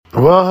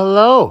Well,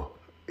 hello.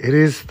 It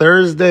is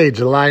Thursday,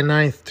 July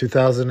 9th,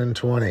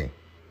 2020.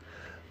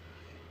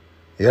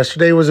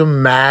 Yesterday was a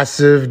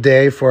massive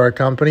day for our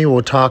company.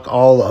 We'll talk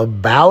all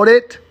about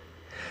it.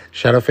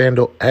 Shout out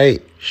FanDuel.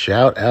 Hey,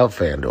 shout out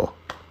FanDuel.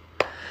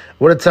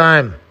 What a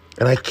time.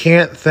 And I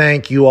can't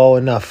thank you all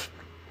enough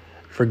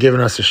for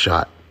giving us a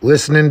shot.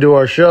 Listening to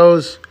our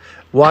shows,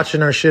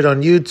 watching our shit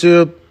on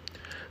YouTube,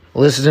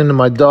 listening to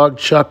my dog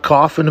Chuck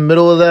cough in the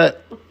middle of that.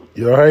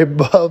 You all right,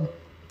 bub?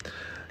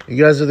 You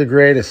guys are the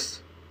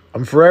greatest.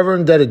 I'm forever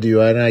indebted to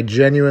you, and I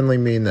genuinely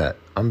mean that.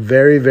 I'm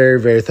very,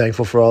 very, very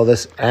thankful for all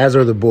this, as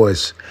are the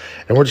boys.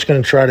 And we're just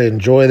going to try to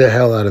enjoy the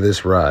hell out of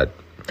this ride.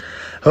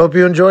 Hope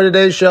you enjoy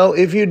today's show.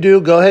 If you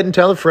do, go ahead and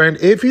tell a friend.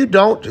 If you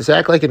don't, just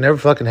act like it never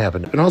fucking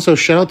happened. And also,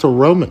 shout out to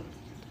Roman.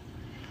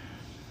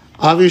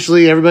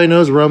 Obviously, everybody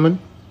knows Roman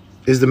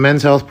is the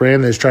men's health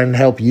brand that's trying to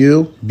help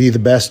you be the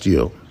best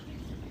you.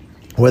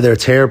 Whether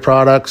it's hair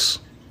products,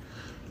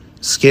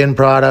 skin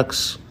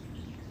products,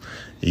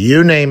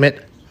 you name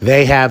it,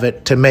 they have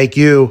it to make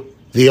you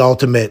the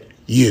ultimate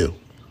you.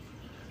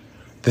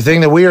 The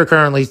thing that we are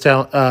currently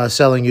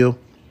selling you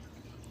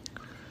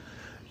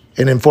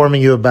and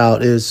informing you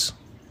about is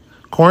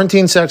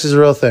quarantine sex is a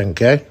real thing,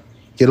 okay?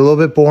 Get a little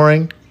bit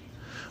boring.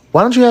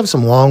 Why don't you have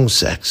some long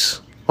sex?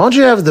 Why don't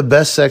you have the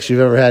best sex you've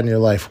ever had in your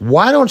life?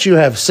 Why don't you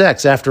have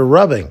sex after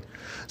rubbing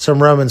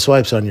some Roman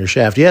swipes on your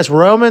shaft? Yes,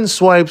 Roman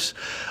swipes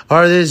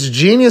are this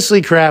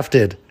geniusly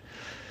crafted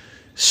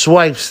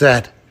swipes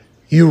that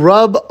you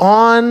rub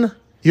on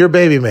your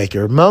baby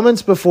maker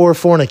moments before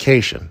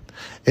fornication,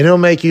 and it'll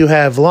make you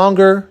have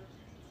longer,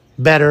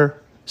 better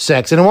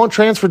sex. And it won't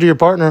transfer to your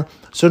partner,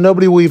 so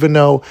nobody will even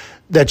know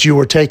that you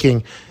were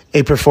taking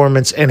a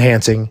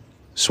performance-enhancing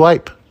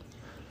swipe.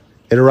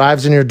 It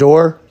arrives at your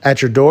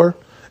door,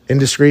 in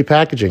discreet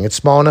packaging. It's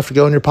small enough to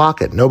go in your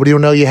pocket. Nobody will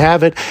know you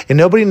have it, and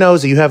nobody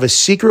knows that you have a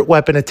secret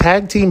weapon, a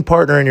tag team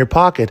partner in your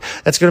pocket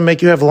that's going to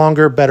make you have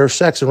longer, better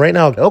sex. And right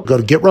now, go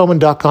to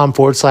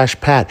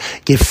GetRoman.com/Pat.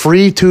 Get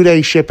free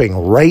 2-day shipping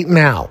right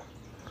now.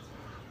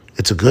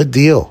 It's a good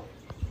deal.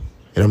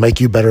 It'll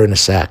make you better in a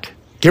sack.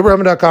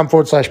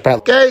 GetRoman.com/Pat.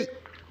 Okay,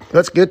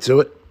 let's get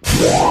to it.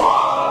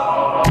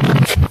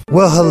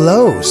 Well,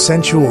 hello,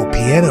 sensual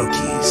piano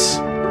keys.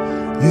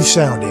 You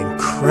sound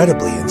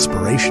incredibly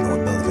inspirational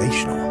and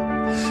motivational.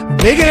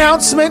 Big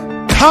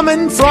announcement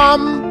coming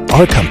from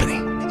our company.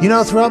 You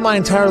know, throughout my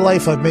entire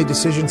life, I've made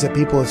decisions that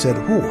people have said,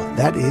 ooh,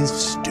 that is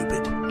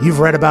stupid. You've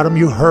read about them.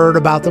 You heard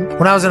about them.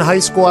 When I was in high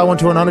school, I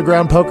went to an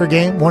underground poker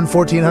game, won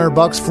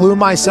 $1,400, flew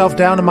myself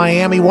down to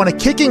Miami, won a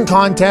kicking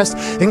contest,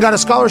 and got a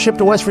scholarship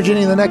to West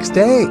Virginia the next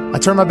day. I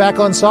turned my back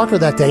on soccer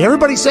that day.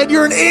 Everybody said,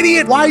 you're an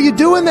idiot. Why are you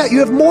doing that? You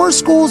have more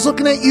schools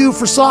looking at you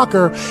for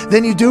soccer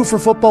than you do for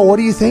football. What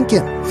are you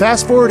thinking?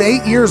 Fast forward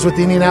 8 years with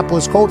the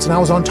Indianapolis Colts, and I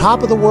was on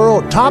top of the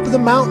world, top of the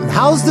mountain.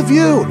 How's the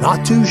view?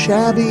 Not too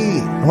shabby.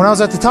 And when I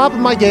was at the top of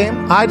my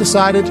game, I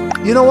decided,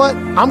 you know what?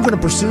 I'm going to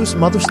pursue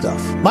some other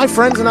stuff. My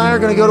friends and I are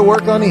going to go to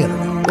work on the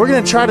internet. We're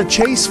going to try to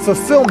chase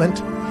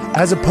fulfillment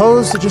as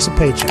opposed to just a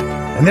paycheck.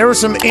 And there were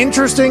some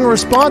interesting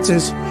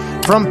responses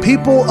from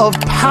people of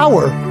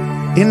power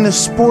in the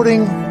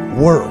sporting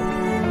world.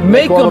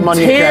 Make them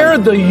tear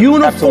the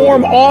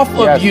uniform off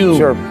of you.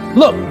 Sure.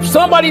 Look,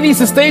 somebody needs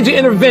to stage an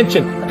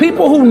intervention.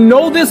 People who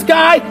know this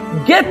guy,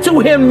 get to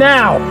him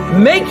now.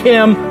 Make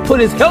him put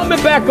his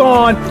helmet back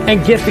on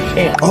and get to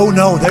camp. Oh,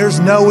 no, there's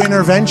no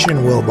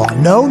intervention, Wilbon.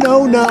 No.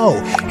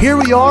 Here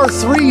we are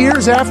 3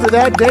 years after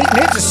that date,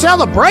 and it's a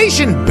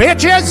celebration,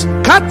 bitches.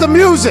 Cut the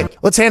music.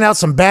 Let's hand out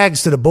some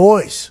bags to the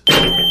boys.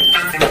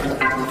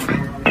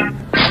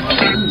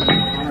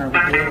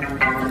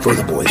 For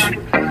the boys.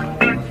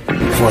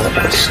 For the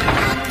boys.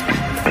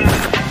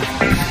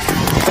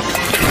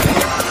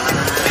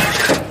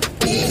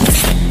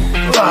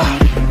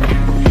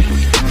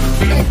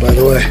 By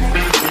the way,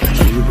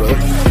 for you, bro.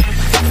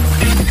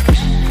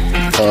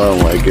 Oh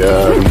my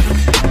God.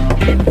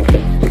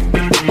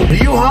 Are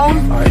you home?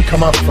 All right,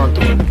 come out the front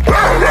door.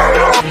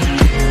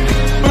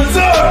 What's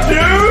up, dude?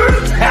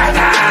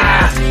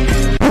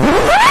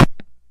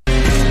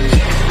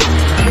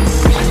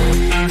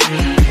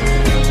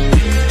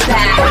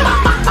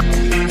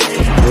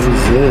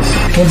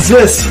 What's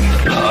this?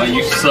 Oh,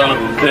 you son of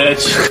a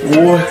bitch.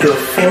 What the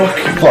fuck?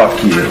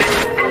 Fuck you.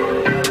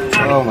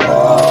 Oh, my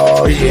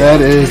God.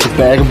 That is a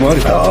bag of money.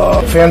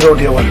 FanDuel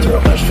deal went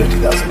through. There's $50,000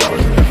 in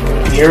there for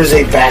it. Here's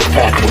a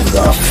backpack with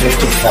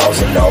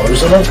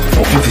 $50,000 in it.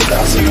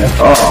 $50,000 in there.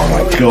 Oh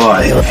my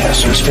God.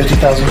 Yes, there's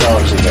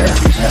 $50,000 in there.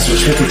 Yes,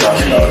 there's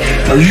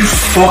 $50,000. Are you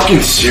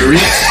fucking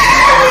serious?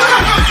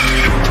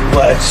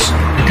 Let's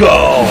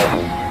go.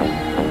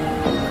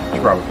 You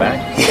brought it back?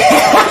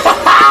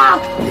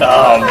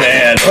 Oh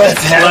man.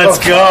 Let's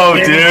go,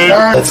 dude.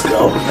 Let's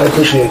go. I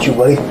appreciate you,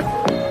 buddy.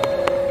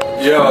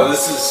 Yo,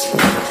 this is...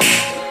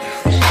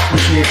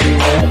 Appreciate you,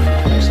 man.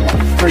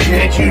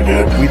 Appreciate you,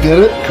 dude. We did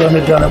it. Couldn't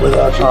have done it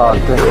without you. Oh,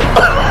 thank you.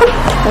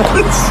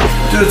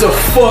 Dude, it's a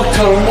fuck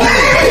ton of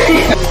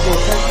money.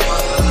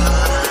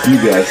 You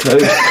guys.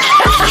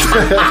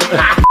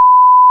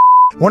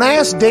 When I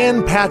asked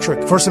Dan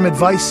Patrick for some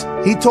advice,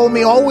 he told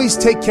me always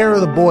take care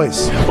of the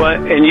boys. Well,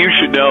 and you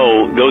should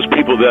know those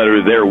people that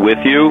are there with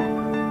you,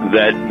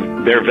 that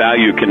their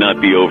value cannot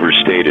be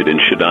overstated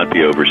and should not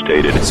be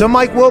overstated. So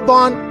Mike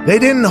Wilbon, they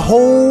didn't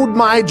hold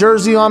my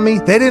jersey on me.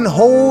 They didn't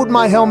hold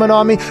my helmet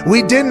on me.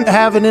 We didn't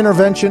have an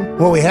intervention.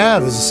 What we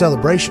have is a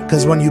celebration.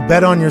 Because when you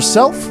bet on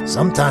yourself,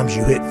 sometimes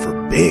you hit for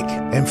big.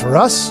 And for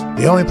us,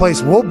 the only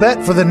place we'll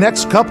bet for the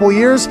next couple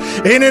years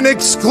in an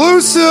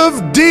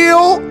exclusive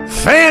deal,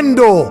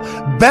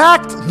 FanDuel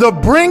backed the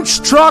Brinks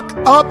truck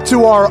up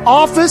to our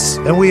office,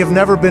 and we have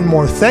never been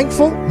more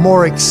thankful,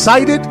 more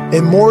excited,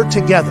 and more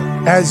together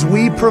as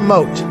we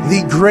promote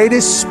the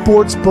greatest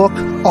sports book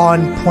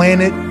on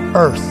planet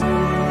Earth.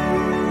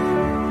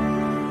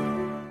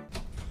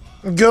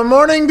 Good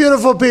morning,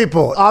 beautiful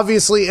people.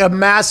 Obviously, a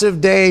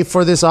massive day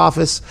for this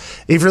office.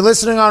 If you're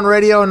listening on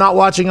radio and not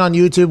watching on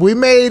YouTube, we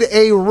made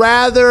a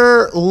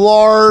rather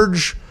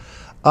large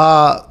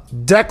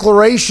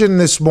declaration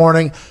this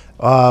morning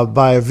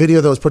by a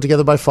video that was put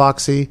together by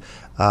Foxy,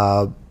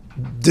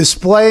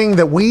 displaying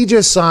that we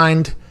just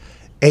signed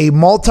a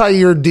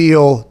multi-year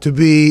deal to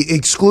be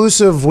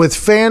exclusive with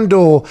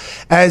FanDuel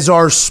as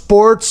our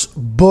sports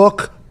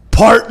book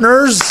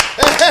partners.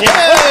 Let's go!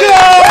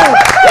 Yeah.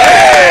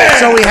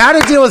 So we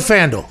had to deal with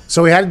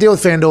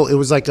FanDuel. It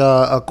was like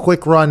a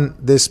quick run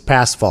this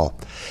past fall.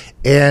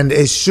 And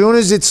as soon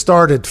as it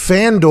started,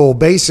 FanDuel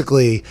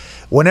basically,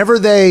 whenever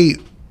they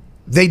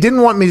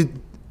didn't want me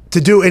to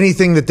do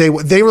anything that they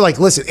were like,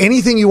 listen,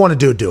 anything you want to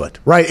do it,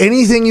 right?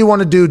 Anything you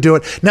want to do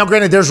it. Now,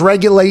 granted, there's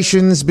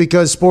regulations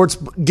because sports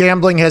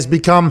gambling has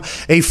become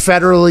a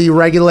federally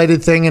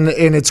regulated thing, and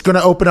it's going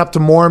to open up to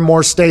more and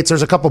more states.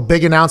 There's a couple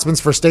big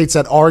announcements for states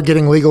that are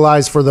getting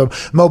legalized for the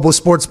mobile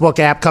sportsbook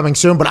app coming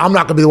soon, but I'm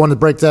not going to be the one to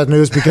break that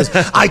news because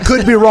I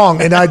could be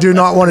wrong, and I do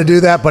not want to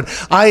do that, but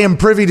I am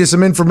privy to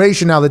some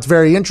information now that's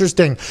very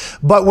interesting.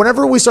 But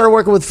whenever we started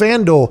working with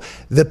FanDuel,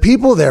 the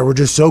people there were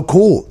just so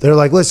cool. They're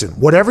like, listen,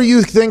 whatever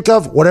you think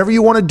of, whatever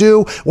you want to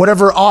do,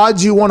 whatever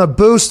odds you want to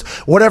boost,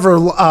 whatever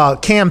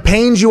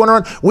campaigns you want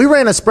to run. We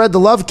ran a Spread the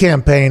Love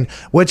campaign,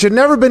 which had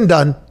never been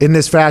done in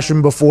this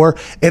fashion before,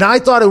 and I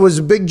thought it was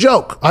a big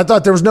joke. I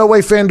thought there was no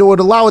way FanDuel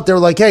would allow it. They were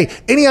like, hey,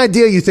 any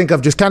idea you think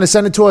of, just kind of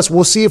send it to us.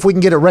 We'll see if we can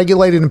get it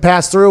regulated and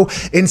pass through.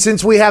 And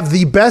since we have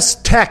the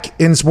best tech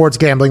in sports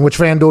gambling, which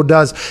FanDuel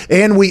does,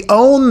 and we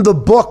own the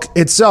book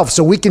itself,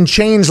 so we can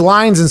change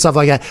lines and stuff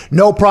like that,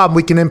 no problem.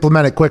 We can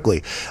implement it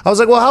quickly. I was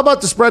like, well, how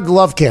about the Spread the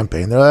Love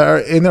campaign?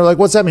 And they're like,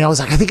 what's that mean? I was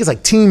like, I think it's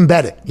like team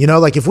bet it. You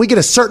know, like if we get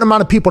a certain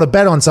amount of people to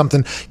bet on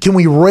something, can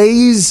we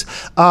raise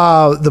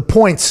the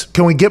points?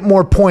 Can we get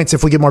more points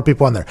if we get more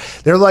people on there?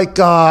 They're like,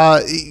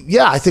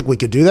 yeah, I think we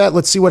could do that.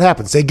 Let's see what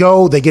happens. They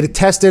go, they get it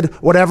tested,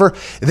 whatever.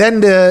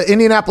 Then the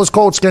Indianapolis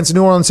Colts against the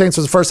New Orleans Saints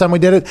was the first time we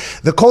did it.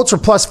 The Colts were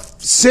plus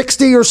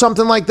 60 or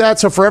something like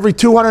that. So for every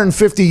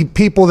 250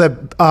 people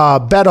that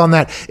bet on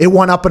that, it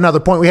went up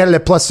another point. We had it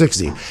at plus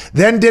 60.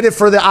 Then did it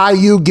for the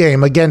IU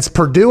game against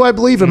Purdue, I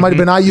believe. It might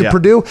have been IU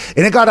Purdue.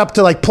 And it got up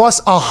to like plus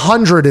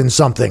 100 and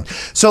something.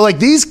 So like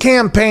these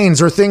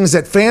campaigns are things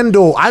that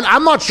FanDuel,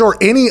 I'm not sure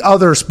any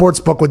other sports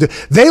book would do.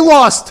 They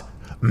lost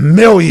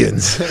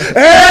millions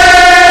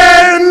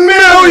and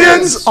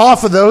millions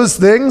off of those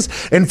things,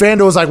 and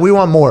FanDuel was like, we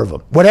want more of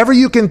them. Whatever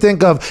you can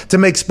think of to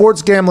make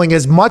sports gambling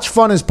as much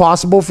fun as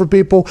possible for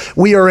people,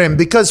 we are in.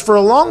 Because for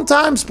a long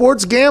time,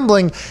 sports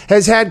gambling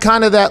has had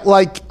kind of that,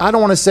 like, I don't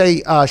want to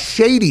say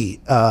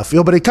shady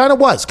feel, but it kind of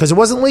was, because it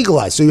wasn't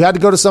legalized. So you had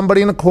to go to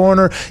somebody in a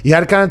corner, you had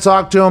to kind of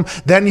talk to them.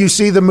 Then you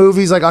see the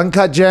movies like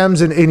Uncut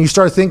Gems, and you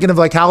start thinking of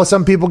like how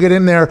some people get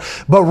in there.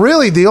 But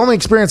really, the only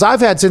experience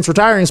I've had since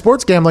retiring in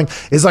sports gambling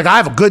is like I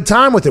have a good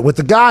time with it with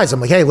the guys. I'm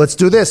like, hey, let's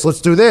do this.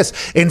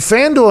 And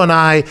FanDuel and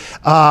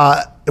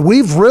I,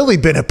 we've really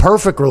been a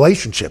perfect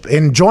relationship.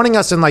 And joining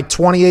us in like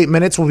 28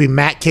 minutes will be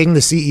Matt King,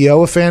 the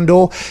CEO of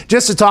FanDuel,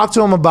 just to talk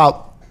to him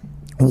about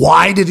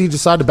why did he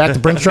decide to back the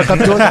Brinks truck up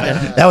to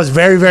it? That was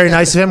very, very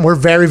nice of him. We're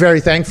very,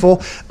 very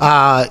thankful.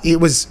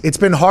 It's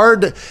been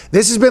hard.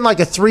 This has been like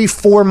a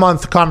 3-4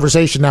 month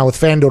conversation now with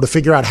FanDuel to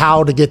figure out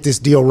how to get this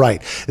deal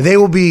right. They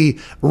will be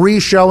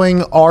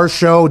re-showing our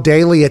show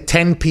daily at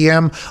 10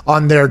 p.m.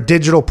 on their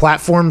digital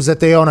platforms that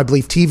they own. I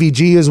believe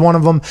TVG is one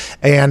of them.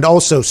 And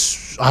also,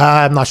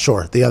 I'm not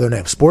sure the other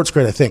name.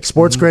 SportsGrid, I think.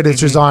 SportsGrid is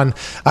just on,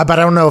 but I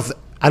don't know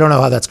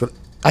how that's going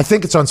to. I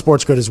think it's on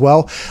SportsGrid as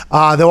well.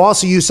 They'll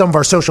also use some of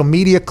our social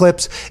media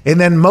clips.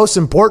 And then most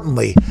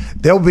importantly,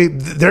 they're going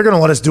to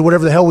let us do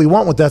whatever the hell we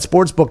want with that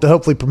sports book to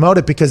hopefully promote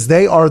it, because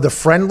they are the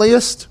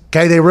friendliest.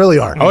 Okay, they really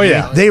are. Oh,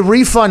 yeah. They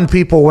refund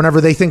people whenever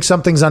they think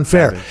something's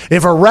unfair.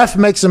 If a ref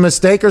makes a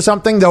mistake or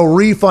something, they'll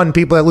refund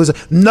people that lose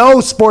it.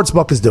 No sports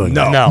book is doing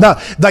that. No.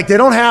 Like, they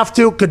don't have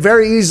to. Could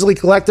very easily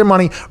collect their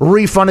money,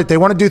 refund it. They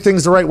want to do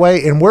things the right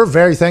way, and we're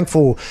very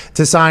thankful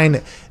to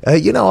sign,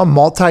 a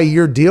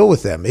multi-year deal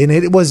with them. And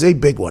it was a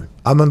big one.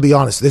 I'm going to be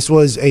honest. This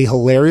was a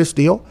hilarious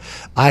deal.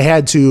 I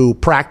had to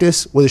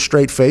practice with a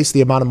straight face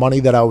the amount of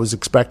money that I was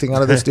expecting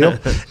out of this deal.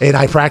 And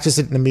I practiced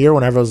it in the mirror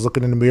whenever I was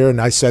looking in the mirror,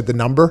 and I said the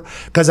number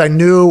because I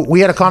knew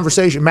we had a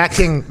conversation. Matt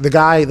King, the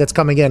guy that's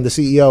coming in, the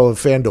CEO of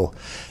FanDuel,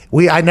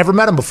 I never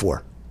met him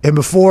before. And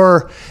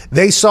before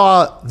they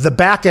saw the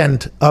back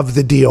end of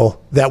the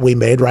deal that we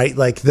made, right?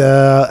 Like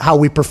how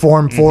we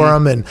performed for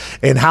them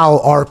and how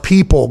our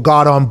people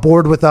got on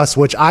board with us,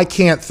 which I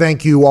can't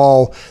thank you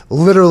all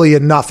literally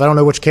enough. I don't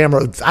know which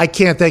camera. I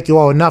can't thank you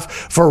all enough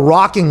for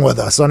rocking with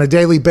us on a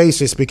daily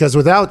basis, because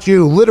without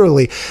you,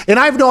 literally, and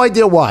I have no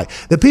idea why.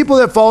 The people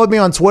that followed me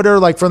on Twitter,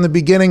 like from the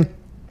beginning,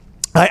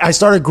 I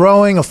started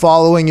growing a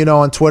following,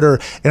 on Twitter,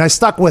 and I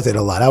stuck with it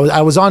a lot.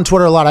 I was on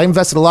Twitter a lot. I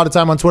invested a lot of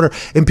time on Twitter,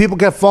 and people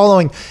kept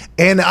following.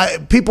 And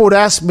people would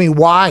ask me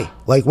why.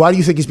 Like, why do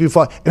you think he's being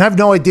followed? And I have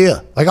no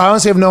idea. Like, I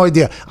honestly have no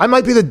idea. I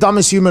might be the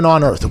dumbest human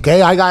on earth,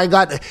 okay? I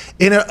got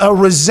in a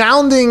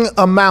resounding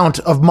amount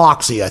of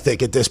moxie, I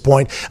think, at this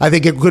point. I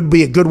think it could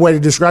be a good way to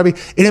describe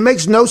it. And it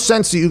makes no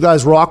sense that you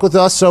guys rock with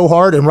us so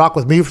hard and rock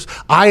with me.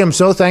 I am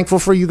so thankful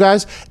for you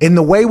guys in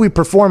the way we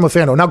perform with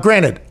FanDuel. Now,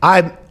 granted,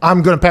 I'm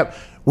going to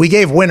we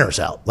gave winners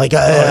out. Like,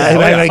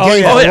 I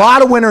gave a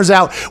lot of winners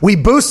out. We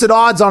boosted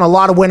odds on a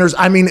lot of winners.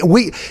 I mean,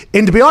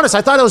 and to be honest,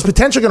 I thought it was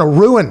potentially going to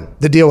ruin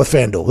the deal with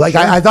FanDuel. Like,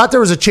 I thought there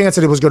was a chance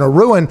that it was going to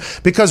ruin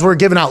because we're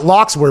giving out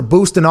locks, we're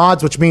boosting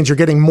odds, which means you're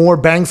getting more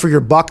bang for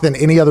your buck than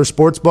any other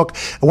sports book.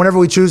 And whenever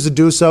we choose to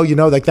do so,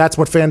 like that's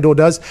what FanDuel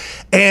does.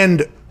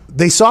 And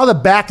they saw the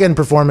back end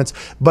performance,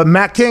 but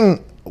Matt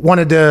King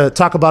wanted to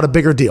talk about a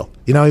bigger deal.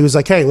 He was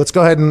like, hey, let's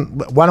go ahead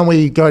and why don't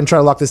we go ahead and try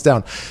to lock this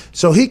down?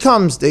 So he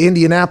comes to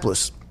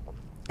Indianapolis.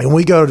 And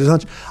we go to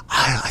lunch.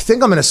 I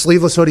think I'm in a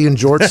sleeveless hoodie and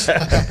jorts.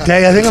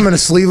 Okay, I think I'm in a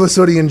sleeveless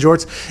hoodie and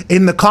jorts.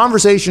 And the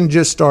conversation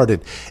just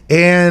started.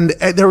 And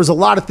there was a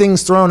lot of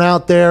things thrown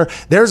out there.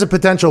 There's a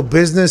potential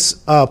business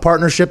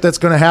partnership that's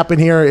going to happen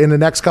here in the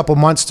next couple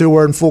months too.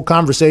 We're in full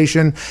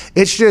conversation.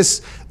 It's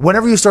just,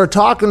 whenever you start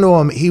talking to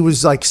him, he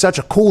was like such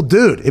a cool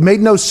dude. It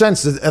made no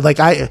sense.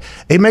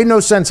 It made no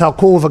sense how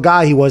cool of a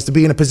guy he was to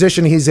be in a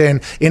position he's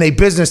in a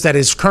business that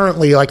is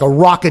currently like a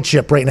rocket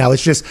ship right now.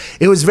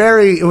 It was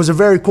a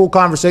very cool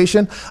conversation.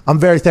 I'm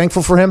very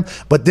thankful for him,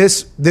 but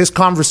this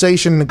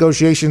conversation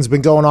negotiation has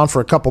been going on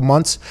for a couple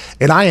months,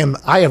 and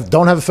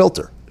don't have a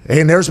filter.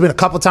 And there's been a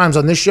couple times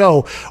on this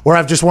show where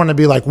I've just wanted to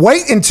be like,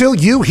 wait until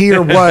you hear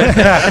what,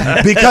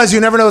 because you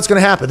never know what's going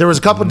to happen. There was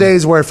a couple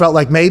days where it felt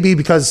like maybe,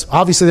 because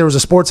obviously there was a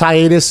sports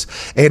hiatus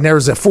and there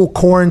was a full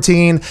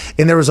quarantine,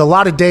 and there was a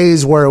lot of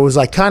days where it was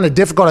like kind of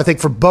difficult, I think,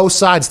 for both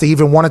sides to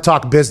even want to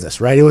talk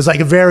business, right? It was like,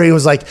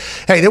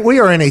 hey, that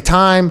we are in a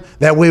time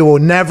that we will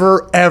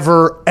never,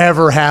 ever,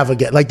 ever have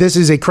again. Like, this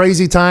is a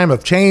crazy time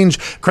of change,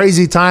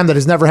 crazy time that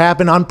has never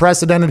happened,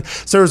 unprecedented.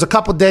 So there was a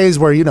couple days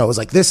where, it was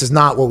like, this is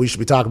not what we should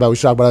be talking about. We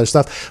should talk about other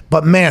stuff.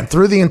 But man,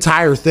 through the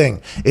entire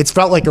thing, it's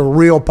felt like a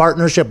real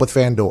partnership with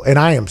FanDuel, and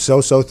I am so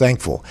so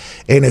thankful.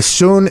 And as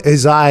soon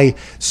as I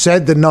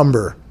said the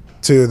number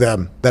to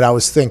them that I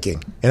was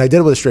thinking, and I did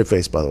it with a straight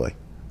face, by the way,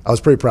 I was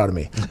pretty proud of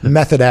me.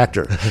 Method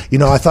actor.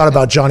 I thought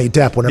about Johnny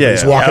Depp whenever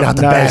he's walking out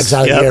the bags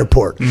out of the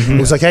airport. It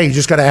was like, hey, you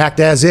just got to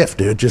act as if,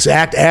 dude. Just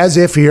act as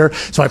if here.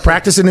 So I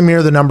practiced in the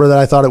mirror the number that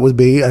I thought it would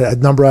be, a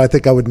number I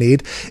think I would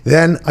need.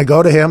 Then I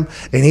go to him,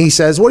 and he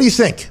says, what do you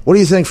think? What do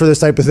you think for this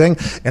type of thing?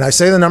 And I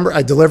say the number.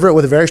 I deliver it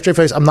with a very straight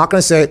face. I'm not going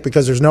to say it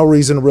because there's no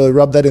reason to really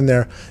rub that in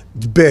there.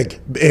 It's big.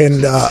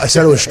 And I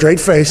said it with a straight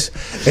face.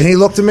 And he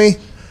looked at me,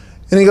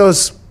 and he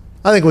goes,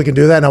 I think we can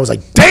do that. And I was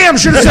like, damn,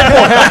 should have said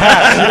more.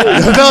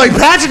 I felt like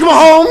Patrick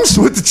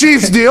Mahomes with the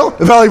Chiefs deal.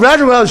 I felt like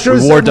Patrick Mahomes should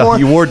have said more.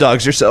 You war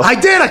dogs yourself. I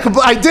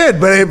did,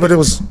 but it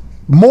was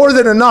more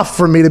than enough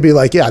for me to be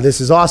like, yeah,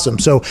 this is awesome.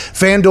 So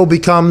FanDuel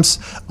becomes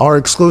our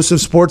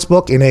exclusive sports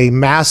book in a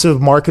massive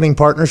marketing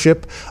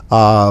partnership.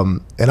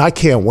 And I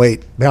can't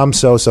wait. Man, I'm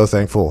so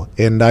thankful.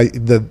 And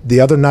the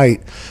other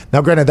night,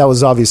 now granted, that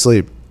was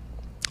obviously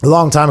a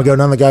long time ago.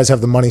 None of the guys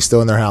have the money still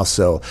in their house.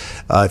 So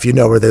if you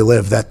know where they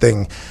live, that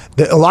thing,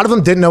 a lot of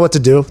them didn't know what to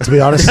do, to be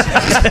honest.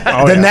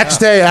 Next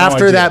day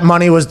after that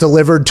money was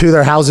delivered to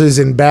their houses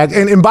in bags.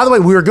 And by the way,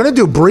 we were going to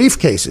do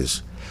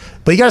briefcases,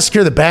 but you got to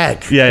secure the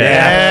bag.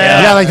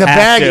 Yeah, like the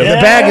bag.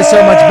 The bag is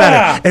so much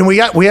better. And we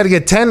had to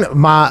get 10.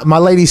 My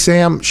lady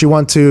Sam, she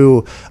went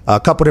to a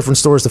couple different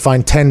stores to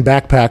find 10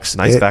 backpacks.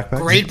 Nice backpack.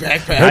 Great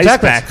backpack. Nice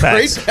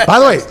backpacks. By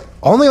the way,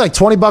 only like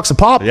 $20 a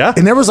pop. Yeah.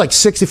 And there was like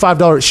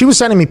 $65. She was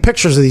sending me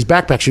pictures of these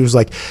backpacks. She was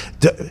like,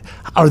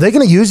 are they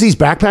going to use these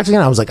backpacks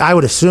again? I was like, I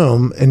would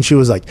assume. And she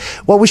was like,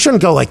 well, we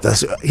shouldn't go like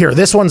this. Here,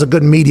 this one's a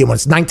good medium one.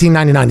 It's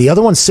 $19.99. The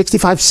other one's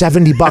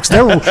 $65,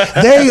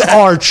 $70. They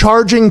are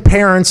charging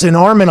parents an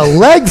arm and a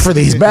leg for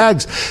these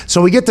bags.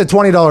 So we get the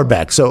 $20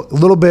 bag. So a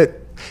little bit.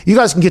 You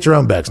guys can get your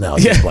own bags now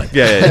at this point.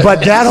 Yeah.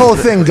 But that whole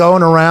thing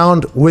going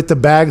around with the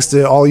bags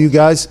to all you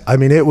guys, I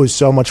mean, it was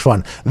so much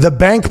fun. The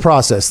bank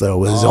process, though,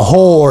 was a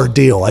whole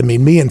ordeal. I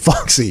mean, me and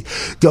Foxy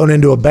going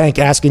into a bank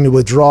asking to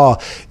withdraw,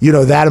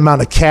 that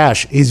amount of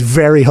cash is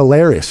very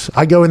hilarious.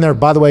 I go in there,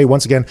 by the way,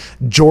 once again,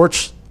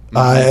 George,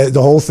 the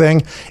whole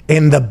thing,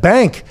 and the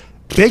bank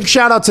big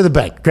shout out to the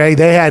bank. Okay,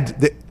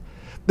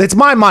 it's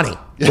my money.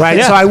 Right,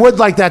 yeah. So I would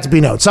like that to be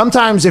known.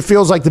 Sometimes it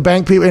feels like the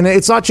bank people, and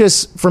it's not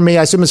just for me.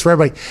 I assume it's for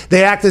everybody.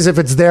 They act as if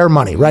it's their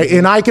money, right?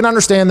 And I can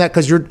understand that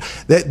because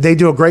they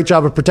do a great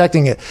job of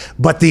protecting it.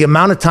 But the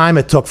amount of time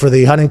it took for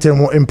the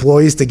Huntington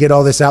employees to get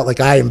all this out, like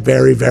I am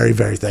very, very,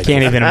 very thankful.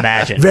 Can't even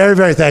imagine. Very,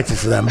 very thankful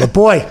for them. But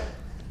boy,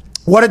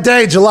 what a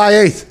day, July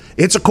 8th.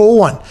 It's a cool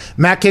one.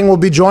 Matt King will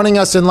be joining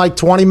us in like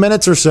 20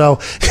 minutes or so.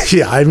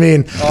 Yeah, I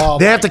mean,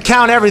 they have to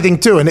count everything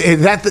too. And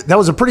that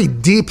was a pretty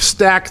deep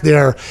stack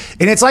there.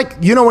 And it's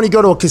like, when you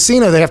go to a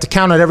casino, they have to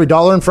count out every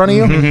dollar in front of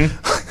you.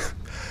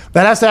 Mm-hmm.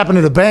 That has to happen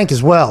to the bank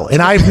as well.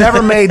 And I've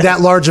never made that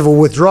large of a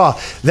withdrawal.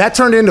 That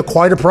turned into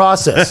quite a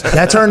process.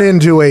 That turned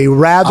into a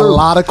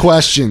lot of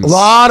questions. A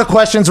lot of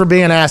questions were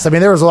being asked. I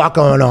mean, there was a lot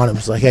going on. It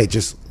was like, hey,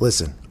 just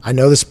listen. I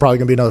know this is probably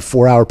going to be another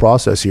 4-hour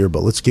process here,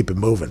 but let's keep it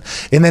moving.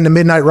 And then the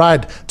midnight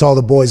ride to all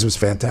the boys was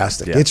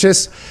fantastic. Yeah. It's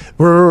just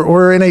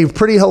we're in a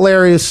pretty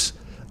hilarious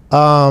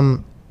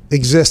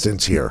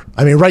existence here.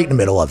 I mean, right in the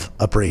middle of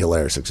a pretty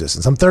hilarious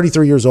existence. I'm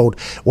 33 years old.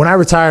 When I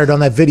retired on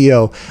that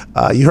video,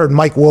 you heard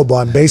Mike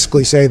Wilbon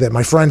basically say that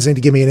my friends need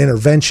to give me an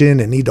intervention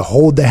and need to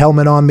hold the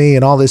helmet on me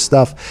and all this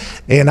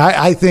stuff. And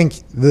I think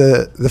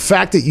the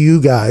fact that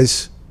you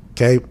guys,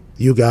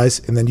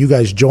 and then you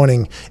guys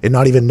joining and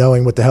not even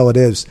knowing what the hell it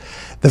is.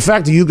 The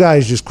fact that you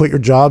guys just quit your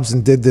jobs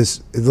and did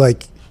this,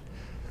 like,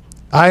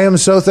 I am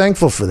so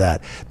thankful for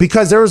that.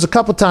 Because there was a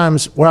couple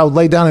times where I would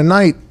lay down at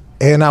night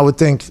and I would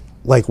think,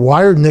 like,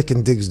 why are Nick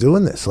and Diggs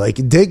doing this?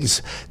 Like,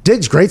 Diggs,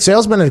 great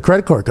salesman and a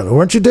credit card company.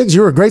 Weren't you, Diggs?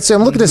 You were a great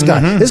salesman. Look at this guy.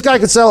 Mm-hmm. This guy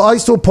could sell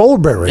ice to a polar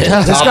bear. Right?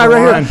 Yeah, this guy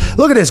right here.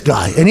 Look at this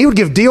guy. And he would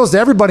give deals to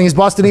everybody. His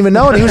boss didn't even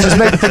know, and he was just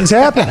making things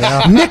happen.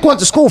 Yeah. Nick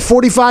went to school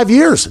 45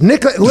 years.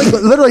 Nick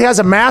literally has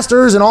a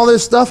master's and all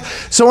this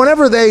stuff. So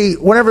whenever they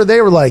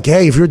were like,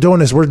 hey, if you're doing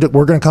this, we're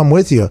going to come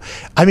with you.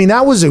 I mean,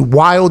 that was a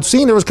wild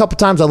scene. There was a couple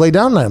times I lay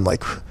down and I'm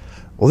like,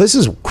 well, this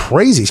is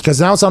crazy because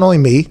now it's not only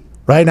me.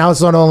 Right now,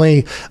 it's not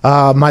only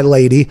my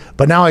lady,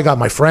 but now I got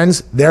my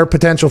friends, their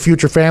potential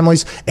future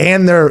families,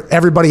 and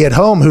everybody at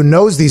home who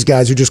knows these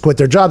guys who just quit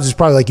their jobs is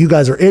probably like, you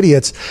guys are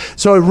idiots.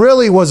 So it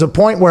really was a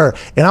point where,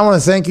 and I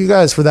want to thank you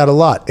guys for that a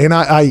lot. And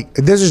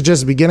this is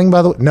just the beginning,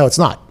 by the way. No, it's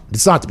not.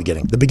 It's not the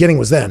beginning. The beginning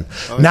was then.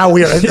 Now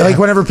we are like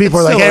whenever people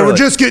are like, "Hey, we're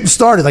just getting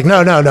started." Like,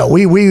 no.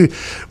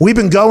 We've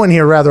been going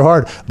here rather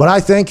hard. But I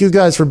thank you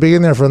guys for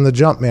being there from the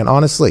jump, man.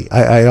 Honestly,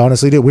 I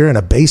honestly did. We were in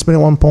a basement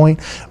at one point.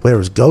 There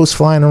was ghosts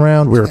flying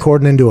around. We were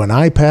recording into an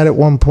iPad at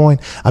one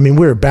point. I mean,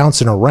 we were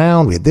bouncing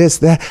around. We had this,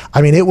 that.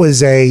 I mean, it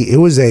was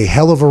a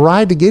hell of a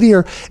ride to get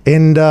here.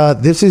 And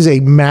this is a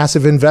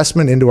massive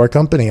investment into our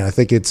company. And I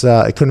think it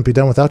couldn't be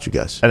done without you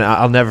guys. And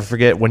I'll never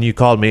forget when you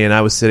called me and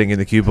I was sitting in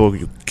the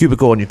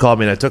cubicle and you called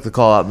me and I took the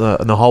call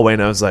out in the hallway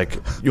and I was like,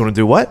 you want to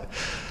do what?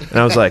 And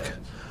I was like,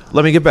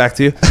 let me get back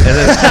to you. And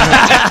then,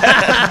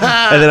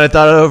 and then I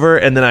thought it over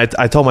and then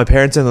I told my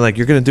parents and they're like,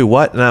 you're going to do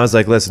what? And I was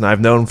like, listen,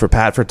 I've known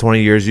Pat for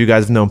 20 years. You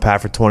guys have known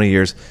Pat for 20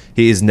 years.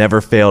 He has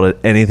never failed at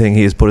anything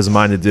he has put his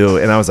mind to do.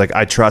 And I was like,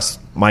 I trust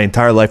my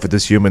entire life with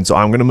this human. So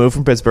I'm going to move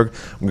from Pittsburgh.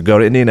 I'm going to go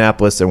to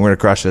Indianapolis and we're going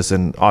to crush this.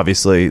 And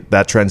obviously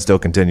that trend still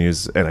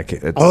continues. And I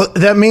can't.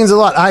 That means a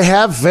lot. I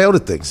have failed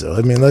at things though.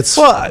 I mean,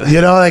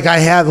 I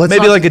have.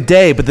 Maybe like a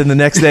day, but then the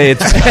next day it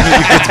gets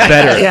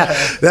better. Yeah,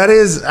 that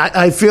is,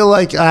 I feel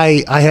like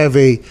I have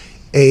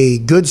a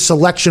good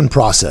selection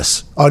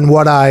process on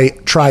what I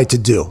try to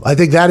do. I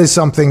think that is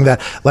something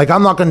that, like,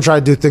 I'm not going to try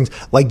to do things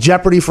like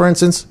Jeopardy, for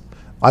instance.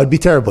 I would be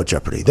terrible at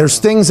Jeopardy. There's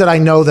things that I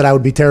know that I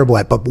would be terrible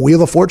at, but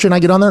Wheel of Fortune I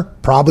get on there,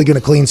 probably going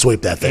to clean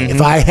sweep that thing. Mm-hmm.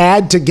 If I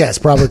had to guess,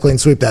 probably clean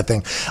sweep that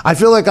thing. I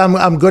feel like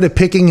I'm good at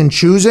picking and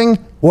choosing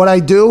what I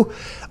do,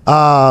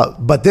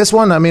 but this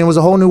one, I mean, it was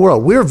a whole new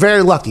world. We were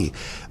very lucky.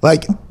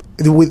 Like,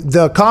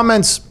 the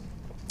comments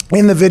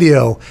in the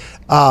video,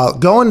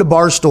 going to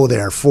Barstool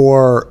there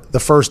for the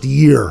first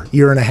year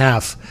and a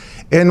half.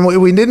 And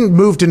we didn't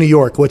move to New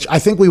York, which I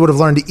think we would have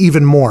learned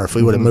even more if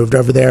we would have moved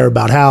over there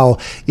about how,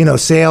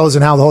 sales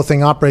and how the whole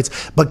thing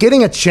operates. But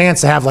getting a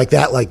chance to have like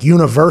that, like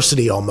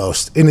university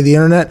almost into the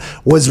internet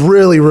was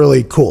really,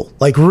 really cool.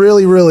 Like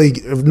really, really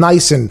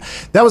nice. And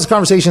that was the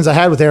conversations I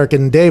had with Eric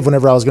and Dave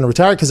whenever I was going to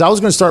retire, because I was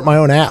going to start my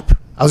own app.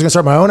 I was going to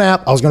start my own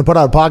app. I was going to put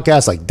out a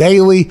podcast like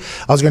daily.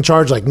 I was going to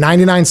charge like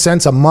 99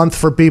 cents a month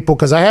for people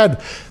because I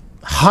had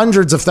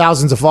hundreds of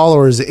thousands of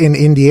followers in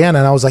Indiana.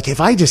 And I was like, if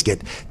I just get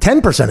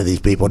 10% of these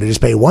people to just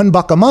pay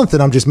 $1 a month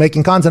and I'm just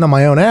making content on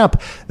my own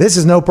app, this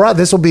is no problem.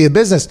 This will be a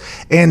business.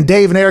 And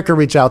Dave and Erica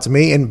reached out to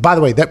me. And by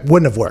the way, that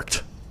wouldn't have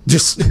worked.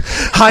 Just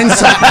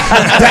hindsight,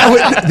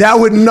 that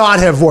would not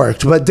have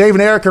worked. But Dave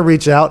and Erica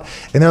reached out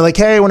and they're like,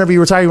 hey, whenever you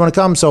retire, you want to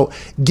come? So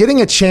getting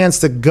a chance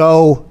to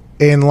go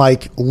and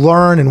like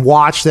learn and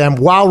watch them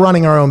while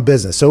running our own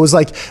business. So it was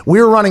like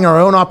we were running our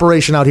own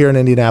operation out here in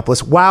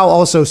Indianapolis while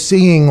also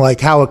seeing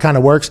like how it kind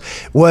of works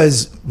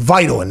was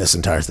vital in this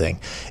entire thing.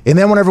 And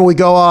then whenever we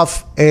go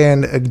off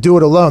and do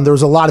it alone, there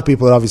was a lot of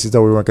people that obviously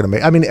thought we weren't going to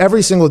make. I mean,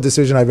 every single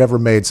decision I've ever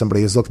made,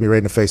 somebody has looked me right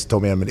in the face and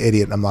told me I'm an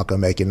idiot and I'm not going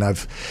to make it.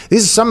 And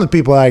these are some of the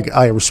people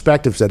I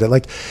respect have said it.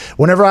 Like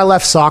whenever I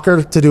left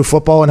soccer to do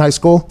football in high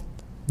school,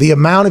 the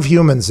amount of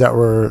humans that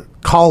were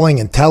calling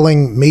and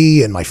telling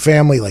me and my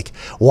family, like,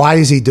 why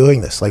is he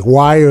doing this? Like,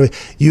 why are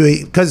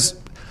you, because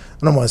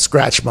I don't want to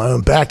scratch my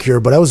own back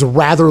here, but I was a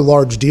rather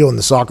large deal in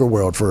the soccer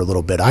world for a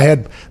little bit. I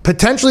had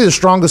potentially the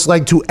strongest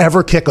leg to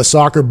ever kick a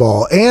soccer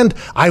ball, and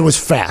I was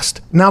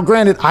fast. Now,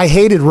 granted, I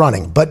hated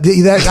running, but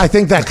I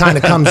think that kind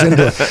of comes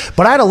into it.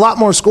 But I had a lot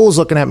more schools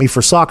looking at me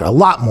for soccer, a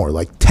lot more,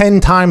 like 10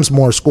 times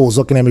more schools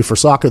looking at me for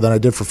soccer than I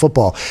did for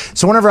football.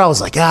 So whenever I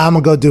was like, I'm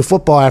going to go do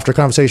football after a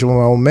conversation with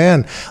my old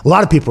man, a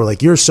lot of people were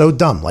like, you're so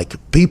dumb. Like,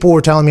 people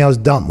were telling me I was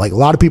dumb. Like, a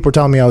lot of people were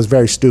telling me I was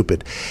very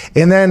stupid.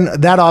 And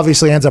then that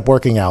obviously ends up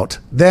working out.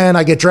 Then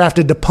I get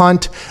drafted to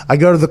punt. I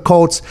go to the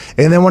Colts.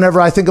 And then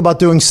whenever I think about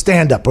doing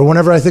stand-up, or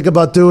whenever I think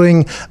about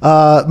doing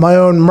my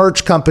own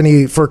merch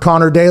company for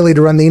Connor Daly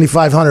to run the Indy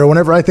 500, or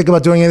whenever I think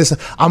about doing this,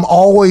 I'm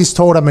always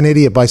told I'm an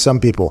idiot by some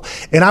people.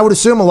 And I would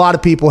assume a lot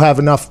of people have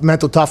enough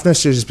mental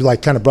toughness to just be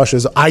like, kind of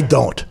brushes. I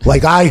don't.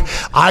 Like,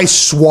 I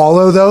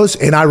swallow those,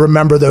 and I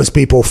remember those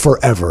people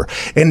forever.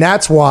 And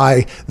that's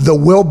why the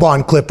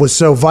Wilbon clip was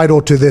so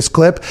vital to this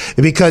clip,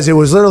 because it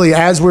was literally,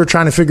 as we were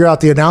trying to figure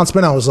out the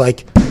announcement, I was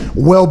like,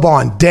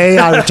 Wilbon, day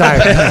I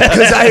retired.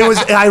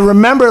 Because I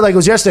remember like it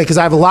was yesterday, because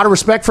I have a lot of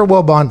respect for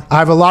Wilbon. I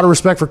have a lot of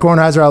respect for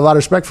Kornheiser. I have a lot of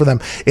respect for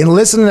them. And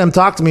listening to them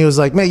talk to me, it was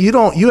like, man,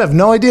 you have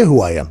no idea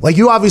who I am. Like,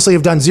 you obviously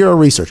have done zero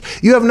research.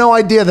 You have no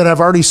idea that I've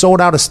already sold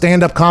out a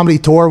stand-up comedy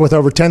tour with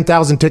over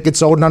 10,000 tickets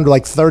sold in under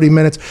like 30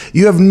 minutes.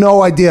 You have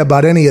no idea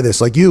about any of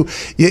this. Like,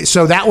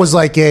 so that was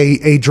like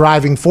a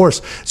driving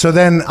force. So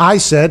then I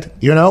said,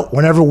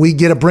 whenever we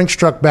get a Brinks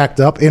truck backed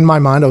up, in my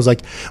mind, I was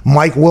like,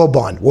 Mike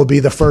Wilbon will be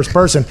the first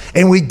person.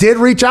 And we did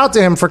reach out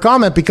to him for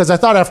comment, because I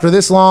thought after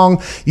this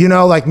long,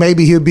 like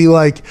maybe he'd be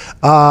like,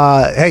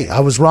 hey, I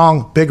was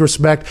wrong, big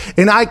respect.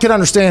 And I can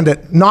understand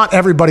that not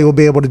everybody will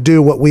be able to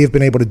do what we have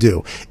been able to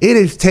do. It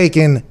has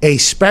taken a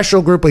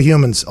special group of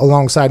humans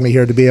alongside me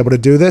here to be able to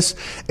do this.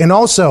 And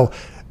also,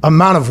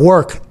 amount of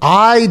work,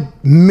 I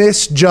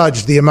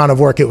misjudged the amount of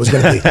work it was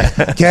going to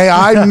be. Okay,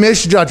 I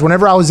misjudged.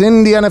 Whenever I was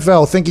in the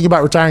NFL thinking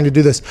about retiring to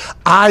do this,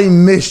 I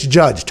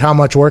misjudged how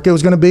much work it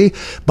was going to be.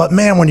 But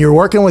man, when you're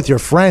working with your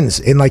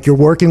friends and like you're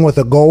working with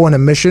a goal and a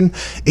mission,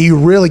 you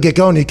really get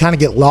going. You kind of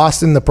get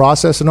lost in the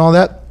process and all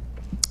that.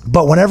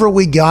 But whenever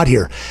we got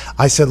here,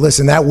 I said,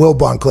 listen, that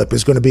Wilbon clip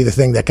is going to be the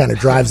thing that kind of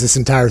drives this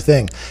entire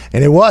thing.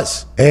 And it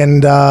was.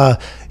 And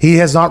he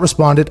has not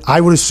responded.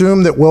 I would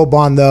assume that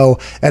Wilbon, though,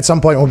 at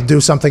some point will do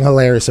something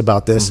hilarious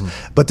about this.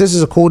 Mm-hmm. But this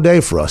is a cool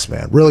day for us,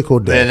 man. Really cool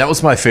day. Man, that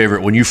was my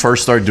favorite. When you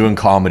first started doing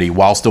comedy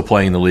while still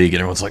playing in the league,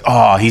 and everyone's like,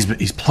 oh,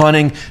 he's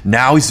punting.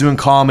 Now he's doing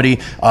comedy.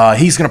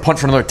 He's going to punt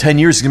for another 10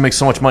 years. He's going to make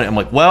so much money. I'm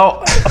like,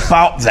 well,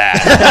 about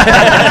that.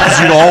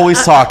 Because you'd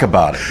always talk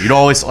about it. You'd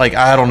always like,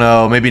 I don't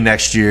know, maybe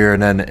next year.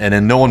 And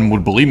then no one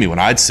would believe me when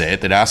I'd say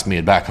it. They'd ask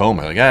me back home.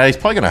 I'm like, he's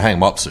probably going to hang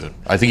him up soon.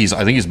 I think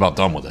he's about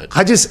done with it.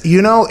 I just,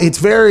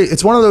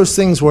 it's one of those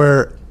things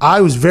where I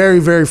was very,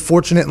 very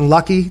fortunate and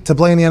lucky to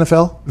play in the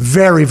NFL.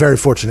 Very, very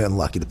fortunate and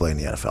lucky to play in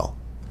the NFL.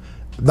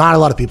 Not a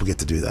lot of people get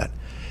to do that.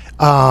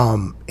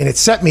 And it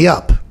set me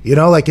up,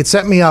 it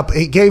set me up.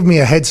 It gave me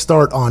a head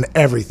start on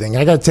everything.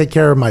 I got to take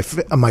care of my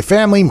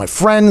family, my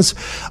friends.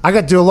 I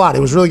got to do a lot. It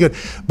was really good.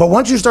 But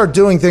once you start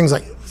doing things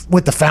like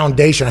with the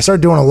foundation, I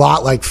started doing a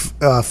lot like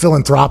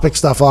philanthropic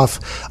stuff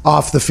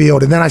off the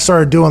field. And then I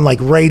started doing like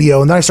radio,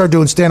 and then I started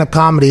doing stand-up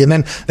comedy, and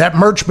then that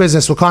merch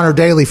business with Connor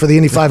Daly for the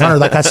Indy 500.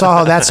 Like, I saw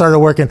how that started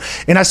working,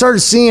 and I started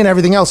seeing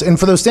everything else. And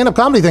for those stand-up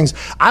comedy things,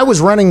 I was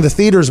running the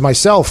theaters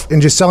myself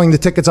and just selling the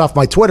tickets off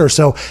my Twitter.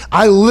 So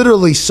I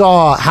literally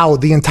saw how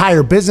the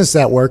entire business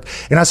that worked,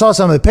 and I saw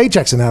some of the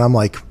paychecks in that. I'm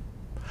like,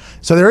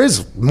 so there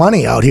is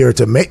money out here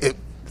to make it.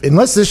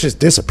 Unless this just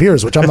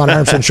disappears, which I'm not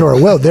 100% sure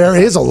it will, there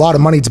is a lot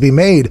of money to be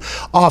made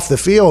off the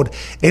field.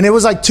 And it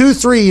was like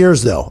 2-3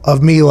 years, though,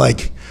 of me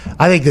like,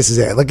 I think this is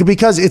it. Like,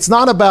 because it's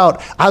not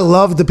about, I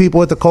love the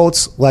people at the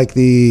Colts, like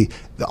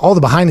all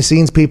the behind the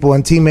scenes people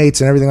and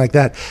teammates and everything like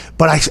that.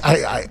 But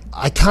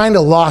I kind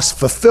of lost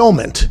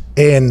fulfillment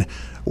in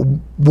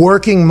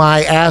working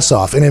my ass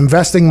off and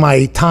investing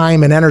my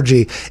time and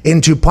energy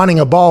into punting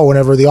a ball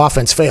whenever the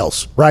offense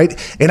fails,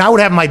 right? And I would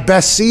have my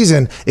best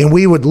season and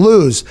we would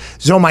lose.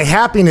 So my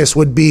happiness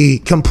would be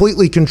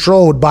completely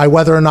controlled by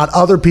whether or not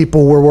other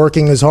people were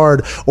working as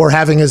hard or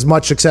having as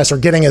much success or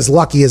getting as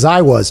lucky as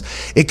I was.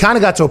 It kind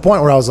of got to a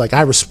point where I was like,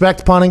 I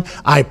respect punting.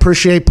 I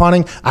appreciate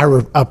punting.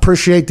 I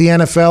appreciate the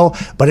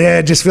NFL, but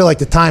I just feel like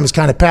the time has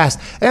kind of passed.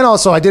 And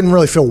also, I didn't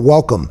really feel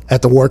welcome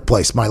at the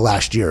workplace my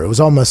last year. It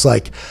was almost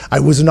like I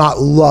was not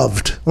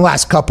loved the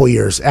last couple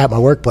years at my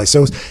workplace.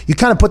 So you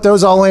kind of put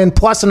those all in,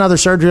 plus another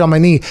surgery on my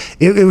knee.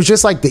 It was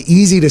just like the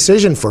easy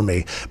decision for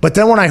me. But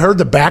then when I heard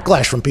the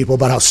backlash from people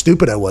about how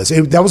stupid I was,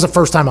 that was the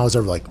first time I was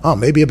ever like, oh,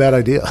 maybe a bad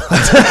idea.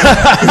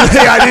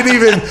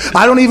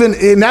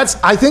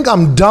 I think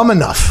I'm dumb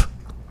enough,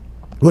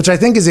 which I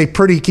think is a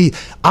pretty key.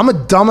 I'm a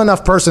dumb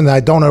enough person that I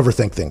don't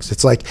overthink things.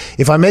 It's like,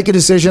 if I make a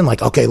decision,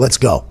 like, okay, let's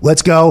go,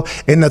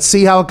 and let's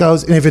see how it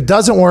goes. And if it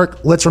doesn't work,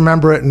 let's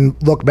remember it and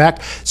look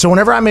back. So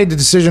whenever I made the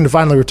decision to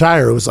finally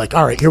retire, it was like,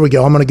 all right, here we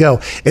go, I'm going to go.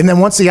 And then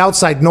once the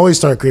outside noise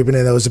started creeping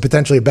in, it was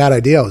potentially a bad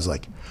idea. I was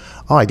like,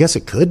 oh, I guess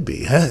it could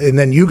be, huh? And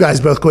then you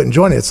guys both quit and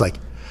joined it. It's like,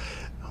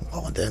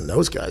 well, then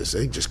those guys,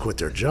 they just quit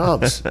their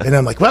jobs. And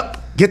I'm like, well,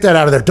 get that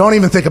out of there. Don't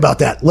even think about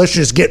that. Let's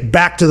just get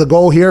back to the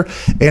goal here.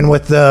 And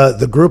with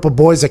the group of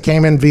boys that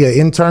came in via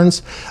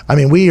interns, I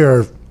mean, we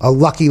are a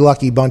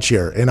lucky bunch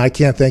here. And I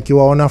can't thank you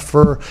all enough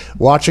for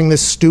watching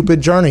this stupid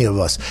journey of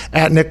us.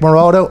 At Nick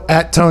Morotto,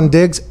 at Tone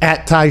Diggs,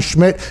 at Ty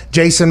Schmidt,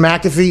 Jason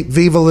McAfee,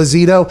 Viva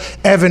Lazito,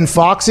 Evan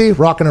Foxy,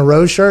 rocking a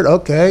rose shirt.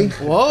 Okay.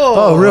 Whoa.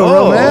 Oh, real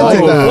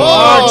romantic.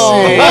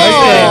 Foxy.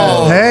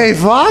 Hey,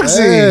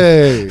 Foxy.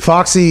 Hey.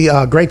 Foxy,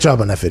 great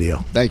job on that video.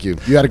 Thank you.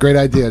 You had a great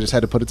idea. I just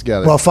had to put it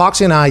together. Well,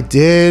 Foxy and I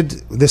did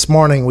this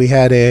morning. We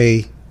had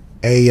a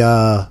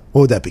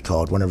what would that be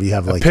called? Whenever you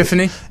have like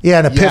epiphany. Yeah,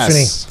 an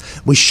epiphany.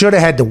 Yes. We should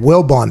have had the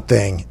Wilbon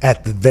thing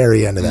at the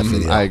very end of that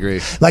video. I agree.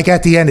 Like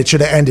at the end, it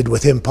should have ended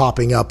with him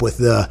popping up with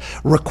the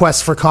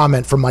request for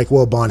comment from Mike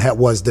Wilbon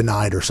was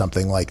denied or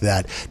something like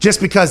that.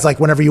 Just because, like,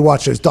 whenever you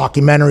watch those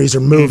documentaries or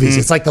movies,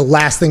 it's like the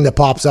last thing that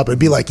pops up. It'd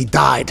be like he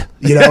died,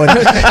 you know. And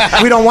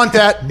we don't want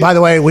that. By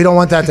the way, we don't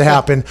want that to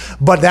happen.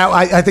 But that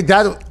I think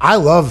that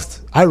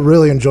I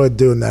really enjoyed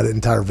doing that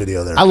entire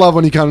video there. I love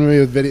when you come to me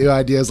with video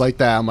ideas like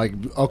that. I'm like,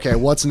 okay,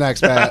 what's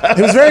next, Matt? It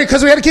was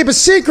because we had to keep a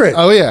secret.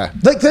 Oh yeah,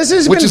 like this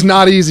is which is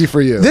not easy for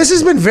you. This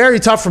has been very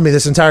tough for me.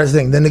 This entire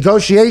thing, the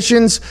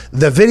negotiations,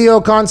 the video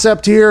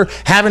concept here,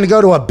 having to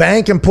go to a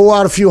bank and pull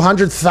out a few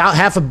hundred,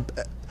 half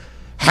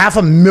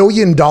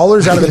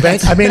 $1,000,000 out of the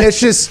bank. I mean,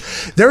 it's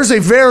just there was a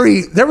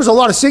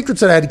lot of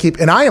secrets that I had to keep,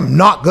 and I am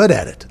not good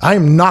at it. I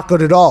am not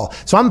good at all.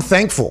 So I'm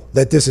thankful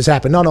that this has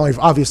happened. Not only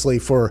obviously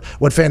for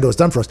what FanDuel has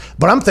done for us,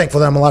 but I'm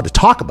thankful that I'm allowed to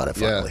talk about it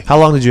finally. How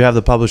long did you have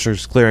the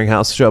Publishers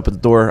Clearinghouse show up at the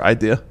door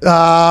idea?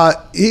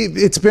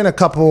 It's been a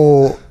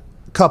couple,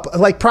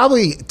 like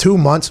probably 2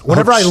 months.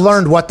 Whenever I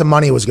learned what the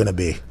money was going to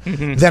be,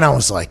 then I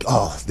was like,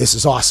 oh, this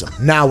is awesome.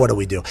 Now what do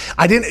we do?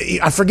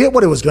 I forget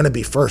what it was going to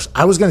be first.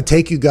 I was going to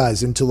take you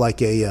guys into like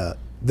the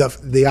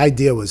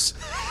idea was,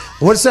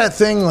 what's that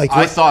thing like?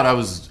 I thought I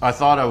was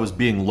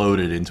being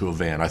loaded into a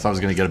van. I thought I was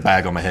going to get a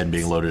bag on my head and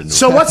being loaded into a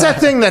van. What's that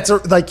thing that's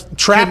like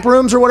trap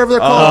rooms or whatever they're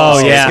called?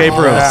 Oh, yeah. Escape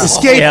rooms. Yeah.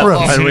 Escape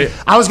rooms.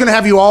 I was going to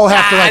have you all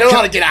have to like. I don't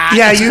want to get out.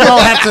 Yeah, you all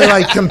have to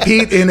like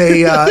compete in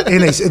a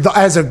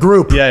as a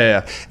group.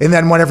 Yeah. And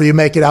then whenever you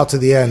make it out to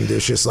the end,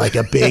 it's just like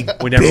a big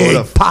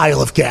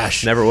pile of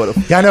cash. Never would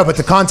have. Yeah, I know, but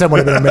the content would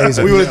have been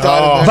amazing. We would have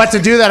done it. But to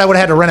do that, I would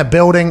have had to rent a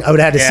building. I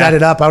would have had to set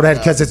it up. I would have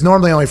because it's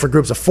normally only for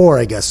groups of 4,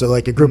 I guess. So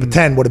like a group of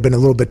 10 would have been a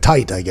little bit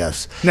tight, I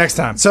guess. Next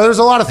time. So there's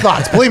a lot of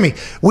thoughts. Believe me,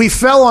 we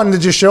fell on the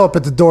just show up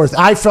at the door.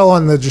 I fell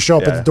on the just show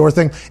up at the door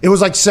thing. It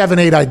was like 7,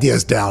 8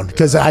 ideas down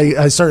because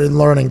I started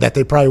learning that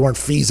they probably weren't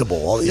feasible.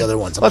 All the other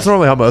ones. That's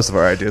normally how most of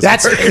our ideas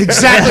That's work.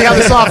 exactly how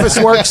this office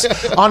works.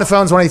 On the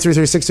phones,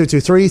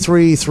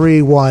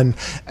 1-833-622-3331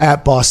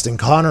 at Boston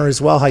Connor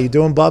as well. How you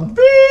doing, bub?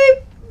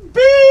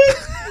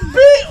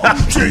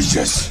 Oh,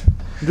 Jesus.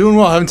 Doing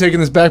well. I haven't taken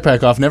this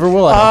backpack off. Never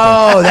will.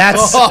 I Oh,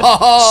 that's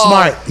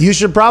smart. You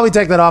should probably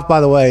take that off, by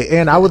the way.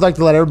 And I would like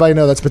to let everybody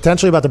know that's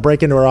potentially about to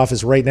break into our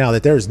office right now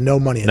that there is no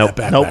money in that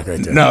backpack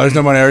right there. No, there's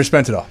no money. I already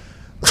spent it all.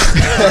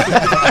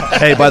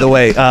 Hey, by the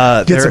way,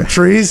 Get some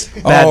trees.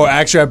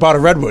 Actually, I bought a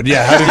redwood.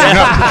 Yeah, how did you know?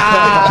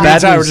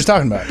 Bad news. We're just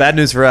talking about it. Bad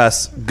news for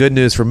us. Good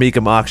news for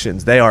Meekum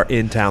Auctions. They are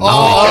in town.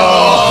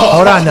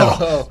 Hold on,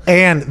 no.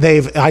 And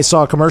I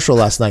saw a commercial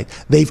last night.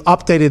 They've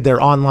updated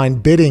their online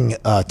bidding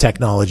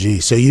technology,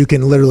 so you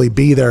can literally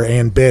be there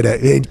and bid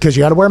it because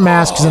you got to wear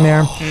masks in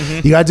there.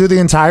 You got to do the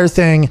entire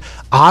thing.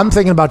 I'm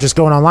thinking about just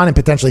going online and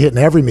potentially hitting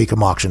every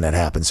Meekum auction that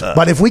happens.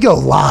 But if we go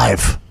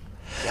live,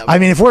 I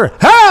mean, if we're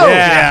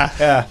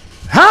Yeah.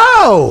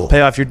 how Pay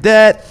off your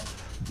debt.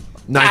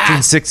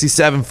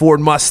 1967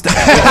 Ford Mustang.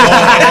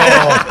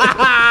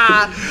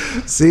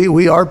 See,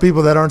 we are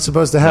people that aren't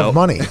supposed to have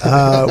money.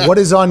 What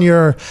is on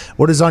your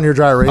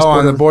dry erase board?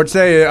 On the board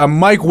today,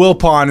 Mike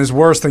Wilpon is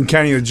worse than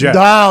Kenny the Jet.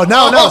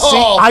 No.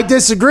 See, I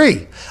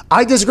disagree.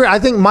 I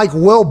think Mike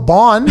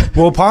Wilbon.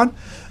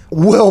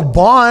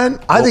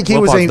 Wilpon? I think he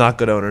was not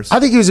good owners. I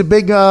think he was a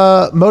big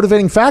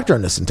motivating factor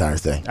in this entire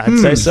thing. I'd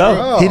say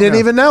so. He didn't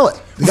even know it.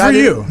 The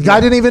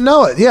guy didn't even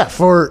know it. Yeah,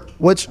 for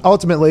which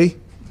ultimately.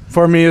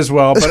 For me as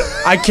well, but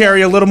I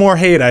carry a little more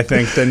hate, I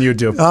think, than you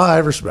do. I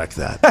respect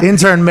that.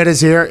 Intern Mitt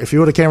is here. If you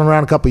would have came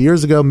around a couple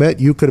years ago,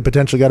 Mitt, you could have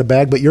potentially got a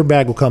bag, but your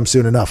bag will come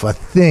soon enough, I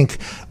think,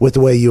 with the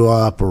way you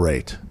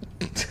operate.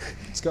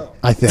 Let's go.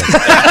 I think.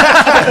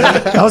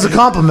 That was a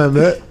compliment,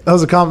 Mitt. That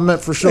was a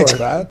compliment for sure.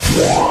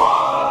 Thanks,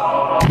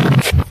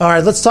 All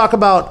right, let's talk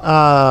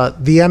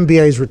about the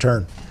NBA's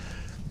return.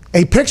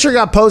 A picture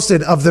got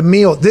posted of the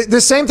meal.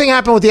 The same thing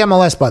happened with the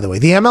MLS, by the way.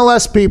 The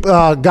MLS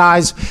people,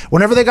 guys,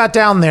 whenever they got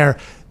down there,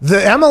 the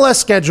MLS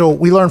schedule,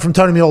 we learned from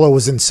Tony Miolo,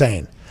 was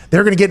insane.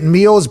 They're going to get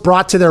meals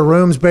brought to their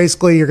rooms,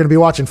 basically. You're going to be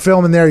watching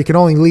film in there. You can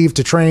only leave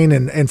to train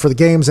and for the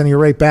games, and you're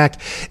right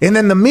back. And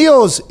then the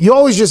meals, you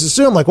always just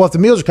assume, like, well, if the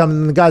meals are coming,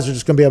 then the guys are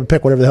just going to be able to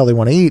pick whatever the hell they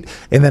want to eat,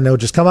 and then they'll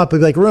just come up and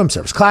be like room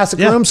service. Classic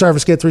room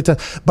service, get 3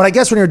 times. But I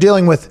guess when you're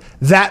dealing with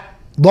that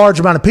large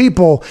amount of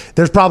people,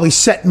 there's probably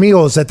set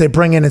meals that they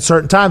bring in at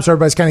certain times, so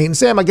everybody's kind of eating the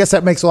same. I guess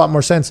that makes a lot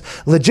more sense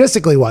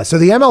logistically wise. So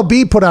the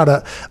MLB put out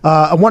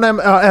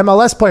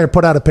MLS player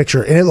put out a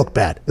picture, and it looked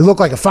bad. It looked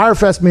like a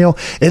Firefest meal.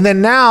 And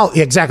then now,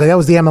 exactly, that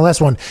was the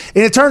MLS one.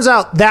 And it turns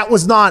out that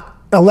was not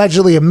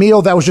allegedly a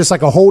meal. That was just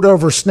like a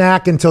holdover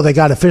snack until they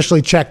got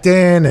officially checked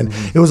in, and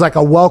it was like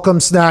a welcome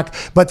snack.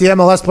 But the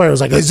MLS player was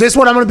like, is this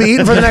what I'm going to be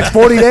eating for the next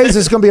 40 days? This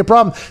is going to be a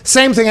problem.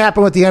 Same thing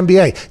happened with the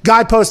NBA.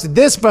 Guy posted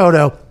this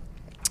photo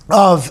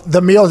of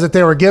the meals that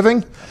they were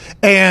giving,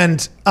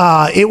 and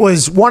it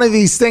was one of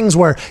these things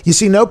where you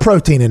see no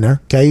protein in there.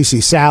 Okay, you see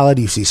salad,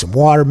 you see some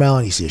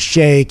watermelon, you see a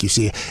shake,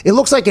 it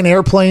looks like an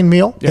airplane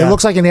meal. Yeah. It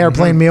looks like an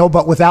airplane meal,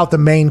 but without the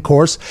main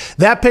course.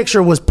 That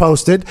picture was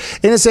posted,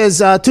 and it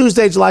says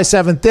Tuesday, July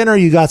 7th dinner.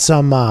 You got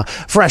some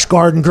fresh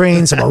garden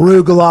greens, some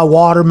arugula,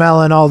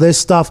 watermelon, all this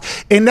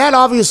stuff, and that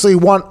obviously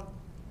went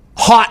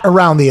hot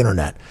around the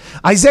internet.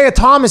 Isaiah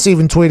Thomas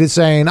even tweeted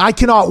saying, I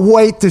cannot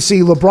wait to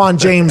see LeBron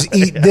James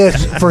eat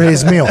this for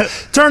his meal.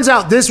 Turns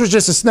out this was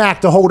just a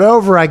snack to hold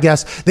over, I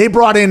guess. They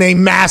brought in a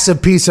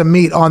massive piece of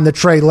meat on the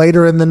tray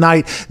later in the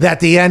night that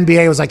the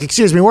NBA was like,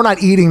 excuse me, we're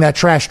not eating that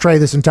trash tray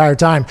this entire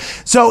time.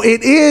 So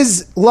it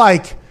is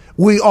like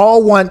we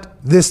all want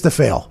this to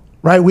fail.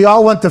 Right, we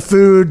all want the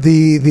food,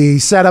 the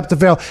setup to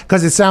fail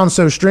because it sounds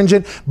so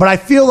stringent. But I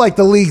feel like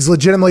the leagues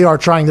legitimately are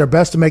trying their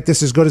best to make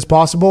this as good as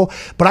possible.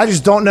 But I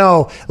just don't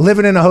know,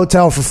 living in a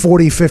hotel for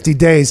 40, 50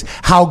 days,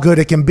 how good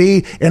it can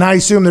be. And I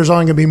assume there's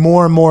only going to be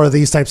more and more of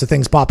these types of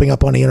things popping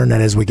up on the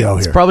internet as we go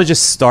here. It's probably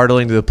just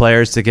startling to the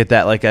players to get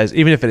that, like, as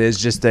even if it is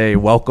just a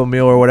welcome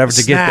meal or whatever,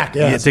 to snack,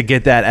 get that, to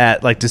get that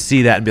at, like, to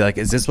see that and be like,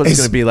 is this what it's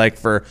going to be like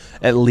for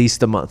at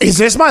least a month? Is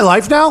this my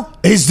life now?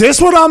 Is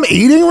this what I'm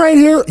eating right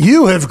here?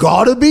 You have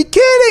got to be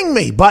kidding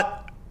me. But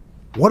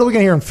what are we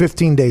going to hear in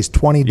 15 days,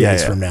 20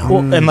 days from now?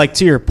 Well, and like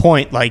to your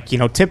point, like, you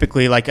know,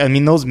 typically, like, I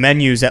mean, those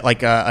menus at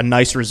like a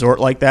nice resort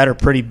like that are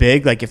pretty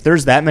big. Like, if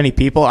there's that many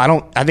people,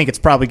 I think it's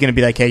probably going to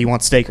be like, hey, you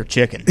want steak or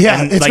chicken?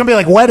 Yeah, and it's going to be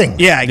like weddings.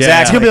 Yeah,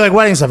 exactly. It's going to be like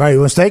wedding stuff. All right, you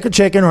want steak or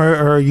chicken,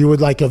 or you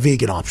would like a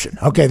vegan option?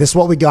 Okay, this is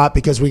what we got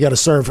because we got to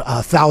serve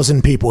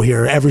 1,000 people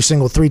here every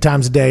single 3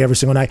 times a day, every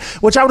single night,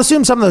 which I would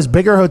assume some of those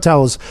bigger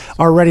hotels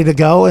are ready to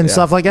go and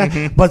stuff like that.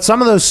 Mm-hmm. But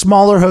some of those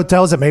smaller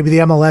hotels that maybe the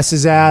MLS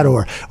is at,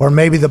 or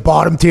maybe the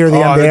bottom tier of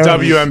the NBA. The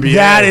WNBA.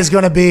 That is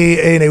going to be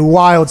in a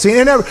wild scene.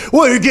 And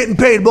you're getting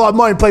paid a lot of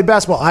money to play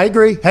basketball. I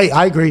agree. Hey,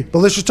 I agree. But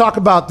let's just talk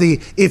about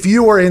if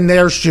you were in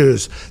their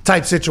shoes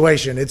type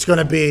situation. It's going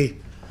to be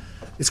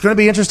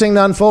interesting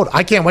to unfold.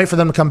 I can't wait for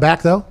them to come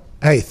back, though.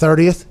 Hey,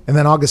 30th, and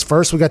then August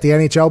 1st, we got the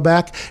NHL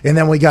back, and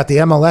then we got the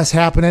MLS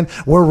happening.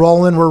 We're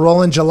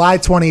rolling. July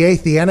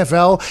 28th, the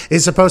NFL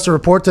is supposed to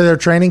report to their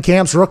training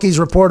camps. Rookies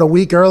report a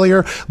week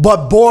earlier.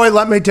 But, boy,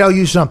 let me tell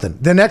you something.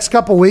 The next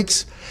couple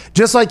weeks,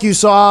 just like you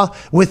saw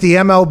with the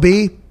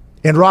MLB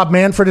and Rob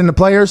Manfred and the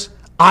players,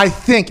 I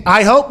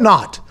hope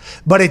not,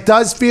 but it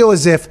does feel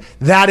as if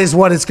that is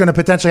what is going to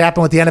potentially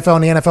happen with the NFL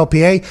and the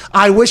NFLPA.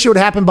 I wish it would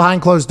happen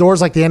behind closed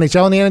doors like the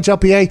NHL and the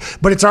NHLPA,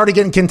 but it's already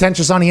getting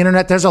contentious on the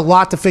internet. There's a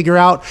lot to figure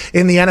out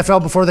in the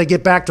NFL before they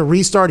get back to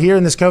restart here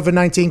in this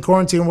COVID-19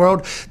 quarantine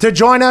world. To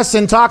join us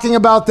in talking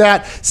about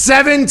that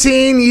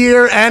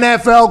 17-year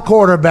NFL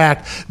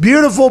quarterback,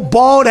 beautiful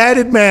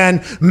bald-headed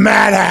man,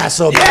 Matt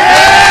Hasselbeck.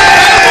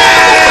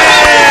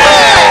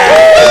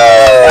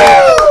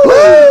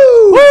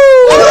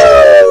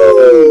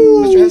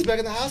 Back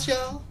in the house,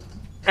 y'all.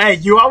 Hey,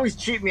 you always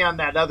cheat me on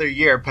that other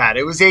year, Pat.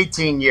 It was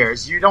 18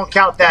 years. You don't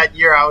count that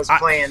year I was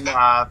playing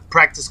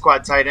practice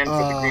squad tight end for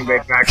the Green Bay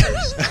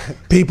Packers.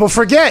 People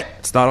forget.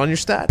 It's not on your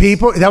stats.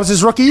 That was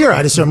his rookie year,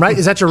 I'd assume, right?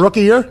 Is that your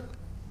rookie year?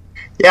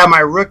 Yeah, my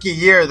rookie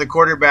year, the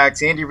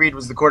quarterbacks, Andy Reid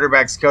was the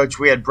quarterbacks coach.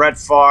 We had Brett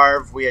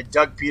Favre, we had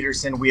Doug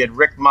Peterson, we had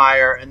Rick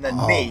Meyer, and then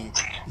me.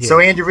 Yeah. So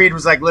Andy Reid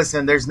was like,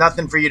 listen, there's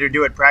nothing for you to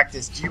do at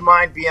practice. Do you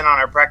mind being on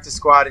our practice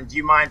squad, and do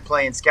you mind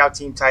playing scout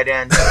team tight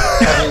end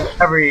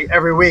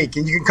every week?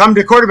 And you can come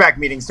to quarterback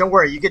meetings. Don't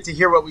worry. You get to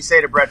hear what we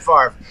say to Brett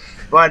Favre.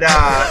 But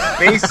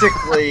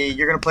basically,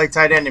 you're going to play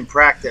tight end in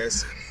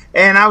practice.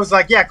 And I was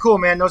like, yeah, cool,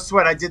 man, no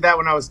sweat. I did that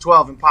when I was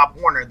 12 in Pop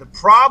Warner. The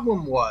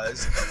problem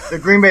was the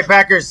Green Bay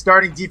Packers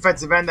starting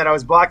defensive end that I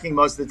was blocking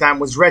most of the time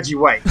was Reggie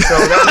White. So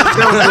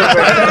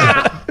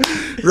that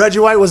was Reggie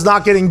White was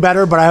not getting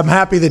better, but I'm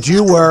happy that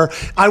you were.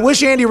 I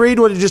wish Andy Reid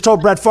would have just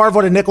told Brett Favre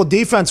what a nickel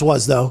defense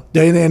was, though,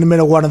 in the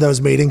middle of one of those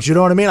meetings. You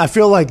know what I mean? I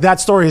feel like that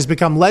story has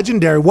become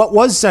legendary. What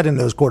was said in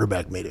those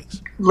quarterback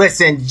meetings?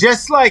 Listen,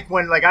 just like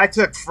when I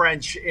took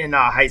French in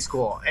high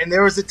school, and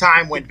there was a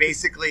time when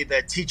basically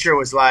the teacher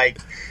was like,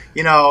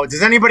 you know,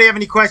 does anybody have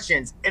any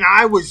questions? And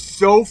I was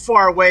so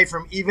far away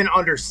from even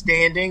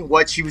understanding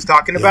what she was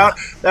talking about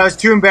that I was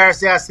too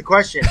embarrassed to ask the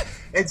question.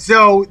 And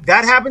so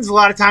that happens a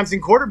lot of times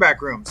in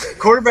quarterback rooms.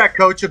 Quarterback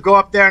coach will go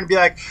up there and be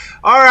like,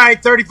 all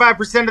right,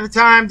 35% of the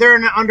time they're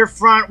in the under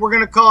front. We're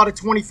going to call it a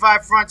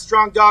 25 front,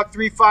 strong dog,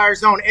 3 fire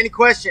zone. Any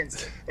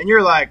questions? And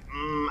you're like,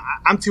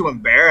 I'm too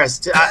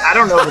embarrassed. I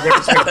don't know the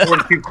difference between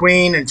 42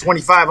 queen and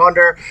 25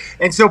 under.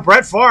 And so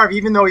Brett Favre,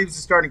 even though he was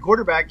the starting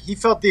quarterback, he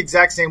felt the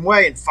exact same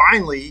way. And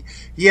finally,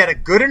 he had a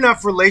good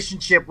enough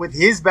relationship with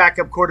his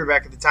backup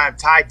quarterback at the time,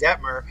 Ty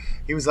Detmer.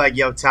 He was like,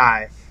 yo,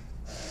 Ty,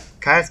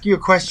 can I ask you a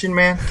question,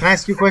 man? Can I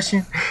ask you a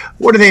question?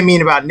 What do they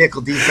mean about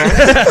nickel defense?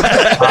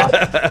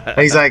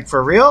 He's like,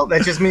 for real?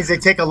 That just means they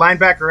take a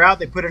linebacker out,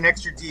 they put an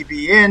extra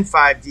DB in,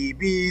 5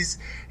 DBs.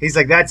 He's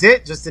like, that's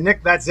it? Just a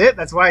nick? That's it?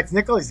 That's why it's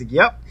nickel? He's like,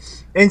 yep.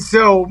 And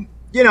so,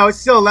 it's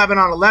still 11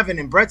 on 11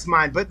 in Brett's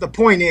mind. But the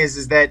point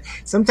is that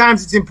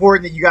sometimes it's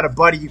important that you got a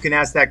buddy you can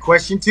ask that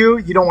question to.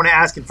 You don't want to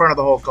ask in front of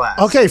the whole class.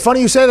 Okay,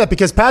 funny you say that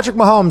because Patrick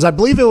Mahomes, I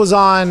believe it was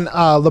on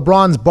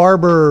LeBron's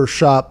barber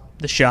shop.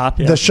 The Shop,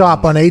 yeah. The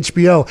Shop on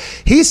HBO.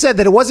 He said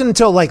that it wasn't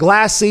until like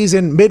last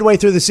season, midway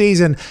through the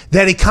season,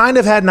 that he kind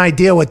of had an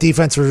idea what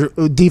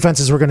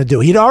defenses were going to do.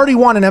 He'd already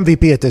won an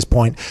MVP at this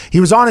point. He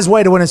was on his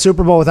way to win a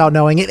Super Bowl without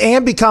knowing it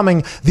and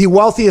becoming the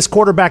wealthiest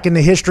quarterback in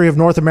the history of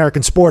North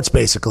American sports,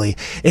 basically.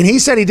 And he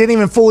said he didn't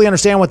even fully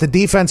understand what the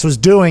defense was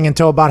doing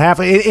until about half.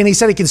 And he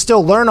said he can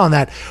still learn on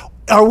that.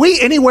 Are we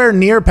anywhere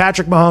near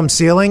Patrick Mahomes'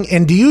 ceiling?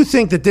 And do you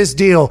think that this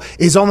deal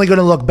is only going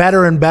to look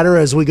better and better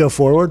as we go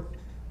forward?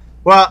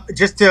 Well,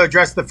 just to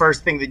address the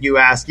first thing that you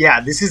asked, yeah,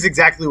 this is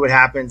exactly what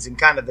happens in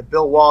kind of the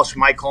Bill Walsh,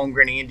 Mike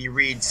Holmgren, Andy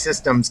Reid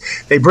systems.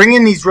 They bring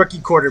in these rookie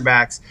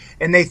quarterbacks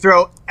and they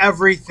throw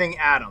everything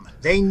at them.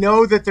 They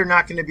know that they're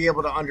not going to be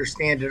able to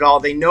understand it all.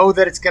 They know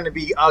that it's going to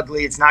be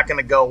ugly. It's not going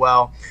to go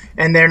well,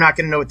 and they're not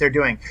going to know what they're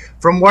doing.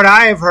 From what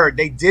I have heard,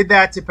 they did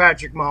that to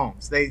Patrick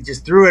Mahomes. They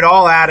just threw it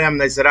all at him.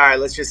 They said, all right,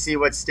 let's just see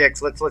what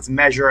sticks. Let's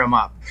measure him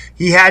up.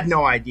 He had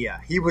no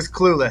idea. He was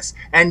clueless,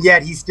 and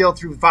yet he still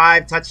threw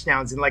 5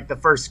 touchdowns in like the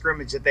first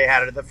scrimmage that they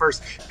had or the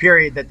first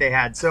period that they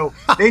had. So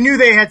they knew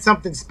they had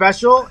something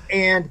special,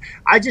 and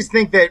I just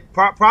think that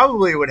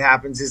probably what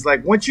happens is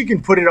like once you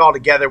can put it all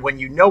together, when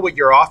you know what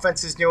your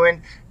offense is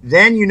doing,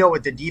 then you know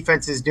what the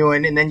defense is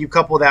doing, and then you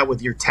couple that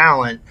with your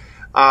talent.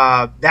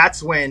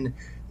 That's when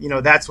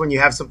you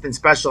have something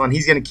special, and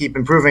he's going to keep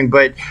improving.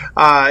 But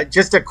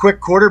just a quick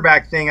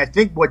quarterback thing, I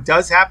think what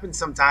does happen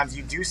sometimes,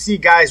 you do see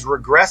guys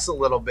regress a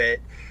little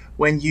bit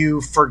when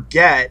you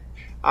forget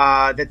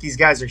that these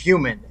guys are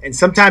human. And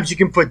sometimes you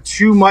can put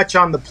too much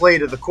on the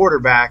plate of the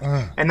quarterback,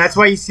 and that's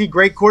why you see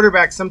great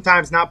quarterbacks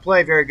sometimes not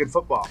play very good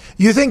football.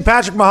 You think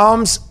Patrick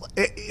Mahomes,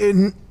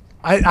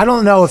 I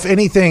don't know if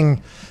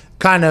anything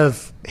kind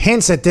of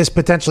hints at this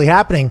potentially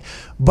happening,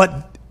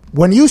 but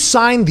when you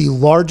sign the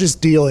largest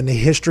deal in the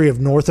history of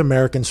North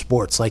American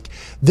sports, like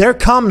there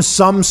comes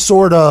some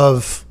sort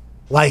of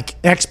like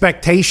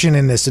expectation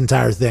in this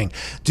entire thing.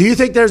 Do you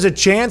think there's a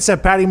chance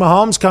that Patty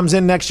Mahomes comes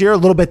in next year a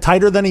little bit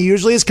tighter than he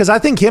usually is? Because I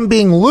think him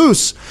being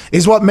loose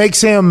is what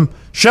makes him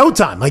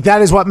Showtime. Like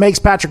that is what makes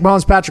Patrick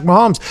Mahomes Patrick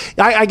Mahomes.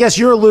 I guess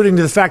you're alluding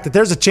to the fact that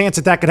there's a chance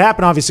that could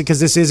happen, obviously,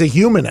 because this is a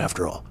human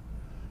after all.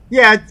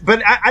 Yeah,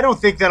 but I don't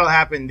think that'll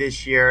happen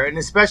this year. And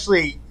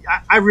especially,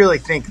 I really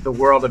think the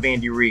world of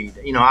Andy Reid.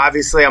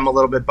 Obviously I'm a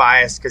little bit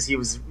biased because he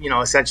was,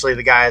 essentially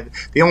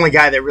the only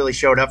guy that really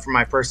showed up for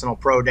my personal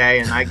pro day.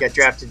 And I got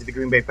drafted to the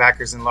Green Bay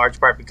Packers in large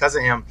part because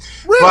of him.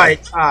 Really?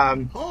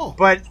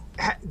 But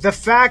the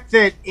fact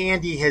that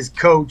Andy has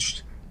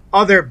coached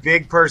other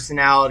big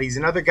personalities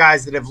and other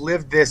guys that have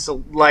lived this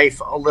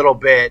life a little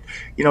bit,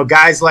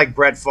 guys like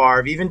Brett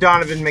Favre, even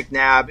Donovan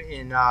McNabb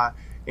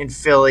in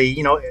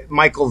Philly,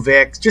 Michael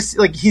Vick, just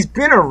like he's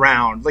been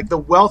around, like the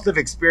wealth of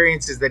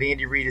experiences that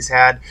Andy Reid has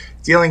had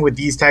dealing with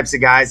these types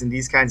of guys and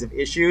these kinds of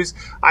issues.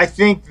 I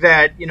think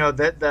that,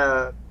 that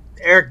the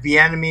Eric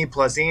Bieniemy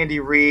plus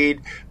Andy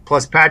Reid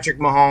plus Patrick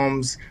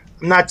Mahomes,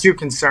 I'm not too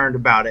concerned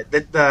about it.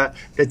 That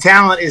the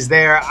talent is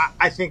there.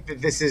 I think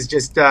that this is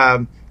just,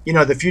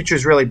 the future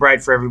is really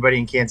bright for everybody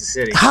in Kansas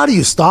City. How do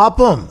you stop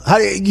them?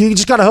 You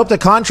just got to hope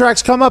that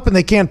contracts come up and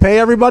they can't pay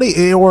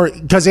everybody, or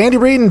because Andy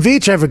Reid and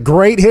Veach have a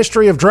great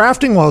history of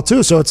drafting well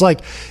too. So it's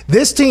like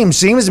this team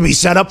seems to be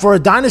set up for a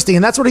dynasty,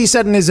 and that's what he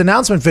said in his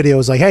announcement video. It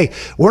was like, "Hey,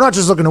 we're not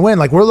just looking to win;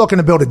 like we're looking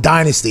to build a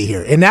dynasty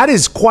here," and that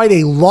is quite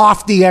a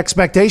lofty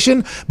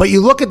expectation. But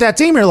you look at that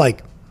team, you're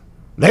like,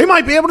 they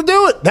might be able to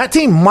do it. That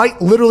team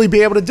might literally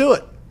be able to do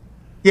it.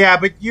 Yeah,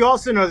 but you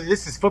also know that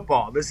this is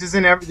football. This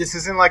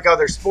isn't like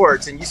other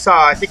sports. And you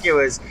saw, I think it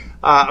was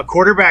a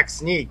quarterback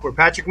sneak where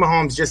Patrick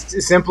Mahomes just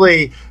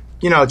simply,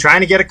 trying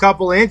to get a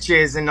couple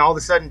inches and all of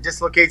a sudden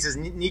dislocates his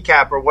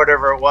kneecap or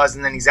whatever it was,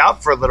 and then he's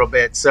out for a little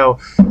bit. So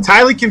it's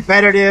highly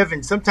competitive.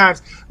 And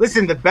sometimes,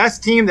 listen, the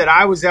best team that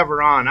I was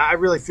ever on, I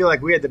really feel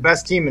like we had the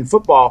best team in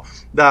football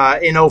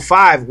in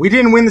 2005. We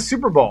didn't win the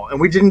Super Bowl, and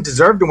we didn't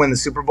deserve to win the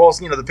Super Bowl.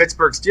 The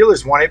Pittsburgh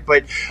Steelers won it,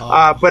 but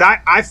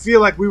I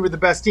feel like we were the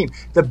best team.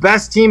 The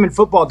best team in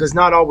football does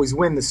not always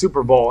win the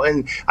Super Bowl,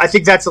 and I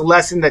think that's a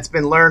lesson that's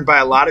been learned by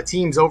a lot of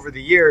teams over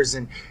the years.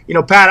 And,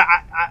 Pat,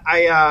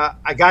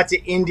 I got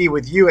to Indy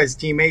with you as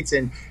teammates,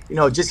 and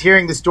just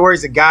hearing the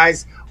stories of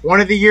guys. One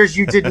of the years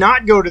you did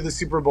not go to the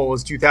Super Bowl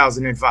was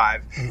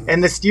 2005,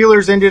 and the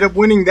Steelers ended up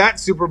winning that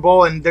Super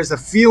Bowl. And there's a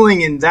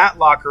feeling in that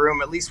locker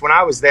room, at least when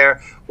I was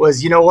there,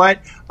 was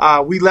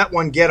we let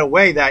one get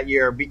away that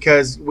year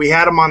because we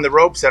had them on the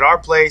ropes at our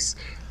place.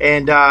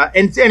 And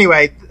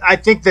anyway, I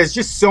think there's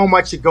just so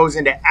much that goes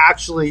into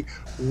actually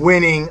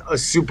winning a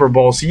Super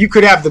Bowl. So you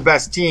could have the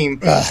best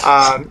team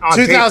on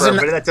paper,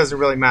 but that doesn't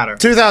really matter.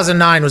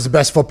 2009 was the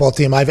best football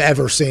team I've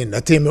ever seen.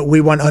 A team that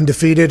we went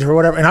undefeated or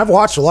whatever. And I've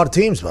watched a lot of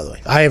teams, by the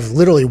way. I have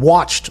literally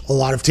watched a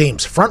lot of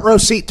teams. Front row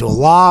seat to a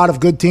lot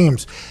of good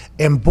teams.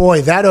 And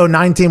boy, that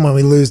 2009 team, when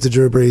we lose to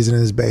Drew Brees and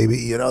his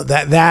baby,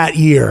 that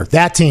year,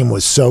 that team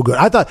was so good.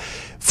 I thought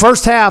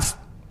first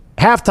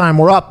halftime,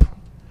 we're up.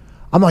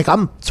 I'm like,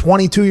 I'm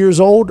 22 years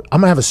old.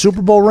 I'm going to have a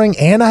Super Bowl ring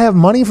and I have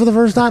money for the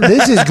first time.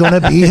 This is going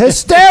to be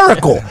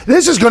hysterical.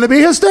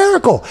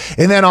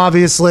 And then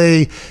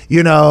obviously,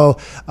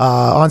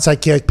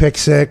 onside kick, pick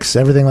six,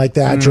 everything like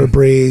that. Drew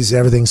Brees,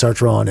 everything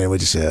starts rolling and we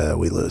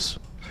lose.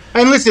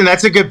 And listen,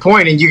 that's a good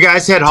point. And you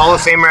guys had Hall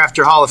of Famer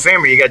after Hall of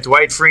Famer. You got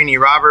Dwight Freeney,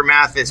 Robert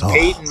Mathis,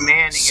 Peyton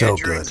Manning, so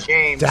Andrew good.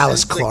 James,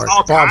 Dallas Clark,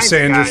 Bob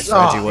Sanders,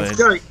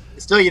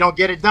 Still, you don't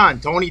get it done.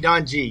 Tony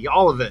Dungy,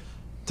 all of it.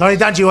 Tony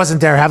Dungy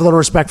wasn't there. Have a little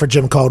respect for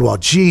Jim Caldwell.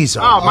 Jeez.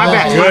 Oh, my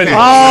bad. Good.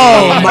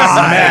 Oh, my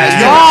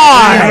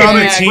God. On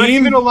the team?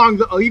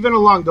 Even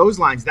along those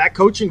lines, that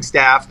coaching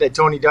staff that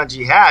Tony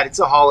Dungy had, it's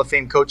a Hall of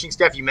Fame coaching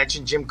staff. You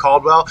mentioned Jim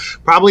Caldwell,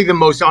 probably the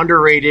most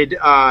underrated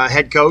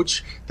head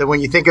coach that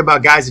when you think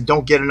about guys that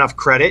don't get enough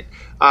credit.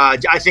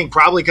 I think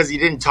probably because he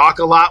didn't talk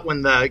a lot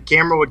when the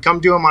camera would come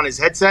to him on his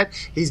headset.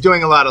 He's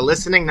doing a lot of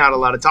listening, not a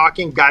lot of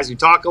talking. Guys who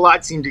talk a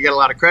lot seem to get a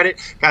lot of credit.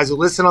 Guys who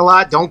listen a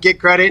lot don't get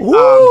credit.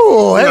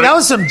 Ooh, that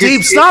was some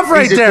deep stuff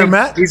right there,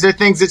 Matt. These are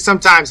things that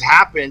sometimes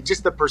happen,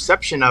 just the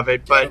perception of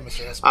it. But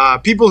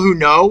people who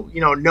know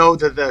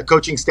that the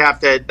coaching staff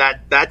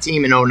that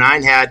team in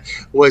 2009 had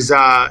was,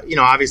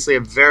 obviously a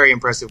very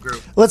impressive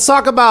group. Let's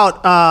talk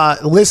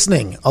about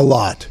listening a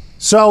lot.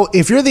 So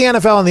if you're the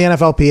NFL and the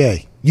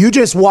NFLPA, you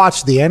just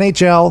watch the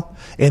NHL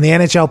and the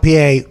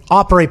NHLPA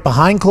operate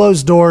behind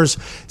closed doors,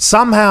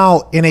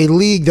 somehow in a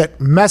league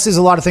that messes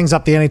a lot of things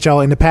up the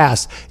NHL in the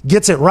past,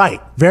 gets it right.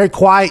 Very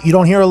quiet. You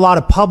don't hear a lot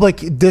of public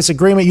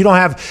disagreement. You don't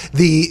have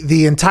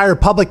the entire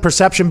public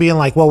perception being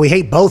like, well, we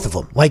hate both of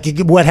them. Like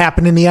what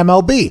happened in the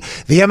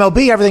MLB. The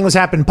MLB, everything was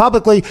happening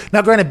publicly.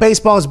 Now, granted,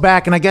 baseball is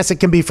back, and I guess it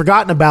can be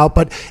forgotten about,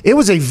 but it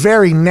was a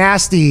very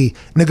nasty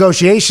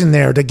negotiation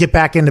there to get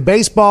back into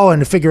baseball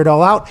and to figure it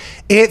all out.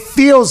 It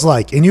feels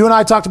like, and you and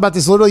I talked about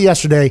this literally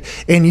yesterday,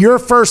 and your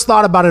first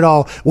thought about it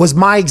all was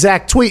my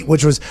exact tweet,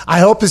 which was, I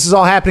hope this is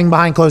all happening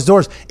behind closed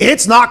doors.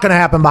 It's not going to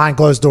happen behind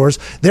closed doors.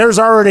 There's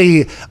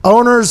already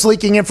owners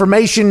leaking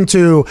information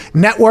to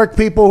network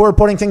people who are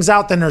putting things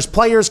out. Then there's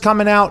players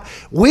coming out.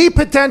 We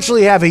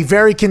potentially have a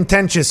very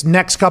contentious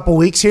next couple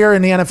weeks here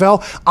in the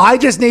NFL. I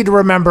just need to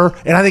remember,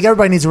 and I think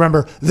everybody needs to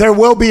remember, there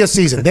will be a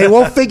season. They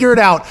will figure it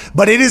out,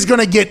 but it is going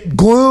to get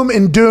gloom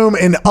and doom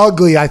and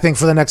ugly, I think,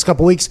 for the next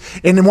couple weeks.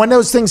 And when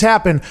those things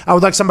happen, I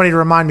would like somebody to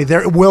remind me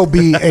there will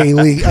be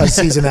a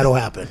season that'll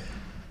happen.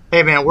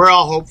 Hey, man, we're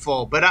all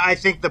hopeful. But I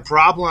think the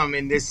problem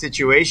in this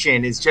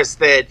situation is just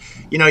that,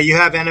 you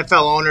have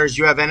NFL owners,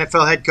 you have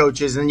NFL head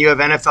coaches, and you have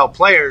NFL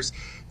players.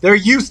 They're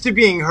used to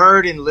being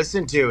heard and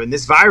listened to. And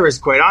this virus,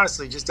 quite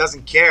honestly, just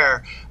doesn't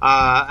care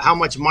how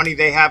much money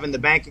they have in the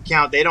bank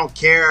account. They don't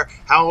care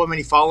how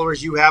many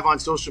followers you have on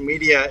social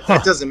media.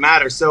 That doesn't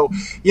matter. So,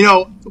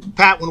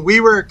 Pat, when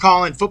we were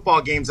calling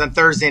football games on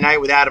Thursday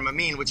night with Adam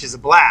Amin, which is a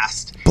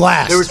blast.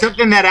 There was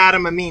something that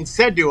Adam Amin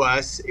said to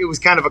us. It was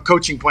kind of a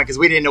coaching point because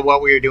we didn't know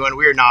what we were doing.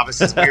 We were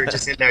novices. We were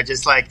just in there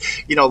just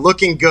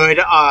looking good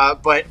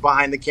but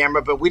behind the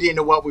camera. But we didn't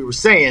know what we were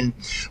saying.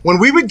 When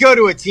we would go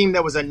to a team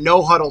that was a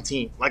no-huddle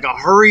team, like a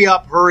hurry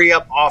up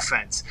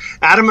offense,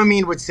 Adam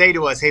Amin would say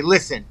to us, hey,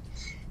 listen,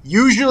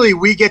 usually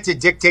we get to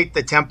dictate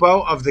the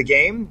tempo of the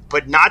game,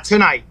 but not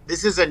tonight.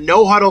 This is a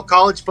no-huddle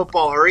college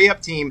football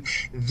hurry-up team.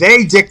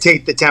 They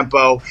dictate the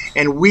tempo,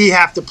 and we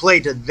have to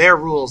play to their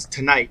rules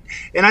tonight.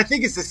 And I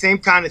think it's the same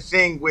kind of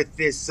thing with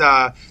this,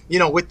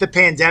 with the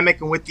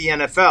pandemic and with the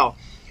NFL.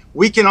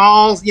 We can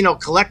all,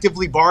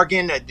 collectively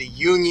bargain at the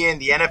union,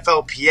 the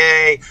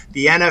NFLPA,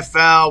 the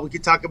NFL. We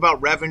could talk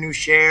about revenue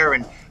share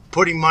and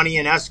putting money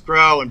in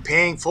escrow and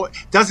paying for it.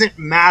 Doesn't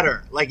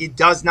matter. It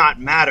does not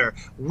matter.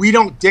 We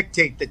don't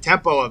dictate the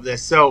tempo of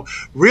this. So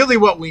really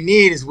what we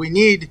need is we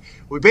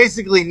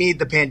basically need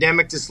the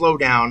pandemic to slow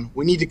down.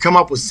 We need to come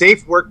up with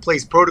safe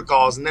workplace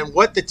protocols. And then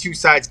what the two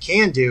sides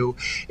can do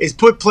is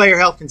put player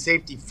health and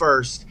safety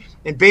first.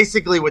 And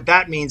basically what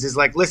that means is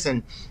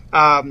listen,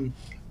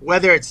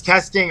 whether it's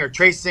testing or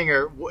tracing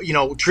or,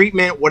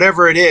 treatment,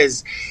 whatever it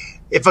is,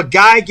 if a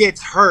guy gets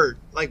hurt,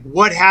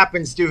 what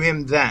happens to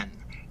him then?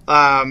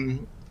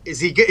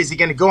 Is he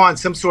going to go on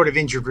some sort of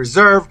injured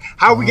reserve?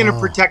 How are we going to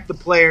protect the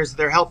players,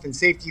 their health and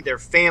safety, their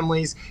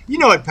families? You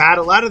know it, Pat.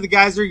 A lot of the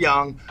guys are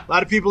young. A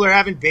lot of people are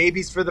having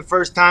babies for the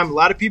first time. A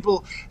lot of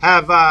people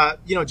have,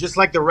 just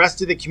like the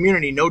rest of the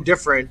community, no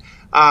different.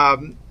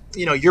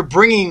 you're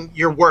bringing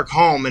your work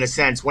home in a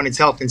sense when it's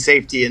health and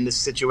safety in this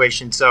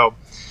situation. So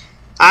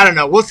I don't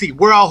know. We'll see.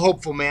 We're all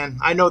hopeful, man.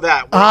 I know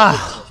that.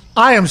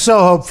 I am so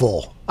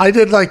hopeful. I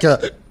did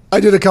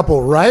a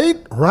couple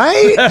right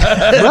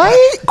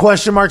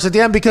question marks at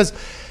the end, because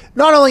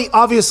not only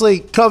obviously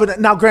COVID.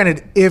 Now,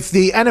 granted, if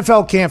the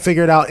NFL can't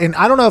figure it out, and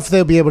I don't know if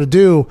they'll be able to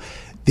do.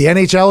 The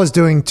NHL is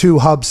doing 2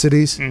 hub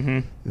cities.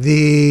 Mm-hmm.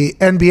 The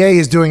NBA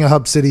is doing a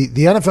hub city.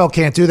 The NFL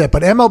can't do that,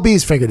 but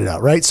MLB's figured it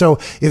out, right? So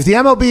if the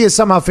MLB has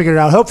somehow figured it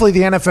out, hopefully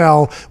the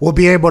NFL will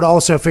be able to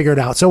also figure it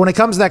out. So when it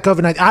comes to that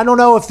COVID-19, I don't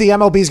know if the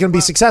MLB is going to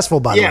be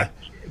successful, by the way.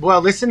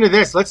 Well, listen to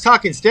this. Let's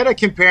talk, instead of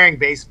comparing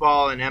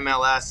baseball and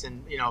MLS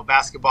and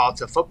basketball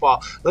to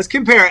football, let's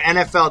compare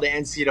NFL to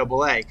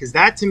NCAA, because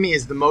that to me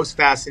is the most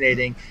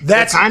fascinating.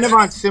 That's kind of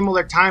on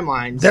similar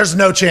timelines. There's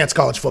no chance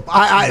college football.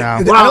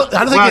 I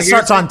don't think it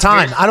starts on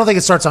time. I don't think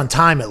it starts on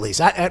time, at least.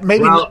 I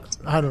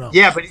don't know.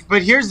 Yeah,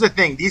 but here's the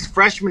thing. These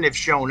freshmen have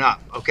shown up,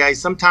 okay?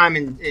 Sometime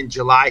in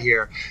July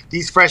here.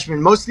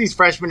 Most of these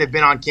freshmen have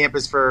been on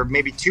campus for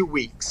maybe 2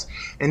 weeks,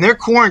 and they're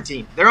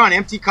quarantined. They're on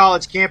empty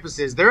college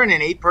campuses. They're in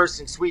an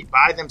 8-person suite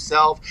by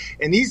themselves.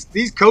 And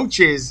these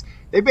coaches,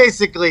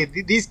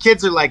 these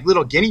kids are like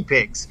little guinea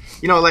pigs.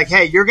 Like,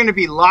 hey, you're going to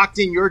be locked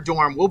in your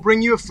dorm. We'll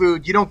bring you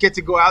food. You don't get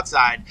to go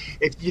outside.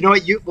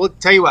 We'll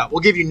tell you what,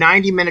 we'll give you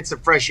 90 minutes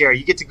of fresh air.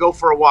 You get to go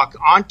for a walk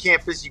on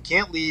campus. You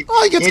can't leave.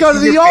 Oh, you get to go to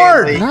the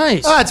yard. Family.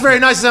 Nice. Oh, it's very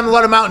nice of them to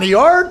let them out in the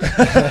yard.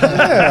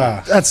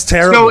 Yeah. That's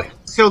terrible.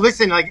 So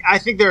listen, I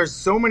think there are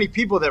so many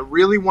people that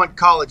really want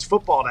college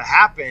football to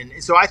happen.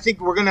 So I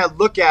think we're going to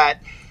look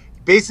at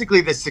basically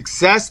the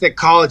success that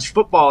college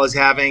football is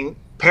having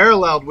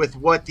paralleled with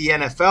what the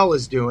NFL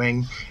is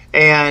doing.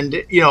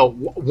 And,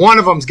 one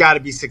of them's got to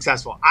be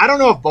successful. I don't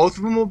know if both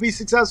of them will be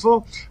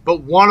successful,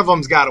 but one of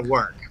them's got to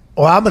work.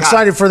 Well, I'm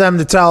excited for them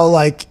to tell,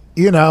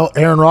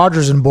 Aaron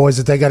Rodgers and boys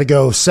that they got to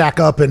go sack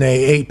up in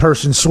a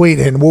 8-person suite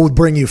and we'll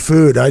bring you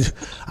food.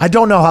 I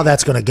don't know how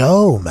that's going to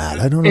go, Matt.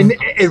 I don't know.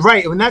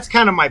 Right. And that's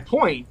kind of my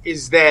point,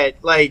 is that,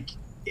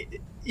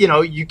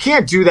 you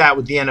can't do that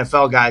with the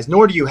NFL guys,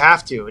 nor do you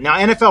have to. Now,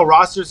 NFL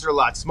rosters are a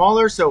lot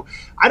smaller, so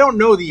I don't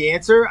know the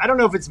answer. I don't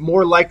know if it's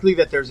more likely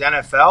that there's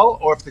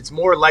NFL or if it's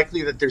more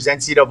likely that there's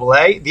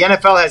NCAA. The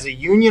NFL has a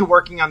union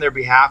working on their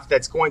behalf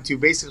that's going to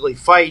basically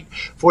fight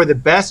for the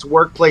best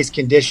workplace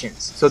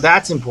conditions. So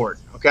that's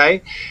important,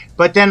 okay?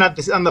 But then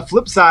on the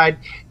flip side,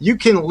 you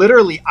can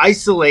literally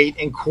isolate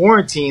and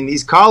quarantine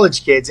these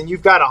college kids, and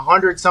you've got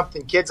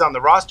 100-something kids on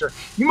the roster.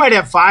 You might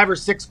have 5 or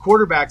 6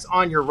 quarterbacks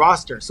on your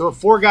roster. So if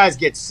 4 guys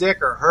get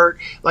sick or hurt,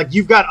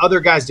 you've got other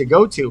guys to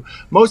go to.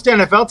 Most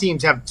NFL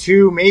teams have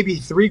 2, maybe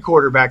 3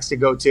 quarterbacks to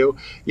go to.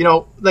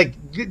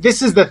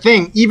 This is the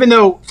thing. Even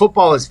though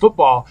football is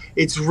football,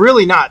 it's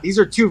really not. These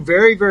are 2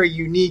 very, very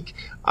unique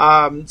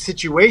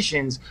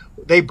situations.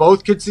 They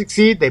both could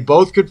succeed, they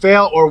both could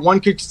fail, or one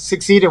could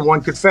succeed and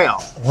one could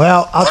fail.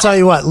 Well, I'll tell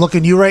you what,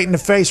 looking you right in the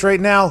face right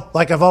now,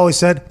 like I've always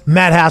said,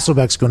 Matt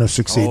Hasselbeck's going to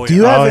succeed. Do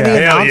you have Do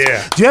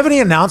you have any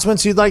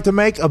announcements you'd like to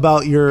make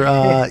about your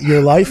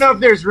life? I don't know if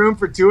there's room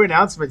for 2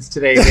 announcements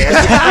today, man.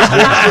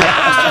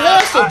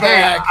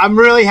 I'm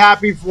really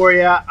happy for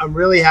you.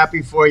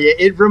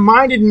 It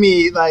reminded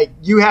me,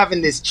 you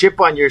having this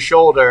chip on your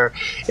shoulder.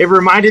 It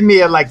reminded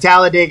me of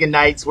Talladega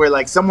Nights,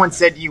 where someone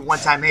said to you one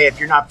time, hey, if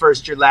you're not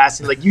first, you're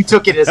last, and you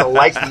took it as a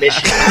life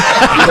mission.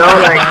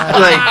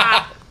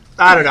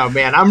 I don't know,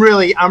 man. I'm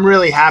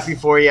really happy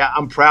for you.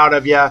 I'm proud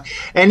of you.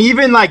 And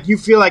even you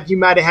feel like you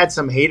might have had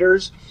some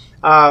haters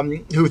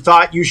who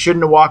thought you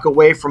shouldn't walk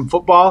away from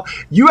football.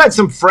 You had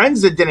some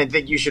friends that didn't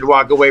think you should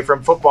walk away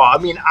from football. I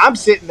mean, I'm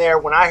sitting there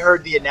when I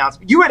heard the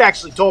announcement. You had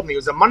actually told me it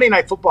was a Monday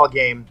Night Football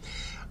game.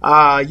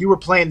 You were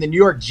playing the New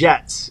York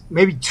Jets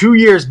maybe 2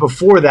 years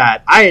before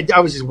that. I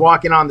was just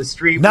walking on the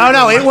street.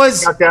 No, it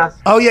was.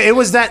 Oh yeah, it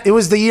was that. It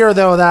was the year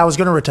though that I was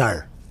going to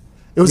retire.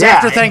 It was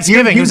after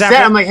Thanksgiving.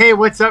 I'm like, hey,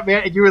 what's up,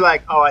 man? And you were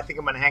like, oh, I think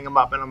I'm going to hang him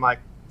up. And I'm like,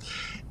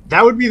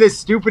 that would be the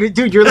stupidest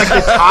dude. You're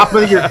the top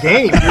of your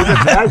game. You're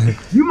the best.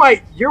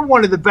 You're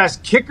one of the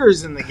best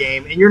kickers in the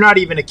game, and you're not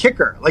even a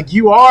kicker.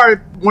 You are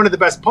one of the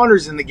best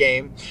punters in the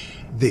game.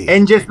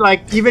 And just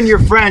even your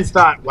friends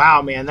thought,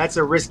 wow, man, that's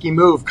a risky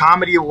move.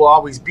 Comedy will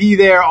always be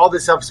there. All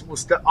this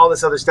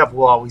other stuff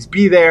will always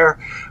be there.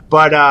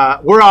 But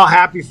we're all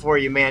happy for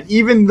you, man.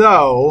 Even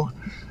though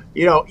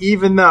it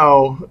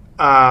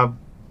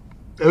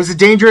was a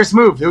dangerous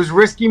move. It was a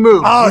risky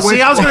move. Oh, I was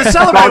going to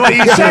celebrate what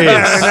you said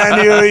there.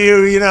 And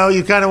then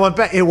you kind of went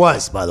back. It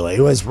was, by the way,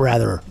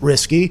 rather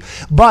risky.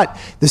 But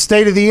the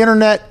state of the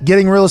internet,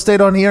 getting real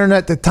estate on the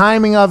internet, the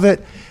timing of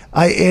it,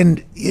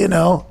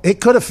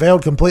 it could have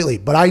failed completely.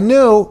 But I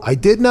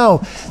did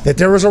know that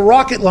there was a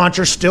rocket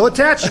launcher still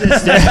attached to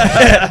this thing.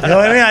 You know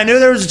what I mean? I knew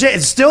there was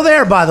it's still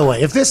there, by the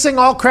way. If this thing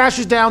all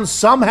crashes down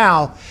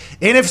somehow,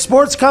 And if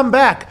sports come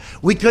back,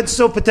 we could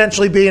still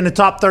potentially be in the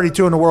top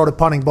 32 in the world of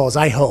punting balls.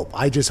 I hope.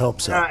 I just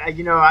hope so.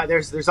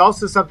 There's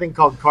also something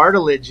called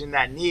cartilage in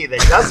that knee that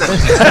doesn't.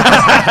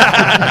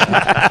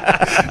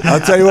 I'll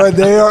tell you what,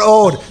 they are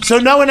old. So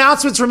no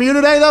announcements from you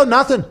today, though?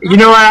 Nothing? You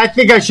know what? I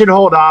think I should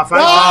hold off.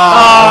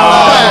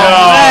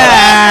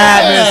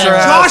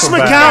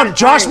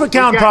 Josh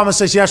McCown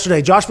promised us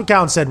yesterday. Josh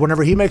McCown said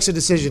whenever he makes a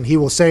decision, he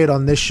will say it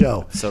on this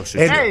show. So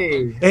should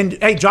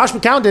and Josh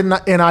McCown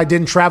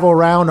didn't travel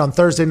around on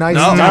Thursday nights.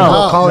 No.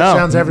 College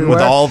towns everywhere.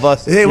 With all of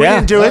us. We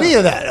didn't do any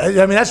of that.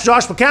 I mean, that's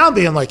Josh McCown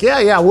being like,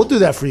 yeah, we'll do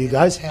that for you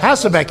guys.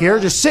 Hasselbeck here,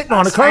 just sitting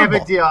on a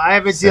curveball. I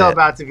have a deal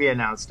about to be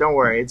announced. Don't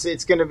worry.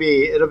 It'll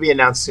be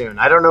announced soon.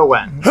 I don't know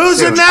when.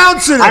 Who's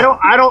announcing it?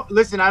 I don't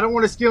listen, I don't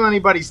want to steal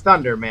anybody's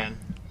thunder, man.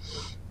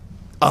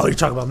 Oh, you're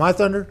talking about my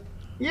thunder?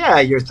 Yeah,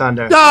 your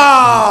thunder.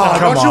 No,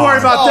 don't you worry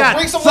about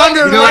that.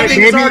 Thunder and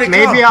lightning is already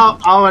maybe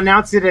I'll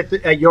announce it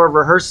at your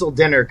rehearsal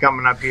dinner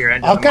coming up here.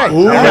 Okay. There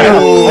we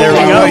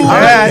go. All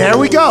right, there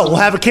we go. We'll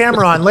have a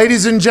camera on.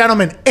 Ladies and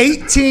gentlemen,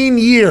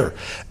 18-year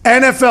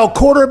NFL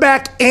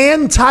quarterback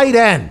and tight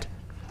end.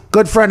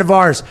 Good friend of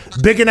ours.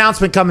 Big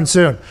announcement coming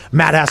soon.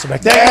 Matt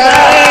Hasselbeck.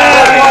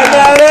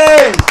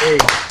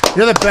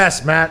 You're the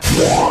best, Matt.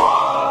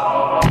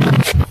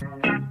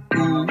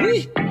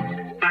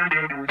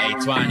 Hey,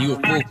 Twine, you a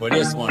fool for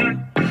this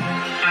one.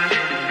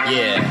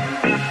 Yeah.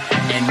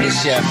 And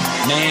this your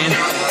man,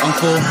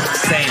 Uncle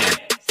Sam.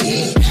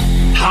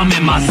 I'm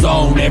in my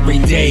zone every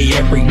day,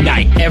 every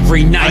night.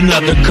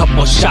 Another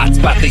couple shots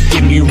about to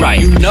get me right.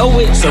 You know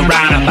it.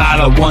 Surrounded by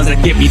the ones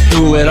that get me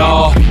through it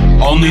all.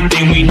 Only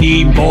thing we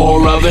need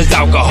more of is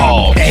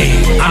alcohol. Hey,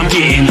 I'm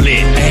getting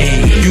lit. Hey,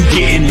 you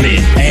getting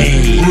lit.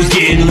 Hey, who's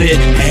getting lit?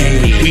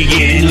 Hey, we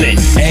getting lit.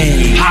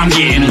 Hey, I'm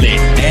getting lit.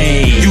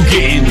 Hey, you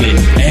getting lit.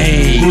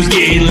 Hey, who's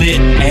getting lit?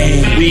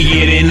 Hey, we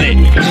getting lit.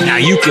 Now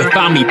you can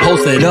find me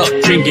posted up,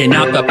 drinking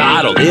out the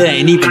bottle. It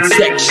ain't even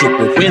sexual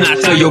when I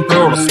tell your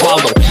girl to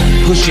swallow.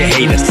 Push your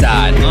hate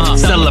aside,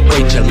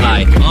 celebrate your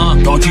life.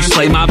 Don't you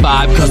slay my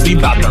vibe, cause we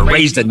bout to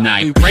raise the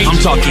night. I'm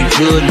talking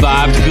good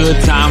vibes,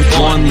 good times,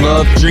 one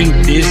love. Drink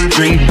this,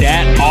 drink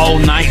that, all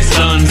night,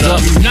 sun's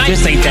up.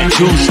 This ain't that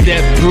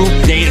two-step group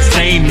dance,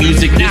 same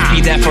music. This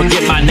be that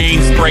forget my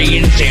name,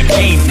 spraying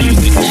champagne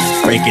music.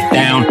 Break it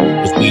down,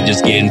 cause we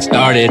just getting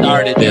started.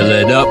 Fill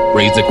it up,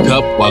 raise a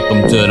cup,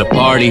 welcome to the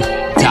party.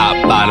 Top,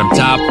 bottom,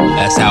 top,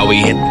 that's how we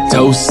hit the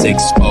toast.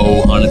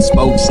 6-400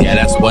 spokes, yeah,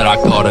 that's what I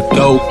call the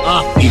GOAT.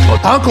 People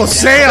Uncle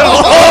Sam!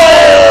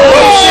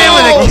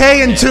 With a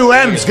K and two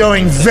M's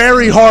going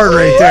very hard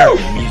right there.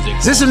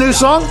 Is this a new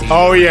song?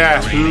 Oh,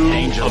 yeah.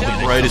 Two of the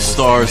brightest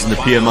stars in the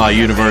PMI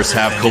universe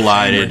have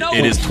collided.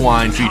 It is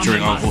Twine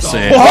featuring Uncle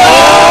Sam. Oh,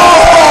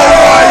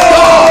 my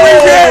God!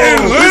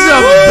 This is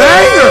a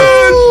banger!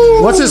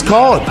 What's this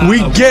called? We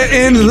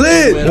Getting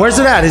Lit. Where's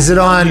it at? Is it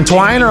on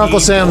Twine or Uncle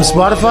Sam's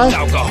Spotify?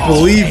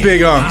 Believe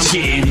Big Unks.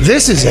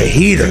 This is a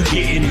heater.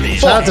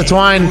 Shout out to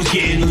Twine.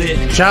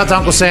 Shout out to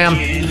Uncle Sam.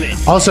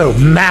 Also,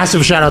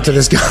 massive shout out to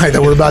this guy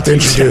that we're about to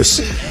introduce.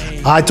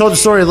 I told the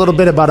story a little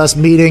bit about us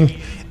meeting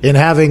and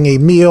having a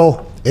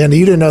meal. And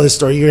you didn't know this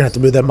story. You're going to have to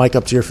move that mic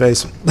up to your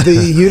face.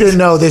 You didn't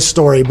know this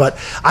story, but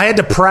I had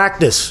to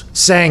practice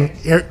saying,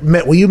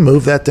 Mitt, will you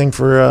move that thing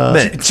for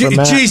Matt?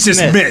 Jesus,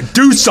 Mitt,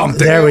 do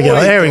something. There we go.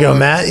 There we go,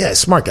 Matt. Yeah,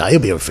 smart guy.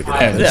 He'll be able to figure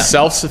it out. Yeah.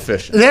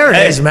 Self-sufficient. There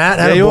it is, Matt.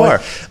 There you are.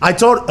 I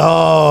told,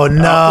 oh,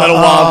 no. A little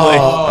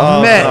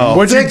wobbly. Matt,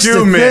 what'd you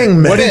do,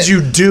 Mitt? What did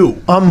you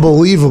do?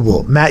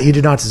 Unbelievable. Matt, you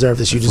did not deserve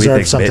this. You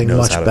deserve something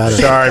much better.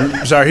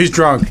 Sorry, he's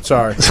drunk.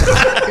 Sorry.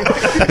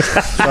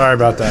 Sorry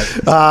about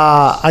that.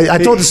 I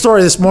told the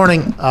story this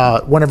morning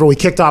whenever we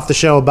kicked off the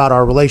show about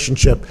our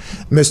relationship,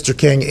 Mr.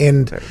 King,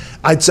 and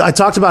I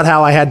talked about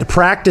how I had to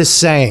practice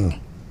saying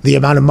the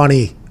amount of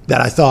money that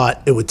I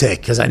thought it would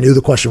take because I knew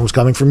the question was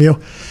coming from you.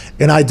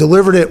 And I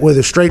delivered it with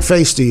a straight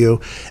face to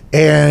you.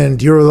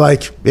 And you were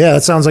like, yeah,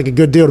 that sounds like a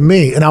good deal to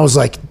me. And I was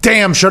like,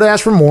 damn, should I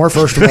ask for more,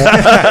 first of all?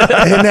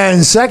 And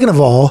then second of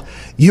all,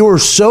 you were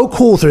so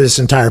cool through this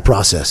entire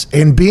process.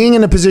 And being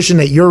in the position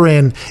that you're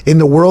in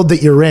the world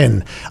that you're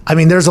in, I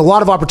mean, there's a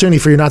lot of opportunity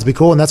for you not to be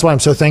cool. And that's why I'm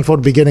so thankful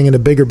to be getting into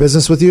bigger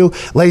business with you.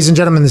 Ladies and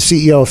gentlemen, the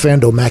CEO of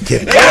FanDuel, Matt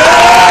Kidd.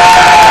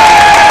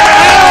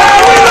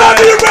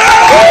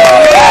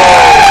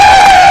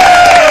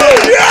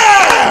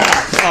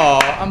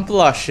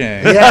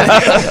 Blushing.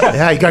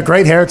 Yeah, you got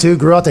great hair too.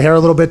 Grew out the hair a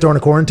little bit during the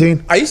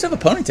quarantine. I used to have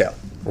a ponytail.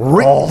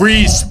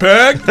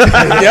 Respect.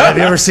 Have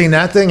you ever seen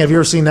that thing? Have you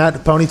ever seen that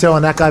ponytail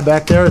and that guy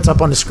back there? It's up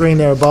on the screen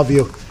there above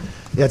you.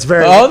 Yeah, it's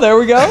very. Oh, there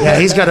we go. Yeah,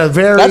 he's got a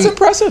very. That's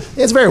impressive.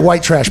 It's very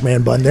white trash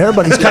man bun there,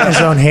 but he's cutting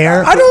his own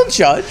hair. I don't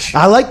judge.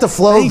 I like the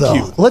flow Thank though.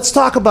 you. Let's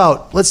talk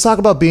about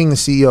being the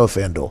CEO of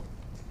FanDuel.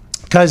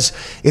 Because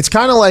it's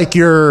kind of like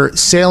you're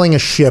sailing a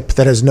ship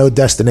that has no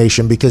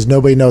destination because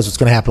nobody knows what's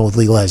going to happen with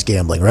legalized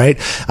gambling, right?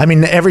 I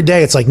mean, every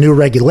day it's like new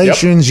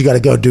regulations. Yep. You got to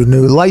go do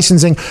new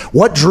licensing.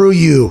 What drew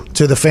you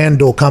to the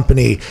FanDuel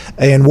company,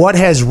 and what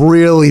has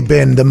really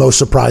been the most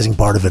surprising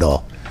part of it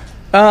all?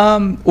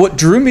 What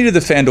drew me to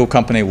the FanDuel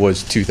company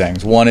was two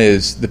things. One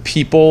is the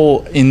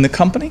people in the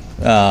company.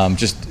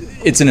 Just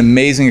it's an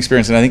amazing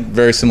experience, and I think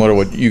very similar to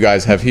what you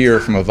guys have here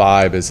from a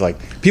vibe is like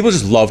people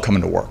just love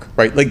coming to work,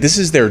 right? Like this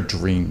is their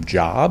dream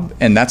job,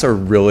 and that's a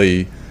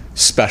really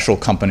special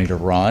company to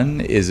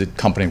run. Is a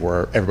company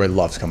where everybody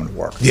loves coming to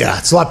work. Yeah,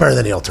 it's a lot better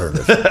than the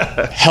alternative.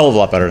 Hell of a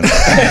lot better than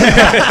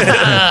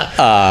that.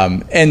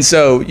 And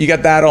so you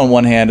got that on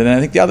one hand, and then I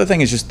think the other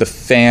thing is just the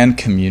fan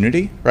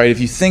community, right?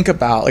 If you think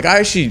about, like,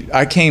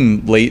 I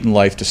came late in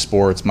life to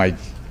sports. My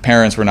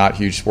parents were not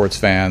huge sports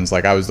fans.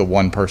 Like, I was the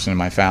one person in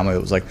my family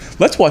that was like,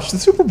 let's watch the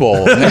Super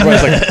Bowl. And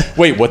everybody's like,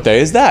 wait, what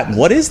day is that? And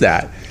what is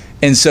that?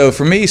 And so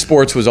for me,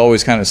 sports was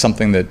always kind of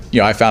something that,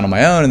 I found on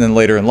my own. And then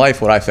later in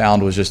life, what I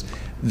found was just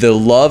the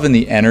love and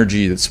the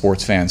energy that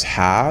sports fans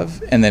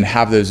have, and then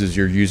have those as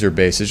your user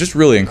base is just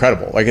really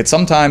incredible. Like,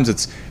 sometimes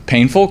it's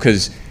painful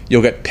because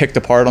you'll get picked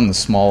apart on the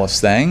smallest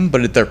thing,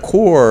 but at their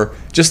core,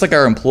 just like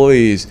our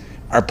employees,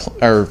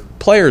 our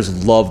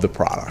players love the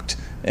product,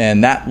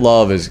 and that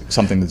love is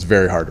something that's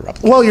very hard to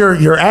replicate. Well,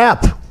 your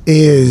app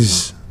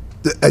is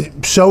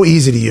so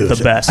easy to use.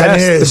 The best. I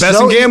mean, the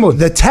best in gambling.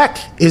 The tech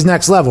is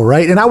next level,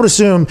 right? And I would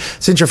assume,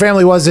 since your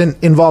family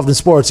wasn't involved in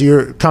sports,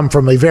 you come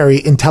from a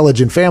very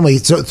intelligent family.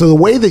 So the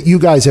way that you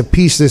guys have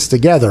pieced this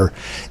together,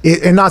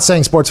 and not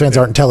saying sports fans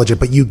aren't intelligent,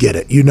 but you get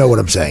it. You know what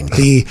I'm saying.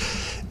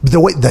 The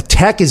way the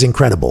tech is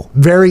incredible,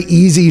 very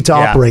easy to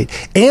operate,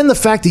 and the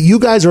fact that you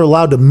guys are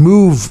allowed to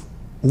move.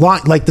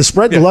 Like the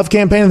Spread the Love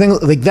campaign and thing,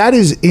 like that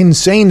is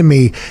insane to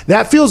me.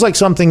 That feels like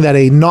something that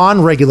a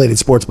non-regulated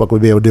sports book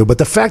would be able to do. But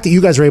the fact that you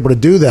guys are able to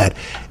do that,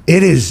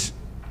 it's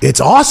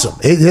awesome.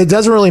 It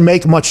doesn't really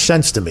make much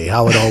sense to me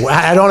how it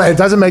all. It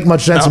doesn't make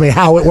much sense to me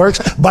how it works,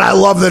 but I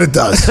love that it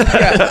does.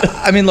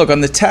 I mean, look, on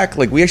the tech,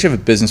 like we actually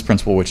have a business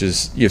principle, which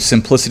is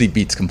simplicity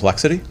beats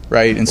complexity,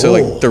 right? And so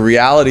like the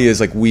reality is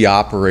like we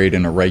operate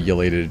in a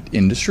regulated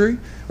industry,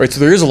 right? So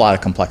there is a lot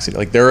of complexity.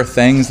 Like there are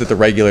things that the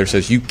regulator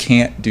says you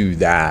can't do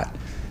that.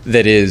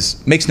 That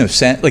makes no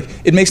sense. Like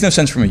it makes no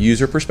sense from a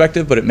user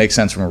perspective, but it makes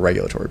sense from a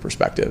regulatory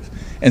perspective.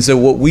 And so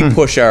what we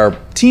push our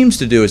teams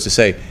to do is to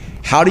say,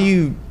 how do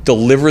you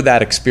deliver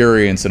that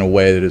experience in a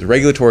way that is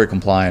regulatory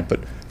compliant, but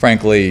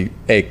frankly,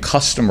 a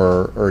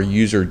customer or a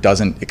user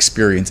doesn't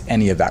experience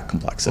any of that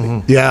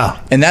complexity?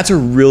 Yeah. And that's a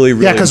really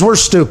because we're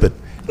stupid.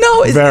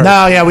 No, we are.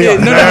 No,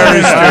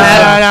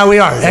 we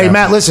are. Hey,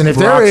 Matt, listen. If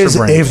there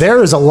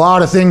is a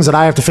lot of things that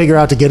I have to figure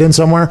out to get in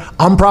somewhere,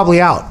 I'm probably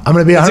out. I'm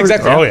going to be. That's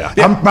exactly. Oh yeah.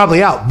 I'm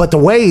probably out. But the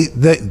way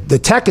the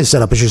tech is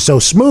set up is just so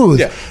smooth.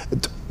 Yeah.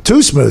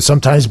 Too smooth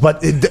sometimes,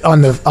 but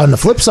on the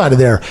flip side of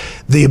there,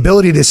 the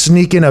ability to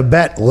sneak in a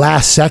bet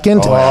last second,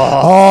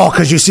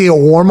 because you see a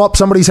warm up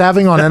somebody's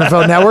having on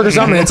NFL Network or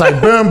something, it's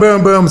like boom,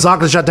 boom, boom, it's not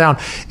going to shut down.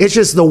 It's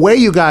just the way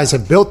you guys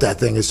have built that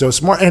thing is so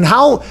smart. And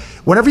how,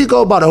 whenever you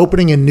go about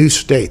opening in new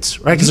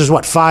states, right? Because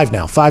there's 5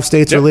 now, 5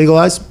 states are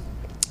legalized.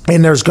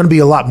 And there's going to be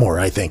a lot more,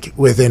 I think,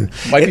 Might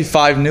be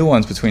 5 new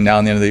ones between now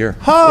and the end of the year.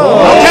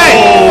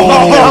 Oh,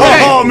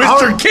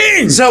 Mr.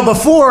 King. So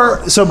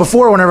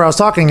before, whenever I was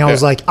talking, I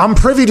was like, I'm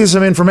privy to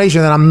some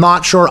information that I'm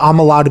not sure I'm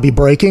allowed to be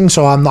breaking,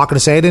 so I'm not going to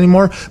say it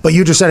anymore. But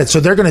you just said it. So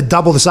they're going to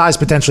double the size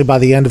potentially by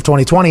the end of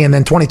 2020. And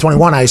then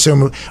 2021, I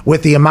assume,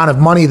 with the amount of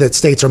money that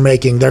states are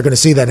making, they're going to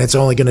see that and it's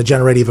only going to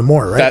generate even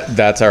more, right?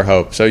 That's our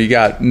hope. So you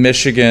got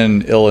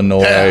Michigan,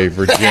 Illinois,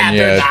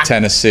 Virginia,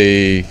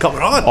 Tennessee.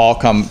 Coming on. All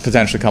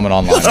potentially coming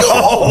online.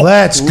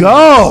 Let's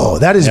go.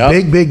 That is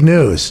big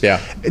news. Yeah.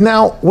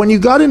 Now, when you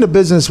got into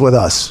business with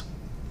us,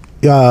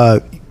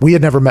 we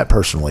had never met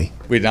personally.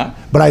 We did not.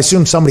 But I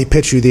assume somebody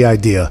pitched you the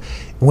idea.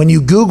 When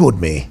you Googled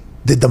me,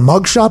 did the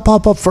mugshot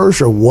pop up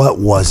first, or what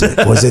was it?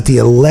 Was it the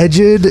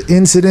alleged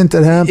incident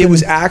that happened? It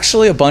was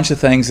actually a bunch of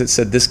things that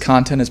said this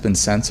content has been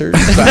censored.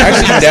 So I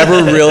actually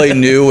never really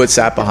knew what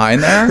sat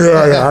behind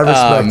there. Yeah, I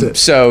respect it.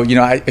 So,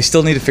 I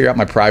still need to figure out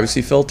my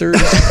privacy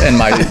filters and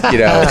my,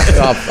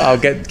 I'll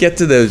get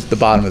to the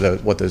bottom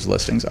of what those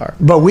listings are.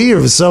 But we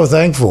are so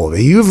thankful.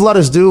 You've let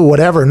us do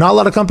whatever. Not a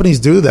lot of companies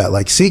do that.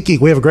 Like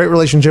SeatGeek, we have a great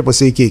relationship with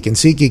SeatGeek, and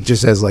SeatGeek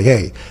just says like,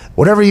 hey,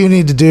 whatever you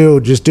need to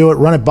do, just do it,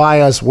 run it by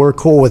us. We're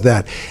cool with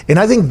that. And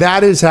I think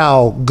that is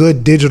how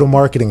good digital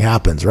marketing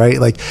happens, right?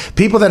 Like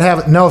people that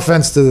have, no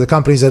offense to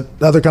the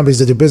other companies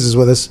that do business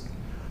with us,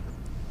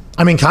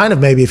 I mean, kind of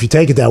maybe if you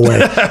take it that way.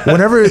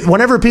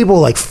 Whenever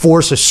people like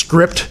force a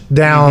script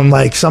down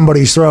like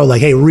somebody's throat, like,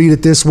 hey, read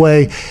it this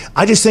way,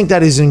 I just think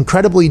that is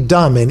incredibly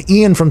dumb. And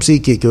Ian from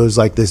SeatGeek, who is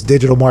like this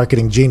digital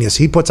marketing genius,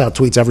 he puts out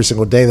tweets every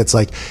single day that's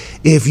like,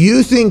 if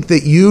you think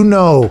that you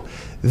know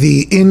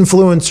the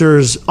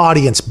influencer's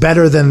audience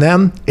better than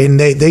them and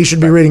they should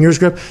be reading your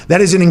script,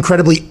 that is an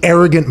incredibly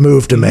arrogant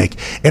move to make.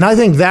 And I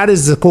think that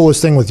is the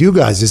coolest thing with you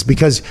guys, is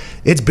because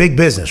it's big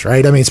business,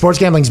 right? I mean, sports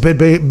gambling's big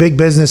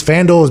business.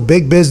 FanDuel is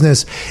big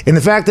business. And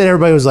the fact that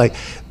everybody was like,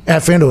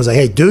 at FanDuel was like,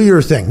 hey, do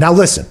your thing. Now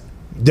listen,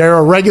 there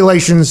are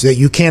regulations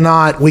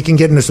that we can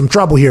get into some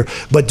trouble here,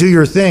 but do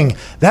your thing.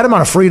 That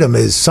amount of freedom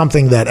is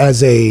something that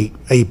as a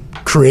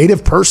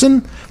creative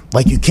person,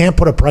 like you can't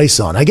put a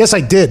price on. I guess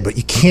I did, but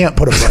you can't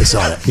put a price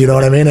on it. You know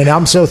what I mean? And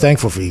I'm so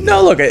thankful for you.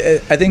 No, look, I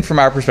think from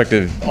our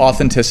perspective,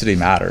 authenticity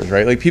matters,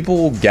 right? Like people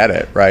will get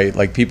it, right?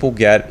 Like people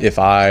get if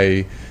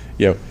I,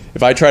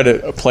 if I try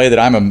to play that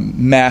I'm a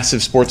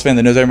massive sports fan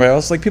that knows everybody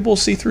else, like people will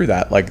see through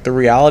that. Like the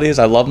reality is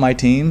I love my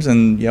teams,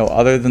 and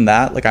other than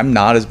that, like I'm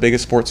not as big a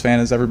sports fan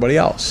as everybody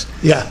else.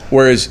 Yeah.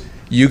 Whereas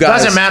you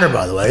guys, doesn't matter,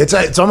 by the way.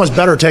 It's almost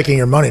better taking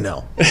your money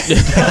now.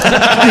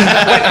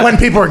 when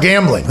people are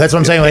gambling, that's what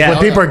I'm saying. Like when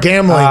people are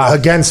gambling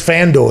against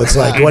FanDuel, it's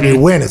like when you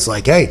win, it's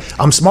like, hey,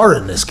 I'm smarter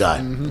than this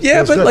guy.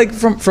 Yeah, but good. Like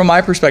from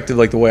my perspective,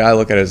 like the way I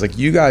look at it is like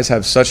you guys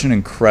have such an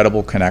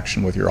incredible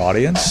connection with your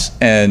audience,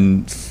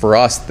 and for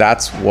us,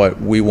 that's what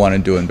we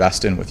wanted to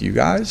invest in with you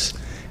guys.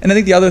 And I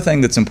think the other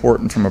thing that's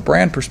important from a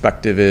brand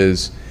perspective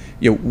is,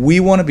 we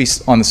want to be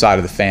on the side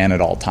of the fan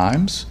at all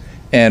times.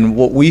 And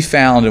what we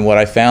found, and what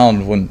I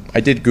found when I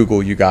did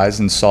Google you guys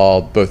and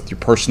saw both your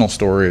personal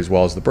story as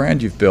well as the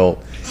brand you've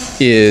built,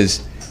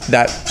 is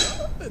that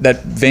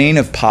vein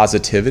of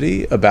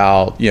positivity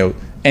about,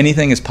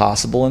 anything is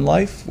possible in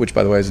life, which,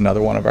 by the way, is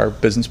another one of our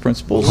business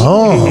principles.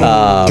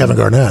 Oh, Kevin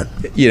Garnett.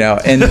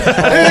 And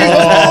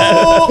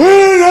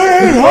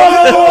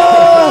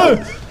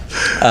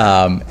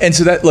and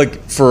so that,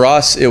 like, for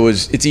us,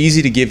 it's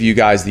easy to give you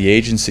guys the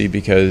agency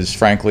because,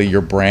 frankly,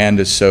 your brand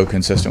is so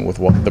consistent with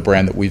what the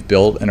brand that we've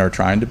built and are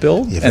trying to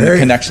build, and the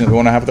connection that we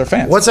want to have with our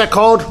fans. What's that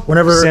called?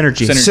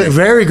 Synergy.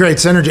 Very great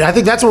synergy. I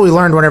think that's what we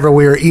learned whenever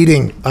we were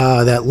eating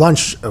that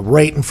lunch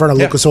right in front of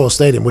Lucas Oil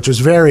Stadium, which was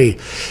very.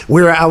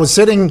 I was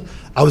sitting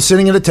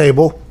at a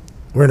table.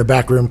 We're in a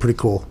back room, pretty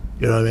cool.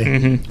 You know what I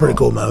mean? Mm-hmm. Pretty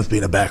cool, man, with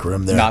being a back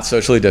room there. Not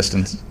socially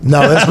distanced.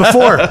 No, it was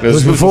before. It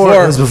was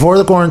before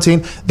the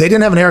quarantine. They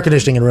didn't have an air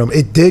conditioning in the room.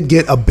 It did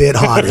get a bit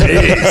hot.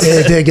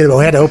 It did get.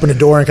 We had to open the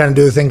door and kind of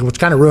do the thing, which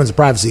kind of ruins the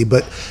privacy.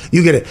 But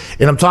you get it.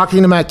 And I'm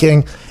talking to Matt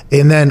King,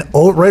 and then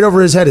right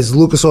over his head is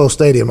Lucas Oil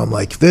Stadium. I'm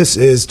like, this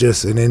is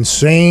just an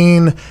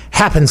insane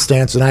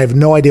happenstance, and I have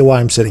no idea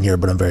why I'm sitting here,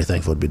 but I'm very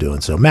thankful to be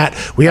doing so. Matt,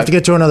 we have to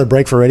get to another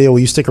break for radio. Will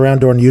you stick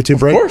around during the YouTube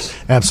break? Of course.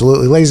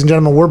 Absolutely. Ladies and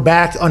gentlemen, we're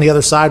back on the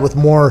other side with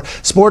more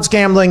sports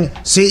gambling.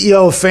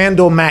 CEO of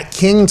FanDuel, Matt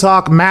King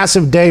talk.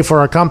 Massive day for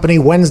our company,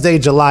 Wednesday,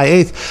 July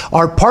 8th.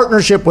 Our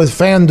partnership with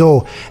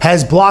FanDuel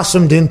has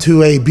blossomed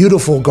into a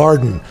beautiful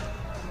garden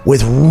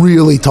with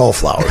really tall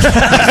flowers.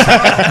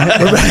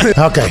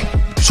 Okay.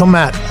 So,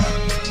 Matt,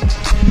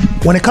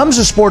 when it comes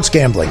to sports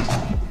gambling,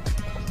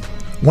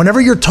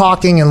 whenever you're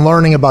talking and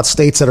learning about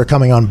states that are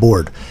coming on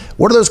board,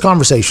 what are those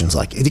conversations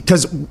like?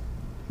 Because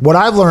what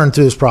I've learned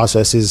through this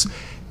process is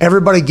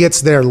everybody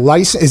gets their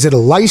license. Is it a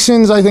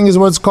license, I think is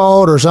what it's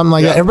called, or something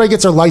like that? Everybody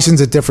gets their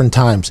license at different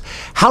times.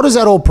 How does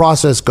that whole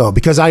process go?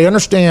 Because I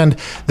understand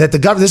that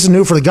this is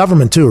new for the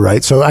government too,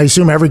 right? So I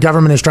assume every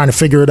government is trying to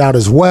figure it out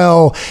as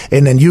well,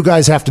 and then you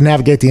guys have to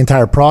navigate the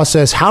entire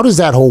process. How does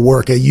that whole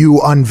work? Are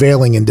you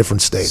unveiling in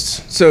different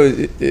states? So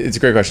it's a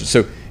great question.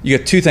 So you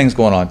get two things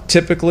going on.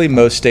 Typically,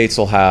 most states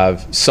will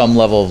have some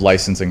level of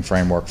licensing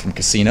framework from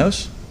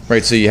casinos.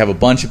 Right, so you have a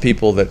bunch of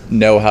people that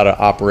know how to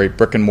operate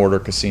brick and mortar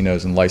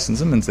casinos and license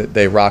them, and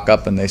they rock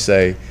up and they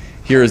say,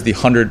 here is the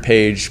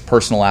 100-page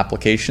personal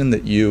application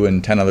that you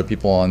and 10 other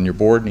people on your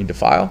board need to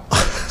file.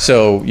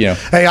 So,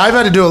 Hey, I've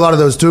had to do a lot of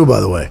those too, by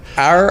the way.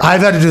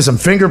 I've had to do some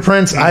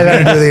fingerprints. I've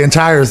had to do the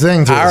entire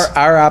thing.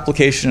 Our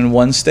application in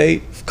one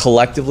state,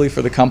 collectively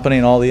for the company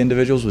and all the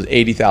individuals, was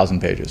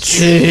 80,000 pages.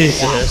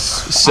 Jesus.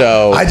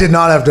 So I did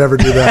not have to ever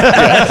do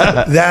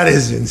that. That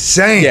is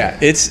insane. Yeah,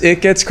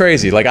 it gets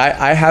crazy. Like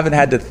I haven't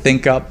had to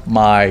think up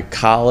my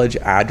college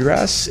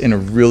address in a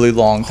really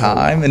long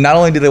time. And not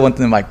only do they want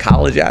to know my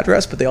college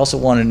address, but they also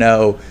want to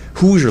know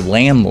who's your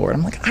landlord.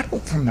 I'm like, I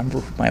don't remember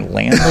who my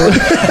landlord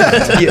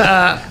is.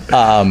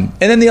 And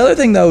then the other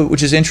thing, though,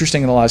 which is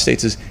interesting in a lot of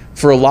states, is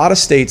for a lot of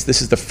states,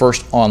 this is the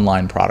first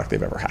online product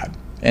they've ever had.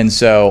 And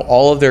so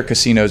all of their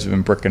casinos have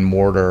been brick and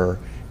mortar,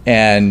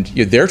 and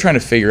they're trying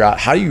to figure out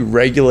how do you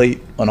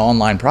regulate an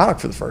online product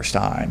for the first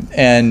time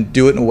and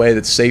do it in a way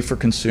that's safe for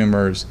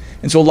consumers.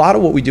 And so a lot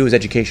of what we do is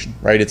education,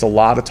 right? It's a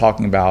lot of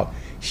talking about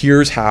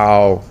here's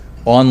how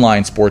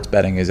online sports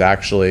betting is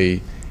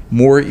actually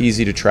more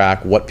easy to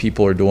track what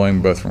people are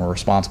doing, both from a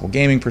responsible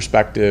gaming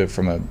perspective,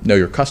 from a know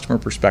your customer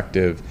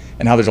perspective,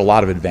 and how there's a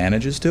lot of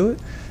advantages to it.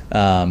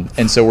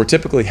 And so we're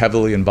typically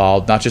heavily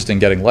involved, not just in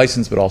getting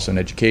licensed, but also in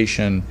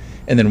education,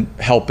 and then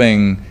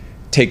helping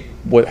take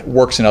what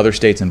works in other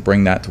states and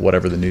bring that to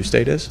whatever the new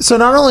state is. So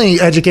not only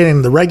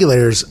educating the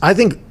regulators, I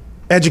think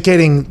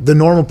educating the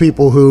normal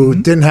people who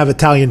didn't have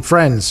Italian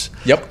friends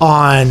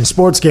on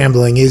sports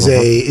gambling is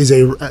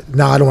a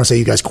no, I don't want to say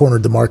you guys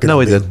cornered the market. No,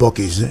 we did.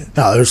 Bookies.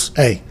 No,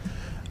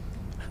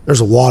 there's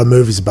a lot of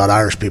movies about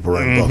Irish people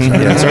writing books. Right?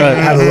 That's right.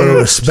 Have a little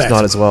respect. Just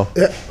not as well.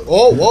 Yeah.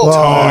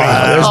 Tony.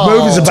 There's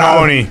movies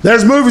about him.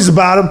 There's movies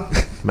about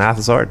him. Math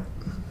is hard.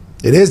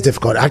 It is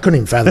difficult. I couldn't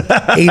even fathom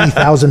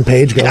 80,000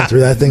 page going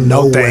through that thing.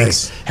 No way.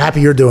 Thanks. Happy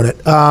you're doing it.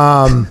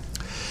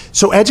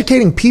 So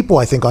educating people,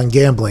 I think, on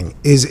gambling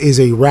is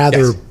a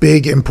rather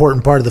big,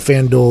 important part of the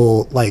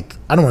FanDuel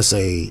I don't want to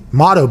say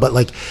motto, but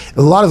like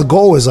a lot of the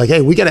goal is like,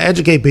 hey, we got to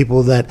educate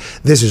people that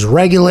this is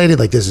regulated,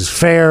 like this is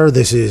fair,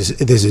 this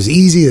is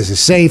easy, this is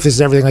safe, this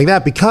is everything like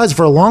that. Because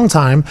for a long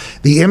time,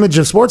 the image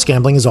of sports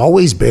gambling has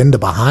always been to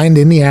behind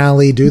in the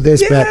alley, do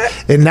this, bet.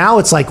 And now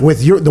it's like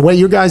with the way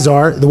you guys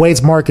are, the way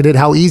it's marketed,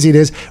 how easy it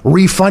is,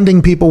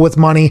 refunding people with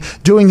money,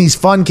 doing these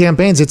fun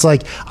campaigns. It's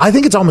like, I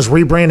think it's almost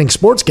rebranding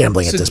sports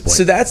gambling at this point.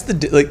 So that's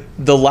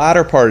the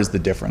latter part is the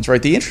difference,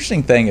 right? The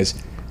interesting thing is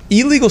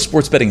illegal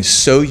sports betting is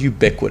so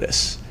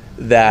ubiquitous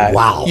that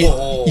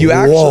you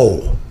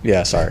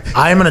actually sorry.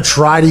 I am going to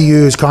try to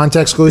use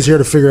context clues here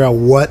to figure out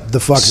what the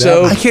fuck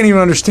that I can't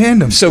even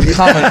understand them. So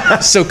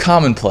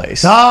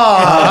commonplace.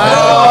 Got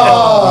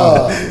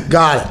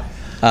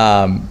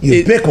it.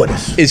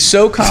 Ubiquitous. It's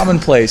so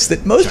commonplace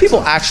that most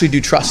people actually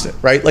do trust it,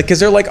 right? Like, because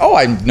they're like, oh,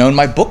 I've known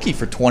my bookie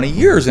for 20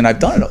 years and I've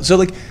done it. So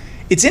like,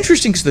 it's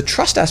interesting because the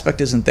trust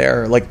aspect isn't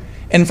there. Like,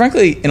 and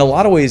frankly, in a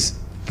lot of ways,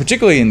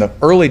 particularly in the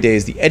early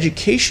days, the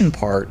education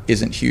part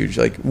isn't huge.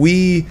 Like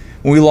when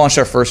we launched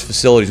our first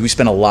facilities, we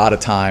spent a lot of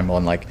time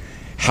on like,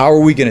 how are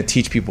we going to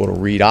teach people to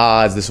read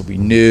odds? This will be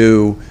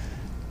new.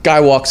 Guy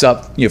walks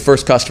up,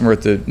 first customer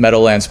at the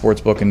Meadowlands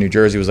Sportsbook in New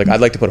Jersey was like,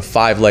 I'd like to put a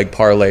 5-leg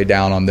parlay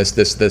down on this,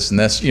 this, this, and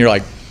this. And you're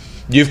like,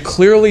 you've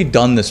clearly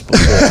done this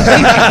before.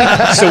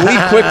 So we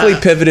quickly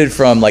pivoted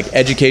from like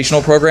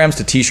educational programs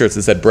to t-shirts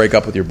that said break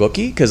up with your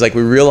bookie. Because like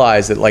we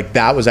realized that like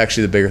that was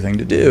actually the bigger thing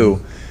to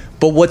do.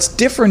 But what's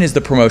different is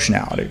the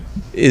promotionality,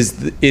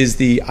 is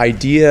the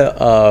idea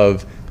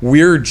of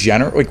we're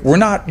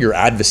not your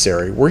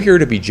adversary. We're here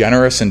to be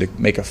generous and to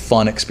make a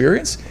fun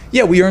experience.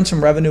 Yeah, we earn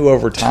some revenue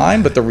over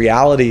time, but the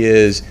reality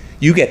is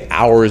you get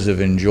hours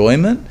of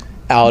enjoyment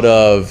out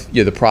of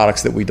the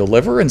products that we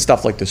deliver and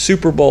stuff like the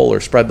Super Bowl or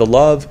Spread the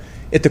Love.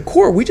 At the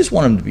core, we just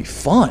want them to be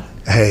fun.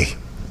 Hey,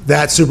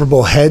 that Super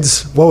Bowl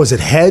heads, what was it,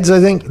 heads, I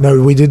think? No,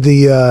 we did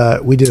a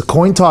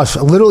coin toss,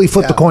 literally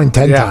flipped the coin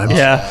 10 times.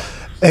 Yeah.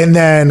 And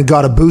then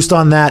got a boost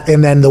on that,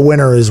 and then the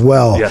winner as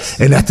well. Yes.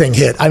 And that thing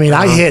hit. I mean,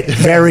 I hit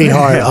very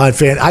hard on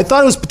fan. I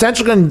thought it was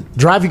potentially going to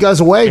drive you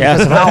guys away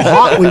because of how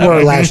hot we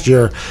were last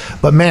year.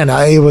 But man,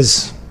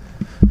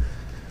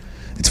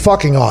 it's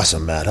fucking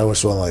awesome, Matt. I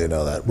just want to let you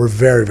know that. We're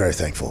very, very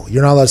thankful.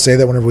 You're not allowed to say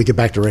that whenever we get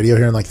back to radio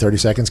here in like 30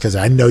 seconds because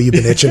I know you've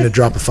been itching to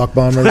drop a fuck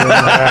bomb.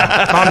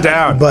 Calm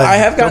down. But I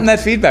have gotten that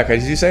feedback. I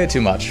you say it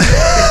too much.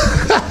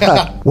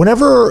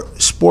 Whenever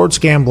sports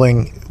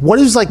gambling, what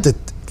is like the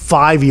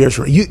 5 years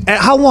from you?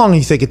 How long do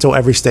you think until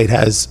every state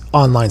has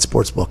online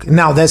sportsbook?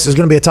 Now, this is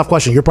going to be a tough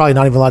question. You're probably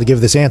not even allowed to give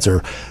this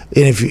answer.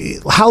 And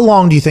how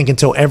long do you think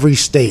until every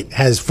state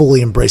has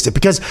fully embraced it?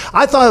 Because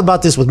I thought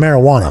about this with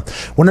marijuana.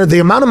 When the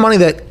amount of money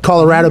that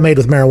Colorado made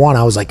with marijuana,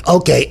 I was like,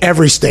 okay,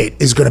 every state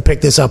is going to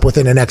pick this up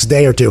within the next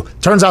day or two.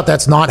 Turns out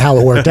that's not how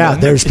it worked out.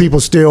 There's people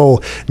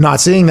still not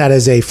seeing that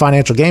as a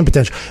financial gain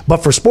potential. But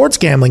for sports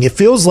gambling, it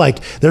feels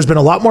like there's been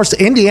a lot more.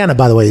 Indiana,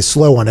 by the way, is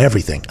slow on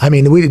everything. I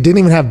mean, we didn't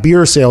even have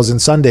beer sales in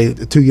Sunday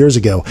 2 years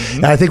ago.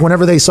 And I think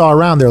whenever they saw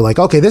around, they're like,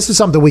 okay, this is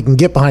something we can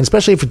get behind,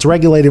 especially if it's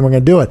regulated and we're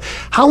going to do it.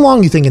 How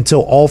long do you think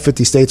until all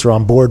 50 states are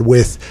on board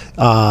with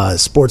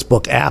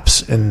sportsbook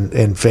apps and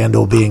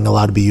FanDuel being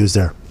allowed to be used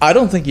there? I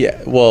don't think you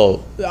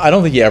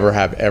ever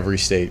have every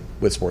state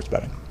with sports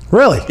betting.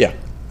 Really? Yeah.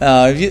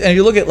 And if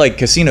you look at like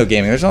casino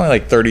gaming, there's only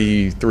like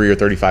 33 or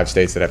 35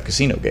 states that have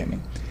casino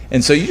gaming.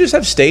 And so you just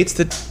have states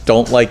that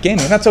don't like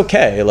gaming. And that's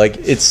okay. Like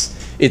it's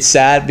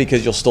sad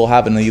because you'll still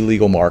have an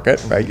illegal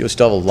market, right? You'll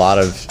still have a lot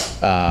of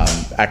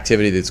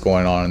activity that's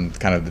going on in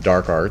kind of the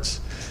dark arts.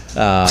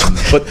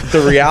 But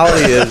the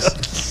reality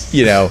is,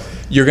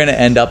 you're going to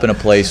end up in a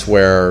place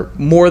where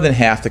more than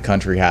half the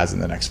country has in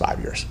the next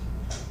 5 years.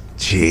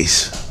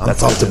 Jeez, I'm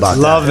pumped about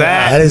that. Love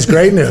that. That is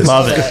great news.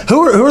 Love it.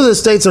 Who are the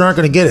states that aren't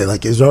going to get it?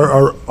 Like,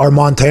 are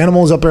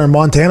Montanimals up there in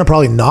Montana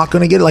probably not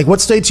going to get it? Like, what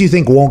states do you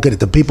think won't get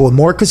it? The people with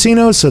more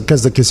casinos,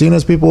 because the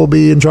casinos people will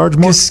be in charge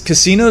more.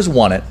 Casinos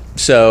want it.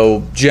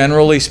 So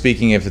generally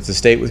speaking, if it's a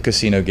state with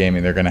casino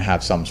gaming, they're going to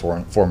have some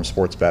form of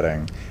sports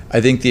betting.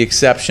 I think the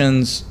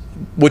exceptions.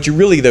 What you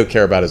really, though,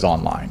 care about is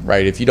online,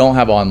 right? If you don't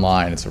have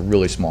online, it's a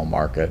really small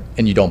market,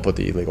 and you don't put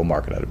the illegal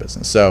market out of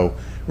business. So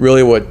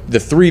really what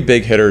the three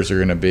big hitters are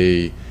going to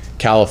be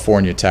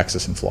California,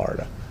 Texas, and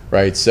Florida,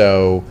 right?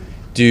 So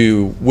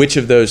which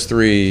of those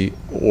three,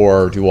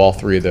 or do all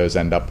three of those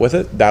end up with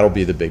it? That'll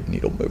be the big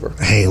needle mover.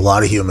 Hey, a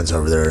lot of humans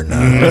over there in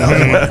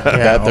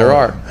California. There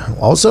are.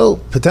 Also,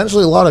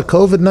 potentially a lot of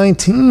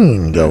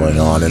COVID-19 going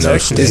on in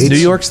those states. Is New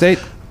York State?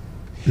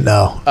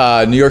 No.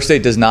 New York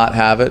State does not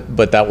have it,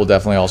 but that will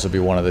definitely also be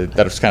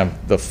that's kind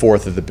of the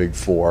fourth of the big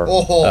four.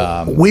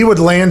 We would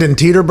land in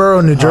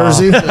Teterboro, New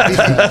Jersey,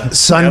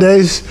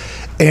 Sundays,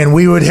 and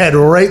we would head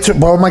right to,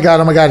 oh my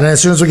God. And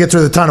as soon as we get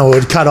through the tunnel, it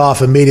would cut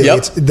off immediately. Yep.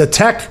 It's the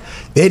tech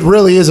It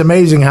really is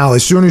amazing how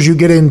as soon as you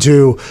get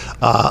into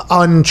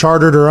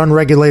uncharted or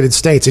unregulated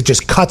states, it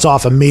just cuts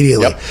off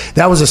immediately. Yep.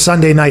 That was a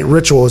Sunday night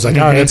ritual. It was like,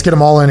 all right, let's get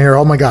them all in here.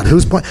 Oh my God,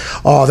 who's playing?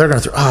 Oh, they're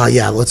going to throw.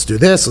 Yeah, let's do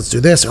this. Let's do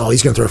this. Oh,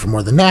 he's going to throw for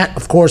more than that.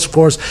 Of course.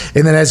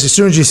 And then as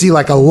soon as you see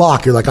like a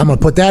lock, you're like, I'm going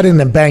to put that in,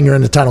 and bang, you're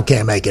in the tunnel,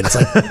 can't make it. It's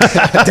like,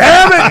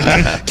 damn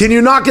it. Can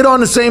you not get on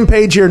the same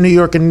page here in New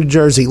York and New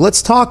Jersey?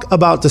 Let's talk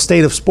about the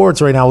state of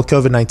sports right now with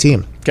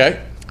COVID-19.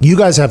 Okay. You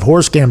guys have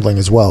horse gambling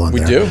as well in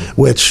there. We do.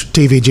 Which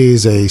TVG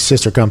is a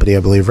sister company, I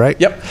believe, right?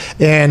 Yep.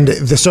 And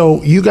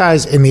so you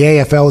guys in the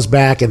AFL is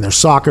back and there's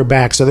soccer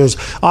back. So there's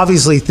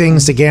obviously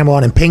things to gamble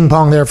on, and ping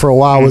pong there for a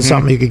while was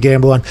something you could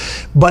gamble on.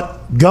 But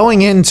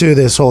going into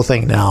this whole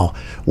thing now,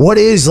 what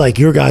is like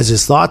your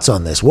guys' thoughts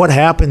on this? What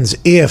happens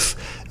if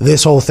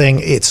this whole thing,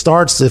 it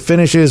starts, it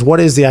finishes? What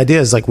is the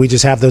idea? Is like we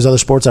just have those other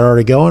sports that are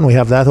already going? We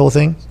have that whole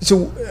thing?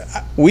 So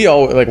we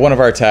all, like, one of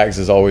our tags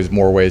is always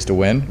more ways to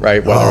win,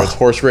 right? Whether it's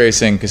horse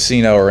racing,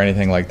 casino, or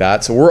anything like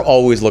that. So we're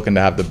always looking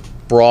to have the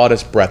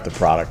broadest breadth of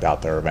product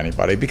out there of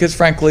anybody, because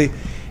frankly,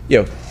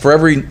 for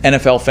every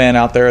NFL fan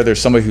out there, there's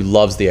somebody who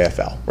loves the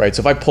AFL, right? So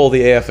if I pull the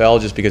AFL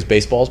just because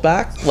baseball's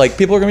back, like,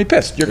 people are going to be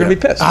pissed. You're going to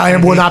be pissed. I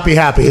will not be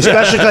happy,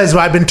 especially because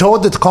I've been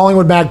told that the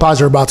Collingwood Magpies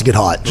are about to get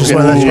hot. Just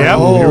wanna let you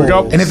know. Here we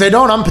go. And if they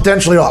don't, I'm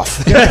potentially off.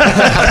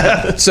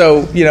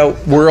 So,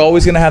 we're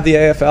always going to have the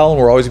AFL, and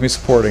we're always going to be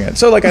supporting it.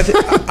 So, like,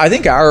 I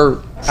think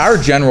our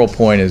general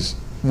point is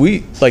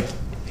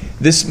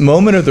this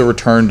moment of the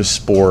return to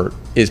sport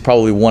is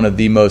probably one of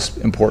the most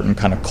important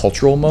kind of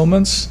cultural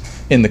moments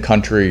in the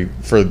country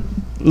for at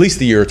least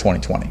the year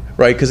 2020,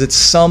 right? Because it's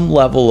some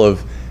level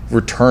of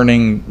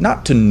returning,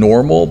 not to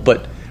normal,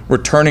 but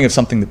returning of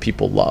something that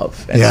people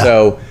love. And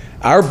so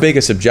our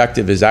biggest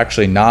objective is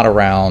actually not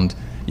around,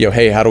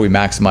 hey, how do we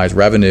maximize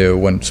revenue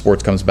when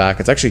sports comes back?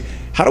 It's actually,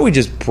 how do we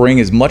just bring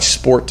as much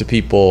sport to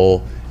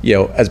people,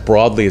 as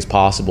broadly as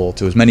possible,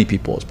 to as many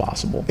people as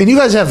possible. And you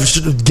guys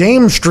have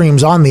game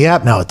streams on the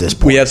app now at this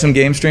point. We have some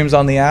game streams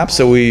on the app.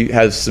 So we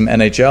have some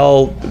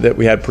NHL that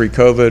we had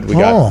pre-COVID. We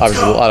got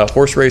obviously a lot of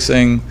horse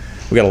racing.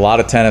 We got a lot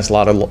of tennis, a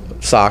lot of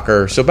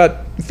soccer. So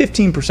about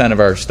 15% of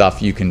our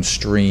stuff you can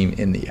stream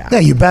in the app. Yeah,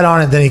 you bet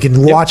on it, then you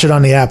can watch it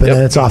on the app, and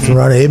then it's off and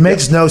running. It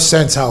makes no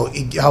sense how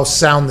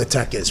sound the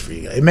tech is for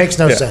you guys. It makes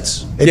no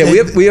sense.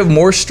 We have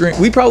more stream.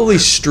 We probably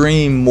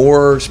stream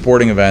more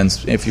sporting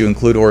events, if you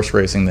include horse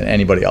racing, than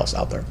anybody else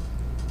out there.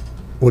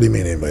 What do you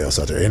mean anybody else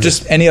out there?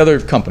 Just any other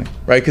company,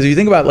 right? Because if you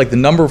think about like the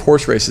number of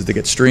horse races that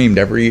get streamed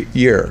every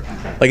year,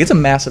 like, it's a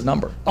massive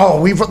number. Oh,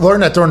 we've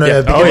learned that during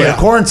the beginning of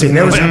quarantine.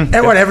 There was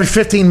every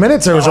 15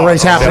 minutes there was a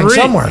race happening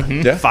somewhere.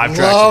 Yeah. 5 tracks.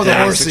 Love the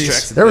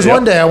horses. There was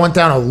one day I went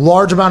down a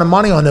large amount of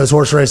money on those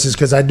horse races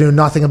because I knew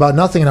nothing about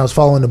nothing, and I was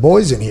following the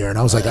boys in here, and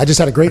I was like, I just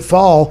had a great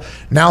fall.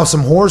 Now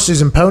some horses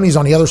and ponies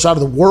on the other side of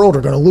the world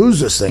are going to lose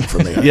this thing for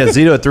me. Yeah,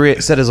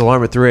 Zito set his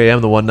alarm at 3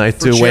 a.m. the one night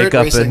to wake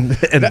up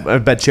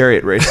and bet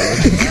chariot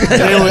racing.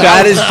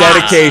 That is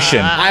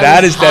dedication.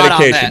 That is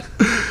dedication.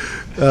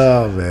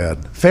 Oh, man.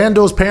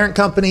 FanDuel's parent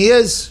company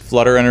is?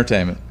 Flutter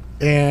Entertainment.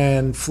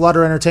 And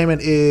Flutter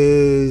Entertainment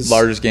is?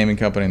 Largest gaming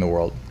company in the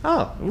world.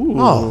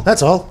 Oh,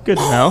 that's all. Good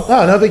to know.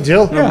 Oh, no big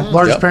deal. Yeah.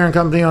 Largest parent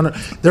company on it.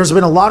 There's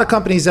been a lot of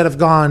companies that have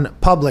gone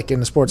public in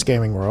the sports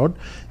gaming world.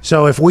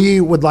 So if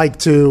we would like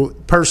to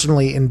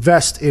personally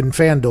invest in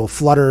FanDuel,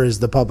 Flutter is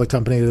the public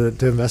company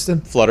to invest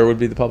in? Flutter would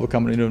be the public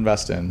company to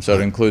invest in. So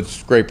it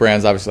includes great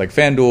brands, obviously, like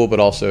FanDuel, but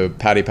also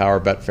Paddy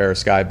Power, Betfair,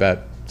 Sky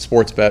Bet,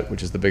 Sportsbet,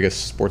 which is the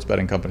biggest sports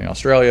betting company in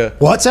Australia.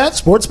 What's that?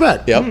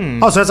 Sportsbet?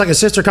 Yep. Oh, so that's like a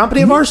sister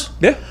company of ours?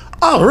 Yeah.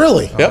 Oh,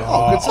 really? Yep. You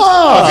want shout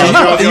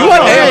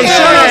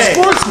out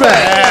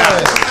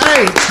Sportsbet.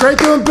 Hey, it's great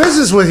doing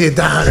business with you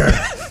down there.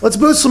 Let's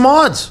boost some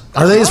odds.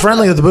 Are they as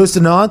friendly with the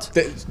boosted odds?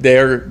 They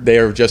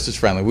are just as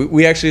friendly.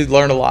 We actually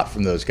learned a lot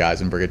from those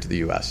guys and bring it to the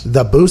U.S.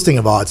 The boosting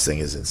of odds thing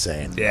is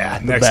insane.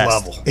 Yeah, next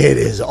level. It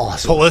is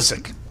awesome.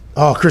 Pulisic.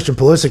 Oh, Christian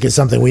Pulisic is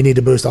something we need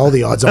to boost all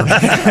the odds on.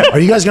 Are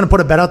you guys going to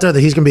put a bet out there that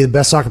he's going to be the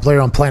best soccer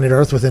player on planet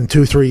Earth within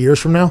 2-3 years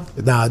from now?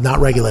 No, not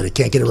regulated.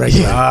 Can't get it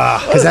regulated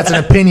because that's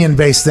an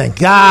opinion-based thing.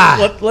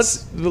 God,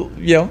 let's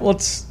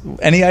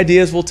any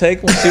ideas we'll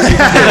take. We'll see what we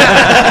can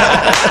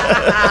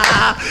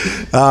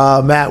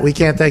do. Matt, we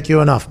can't thank you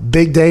enough.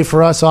 Big day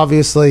for us,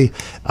 obviously.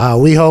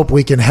 We hope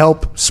we can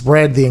help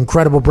spread the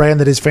incredible brand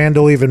that is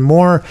FanDuel even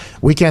more.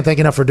 We can't thank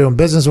you enough for doing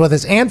business with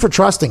us and for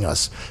trusting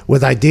us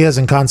with ideas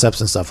and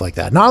concepts and stuff like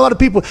that. Not a lot of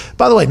people,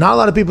 by the way, not a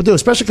lot of people do,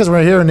 especially because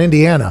we're here in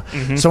Indiana.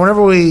 Mm-hmm. So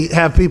whenever we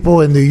have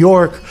people in New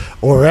York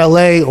or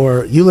LA,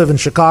 or you live in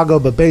Chicago,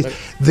 but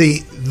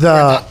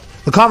the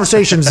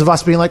conversations of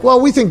us being like,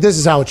 well, we think this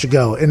is how it should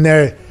go. And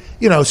they're,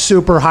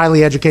 super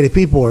highly educated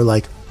people are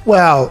like,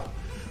 well,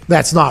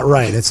 that's not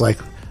right. It's like,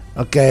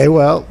 okay,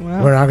 well,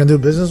 we're not going to do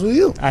business with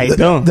you. I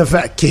don't. The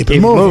fact, keep it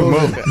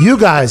moving. You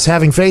guys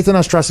having faith in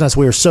us, trusting us,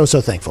 we are so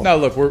thankful. No,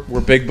 look,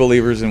 we're big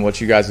believers in what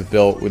you guys have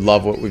built. We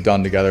love what we've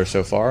done together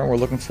so far, and we're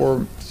looking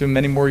forward to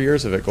many more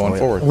years of it going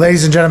forward.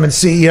 Ladies and gentlemen,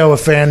 CEO of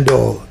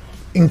FanDuel,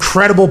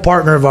 incredible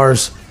partner of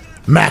ours,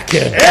 Matt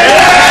Kidd.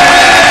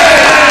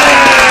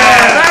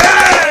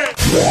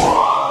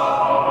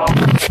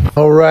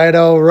 All right.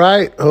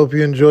 Hope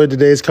you enjoyed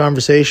today's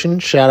conversation.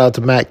 Shout out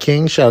to Matt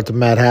King. Shout out to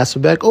Matt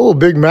Hasselbeck. Oh,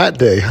 big Matt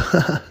day.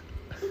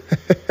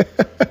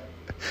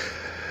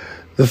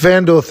 The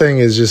FanDuel thing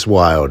is just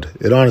wild.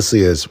 It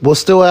honestly is. We'll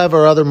still have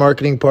our other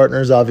marketing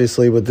partners,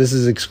 obviously, but this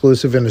is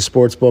exclusive in the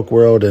sportsbook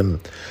world and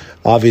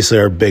obviously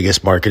our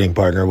biggest marketing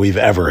partner we've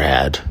ever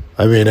had.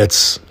 I mean,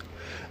 it's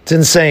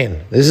insane.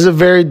 This is a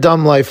very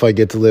dumb life I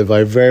get to live.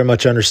 I very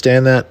much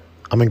understand that.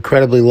 I'm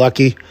incredibly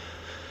lucky.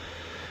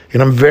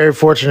 And I'm very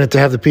fortunate to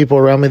have the people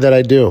around me that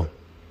I do.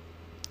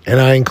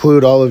 And I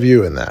include all of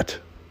you in that.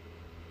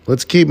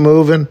 Let's keep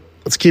moving.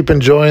 Let's keep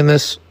enjoying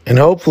this. And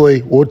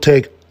hopefully we'll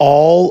take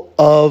all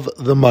of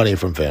the money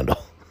from FanDuel.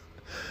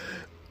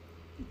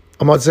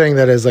 I'm not saying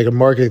that as like a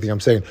marketing thing. I'm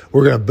saying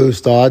we're going to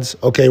boost odds.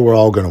 Okay, we're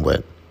all going to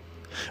win.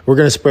 We're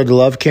going to spread the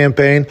love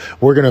campaign.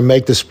 We're going to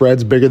make the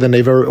spreads bigger than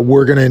they've ever.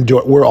 We're going to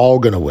enjoy. We're all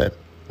going to win.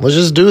 Let's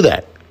just do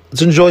that.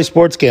 Let's enjoy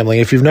sports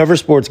gambling. If you've never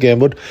sports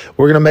gambled,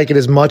 we're going to make it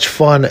as much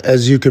fun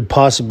as you could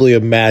possibly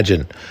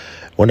imagine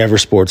whenever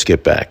sports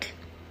get back.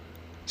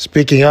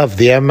 Speaking of,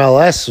 the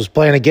MLS was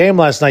playing a game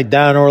last night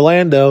down in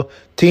Orlando.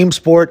 Team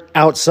sport,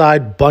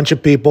 outside, bunch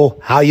of people.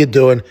 How you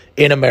doing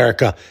in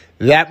America?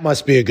 That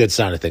must be a good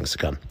sign of things to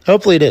come.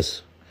 Hopefully it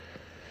is.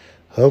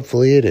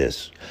 Hopefully it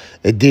is.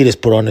 Adidas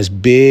put on this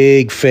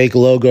big fake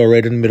logo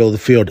right in the middle of the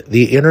field.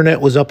 The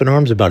internet was up in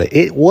arms about it.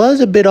 It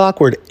was a bit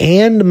awkward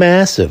and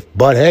massive,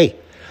 but hey,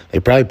 they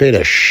probably paid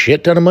a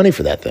shit ton of money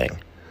for that thing.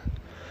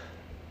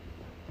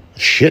 A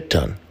shit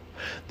ton.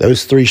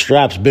 Those 3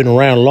 straps been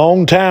around a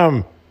long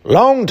time.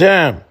 Long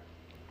time.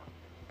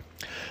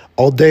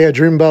 All day I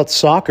dream about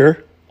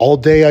soccer. All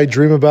day I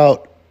dream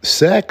about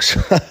sex.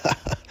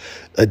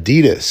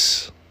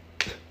 Adidas.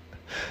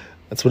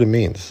 That's what it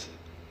means.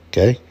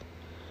 Okay?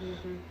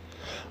 Mm-hmm.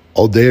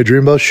 All day I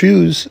dream about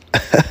shoes.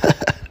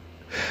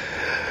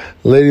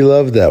 Lady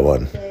loved that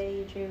one. All day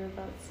you dream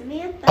about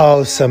Samantha.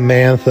 Oh,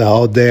 Samantha.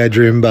 All day I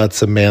dream about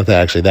Samantha.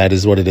 Actually, that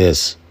is what it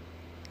is.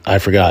 I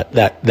forgot.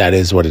 That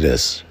is what it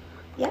is.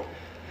 Yep.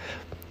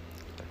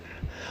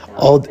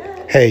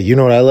 Hey, you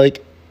know what I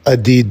like?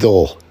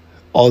 Adidas.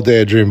 All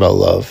day I dream about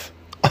love.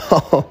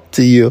 Oh,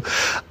 to you.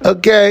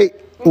 Okay,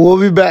 we'll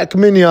be back,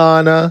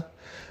 Mignana.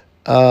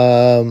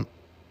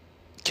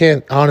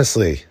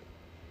 Honestly,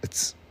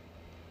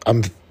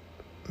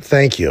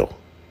 thank you.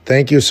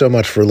 Thank you so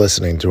much for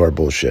listening to our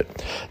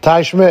bullshit.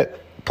 Ty Schmidt,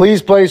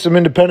 please play some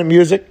independent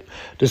music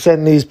to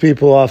send these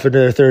people off into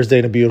their Thursday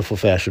in a beautiful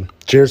fashion.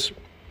 Cheers.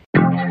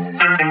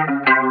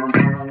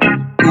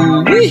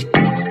 Ooh-wee.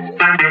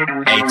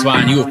 Hey,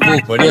 Twine, you a fool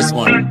for this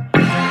one.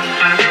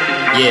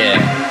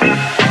 Yeah.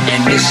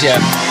 And this your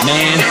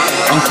man,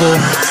 Uncle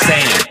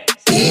Sam.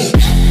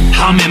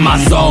 I'm in my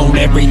zone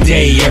every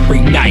day, every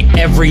night.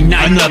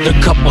 Another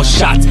couple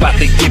shots about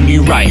to get me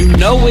right. You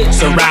know it.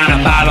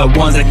 Surrounded by the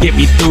ones that get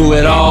me through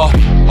it all.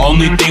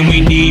 Only thing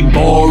we need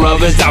more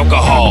of is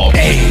alcohol.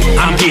 Hey,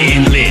 I'm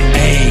getting lit.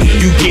 Hey,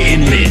 you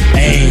getting lit.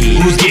 Hey,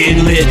 who's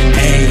getting lit?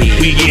 Hey,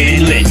 we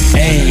getting lit.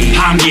 Hey,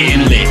 I'm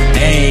getting lit.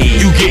 Hey,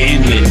 you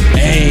getting lit.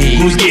 Hey,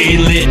 who's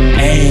getting lit?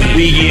 Hey,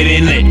 we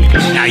getting lit.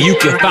 Now you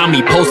can find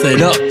me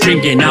posted up,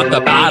 drinking out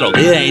the bottle.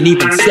 It ain't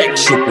even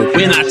sexual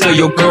when I tell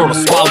your girl to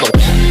swallow.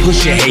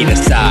 Push your hate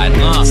aside,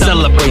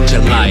 celebrate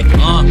your life.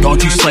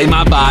 Don't you slay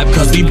my vibe,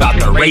 cause we bout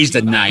to raise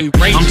the night.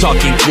 I'm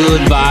talking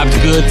good vibes,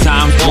 good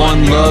times,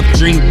 one love.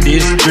 Drink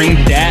this, drink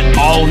that,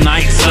 all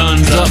night,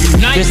 sun's up.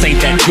 This ain't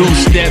that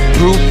two-step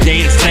group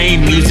dance,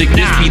 same music.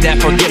 This be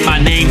that forget my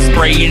name,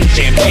 spraying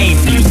champagne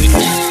music.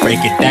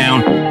 Break it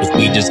down, cause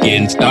we just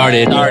getting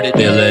started.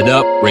 Fill it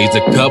up, raise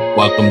a cup,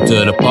 welcome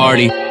to the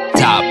party.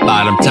 Top,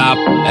 bottom, top,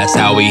 that's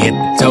how we hit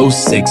the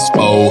toast.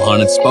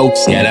 6-400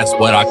 spokes, yeah, that's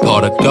what I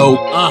call the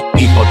GOAT.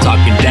 People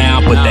talking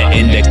down, put the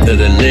index to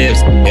the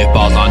lips. It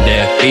falls on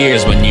deaf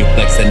ears when you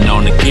flexing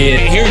on the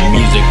kid.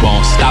 Music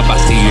won't stop, I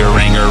see your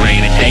anger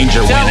ain't a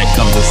danger. When it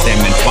comes to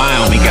Sam and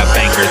Twine, we got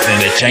bankers in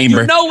the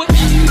chamber.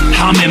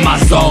 I'm in my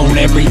zone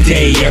every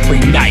day, every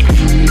night.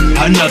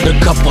 Another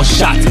couple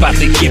shots about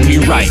to get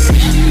me right.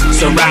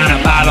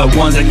 Surrounded by the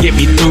ones that get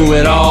me through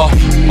it all.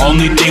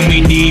 Only thing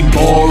we need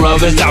more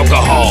of is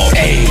alcohol.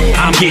 Hey,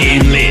 I'm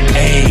getting lit.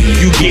 Hey,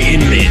 you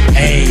getting lit.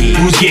 Hey,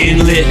 who's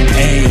getting lit?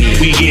 Hey,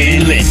 we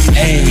getting lit.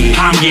 Hey,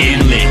 I'm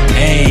getting lit.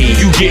 Hey,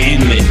 you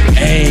getting lit.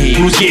 Hey,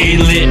 who's getting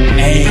lit?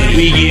 Hey,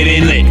 we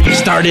getting lit.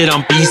 Started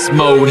on beast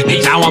mode,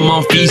 now I'm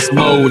on feast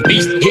mode.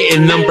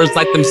 Hitting numbers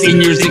like them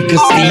seniors in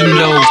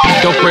casinos.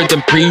 Don't spread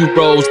them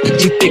pre-rolls,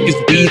 she thick as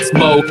weed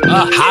smoke.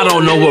 I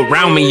don't know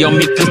around me on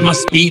me cause my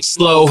speech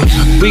slow.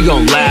 We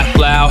gon' laugh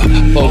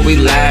loud, but we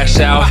lash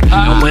out.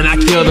 And when I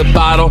kill the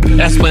bottle,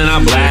 that's when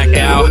I black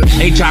out.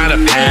 Ain't trying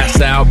to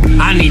pass out,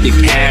 I need to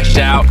cash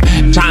out.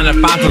 Trying to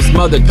find some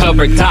smothered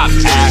covered top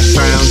ash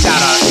round.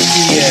 Shout out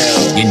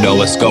to you know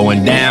what's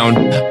going down.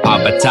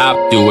 Pop a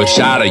top, do a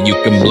shot or you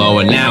can blow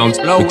an ounce.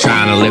 We trying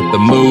trying to lift the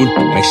mood,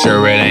 make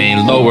sure it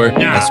ain't lower.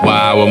 That's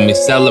why when we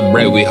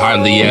celebrate, we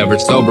hardly ever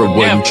sober.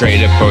 Wouldn't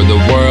trade it for the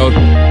world,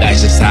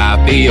 that's just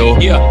how I feel.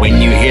 When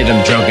you hear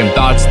them drunken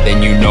thoughts,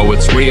 then you know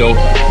it's real.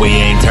 We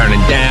ain't turning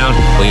down,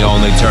 we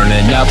only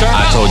turning up.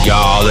 I told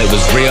y'all it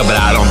was real, but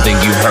I don't think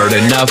you heard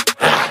enough.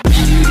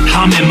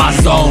 I'm in my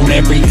zone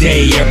every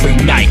day, every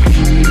night.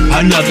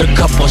 Another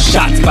couple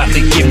shots about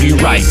to get me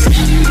right.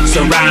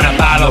 Surrounded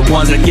by the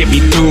ones that get me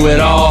through it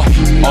all.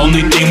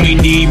 Only thing we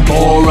need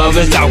more of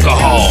is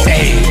alcohol.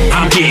 Hey,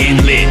 I'm getting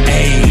lit.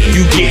 Hey,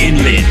 you getting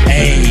lit.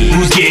 Hey,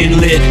 who's getting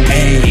lit?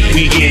 Hey,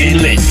 we getting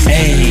lit.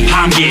 Hey,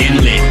 I'm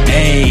getting lit.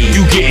 Hey,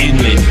 you getting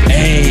lit.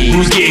 Hey,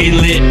 who's getting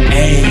lit?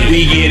 Hey,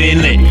 we getting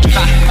lit.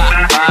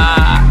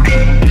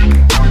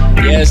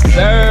 Yes,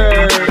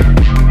 sir.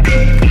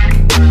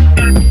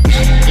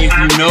 If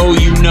you know,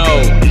 you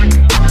know.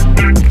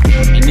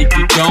 And if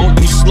you don't,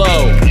 you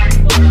slow.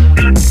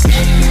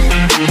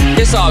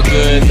 It's all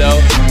good though.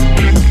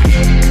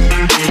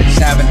 Just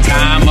having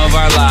time of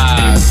our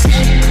lives.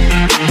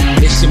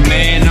 It's your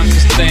man, Uncle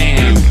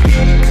Sam.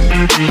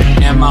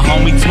 And my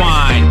homie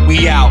Twine.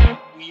 We out.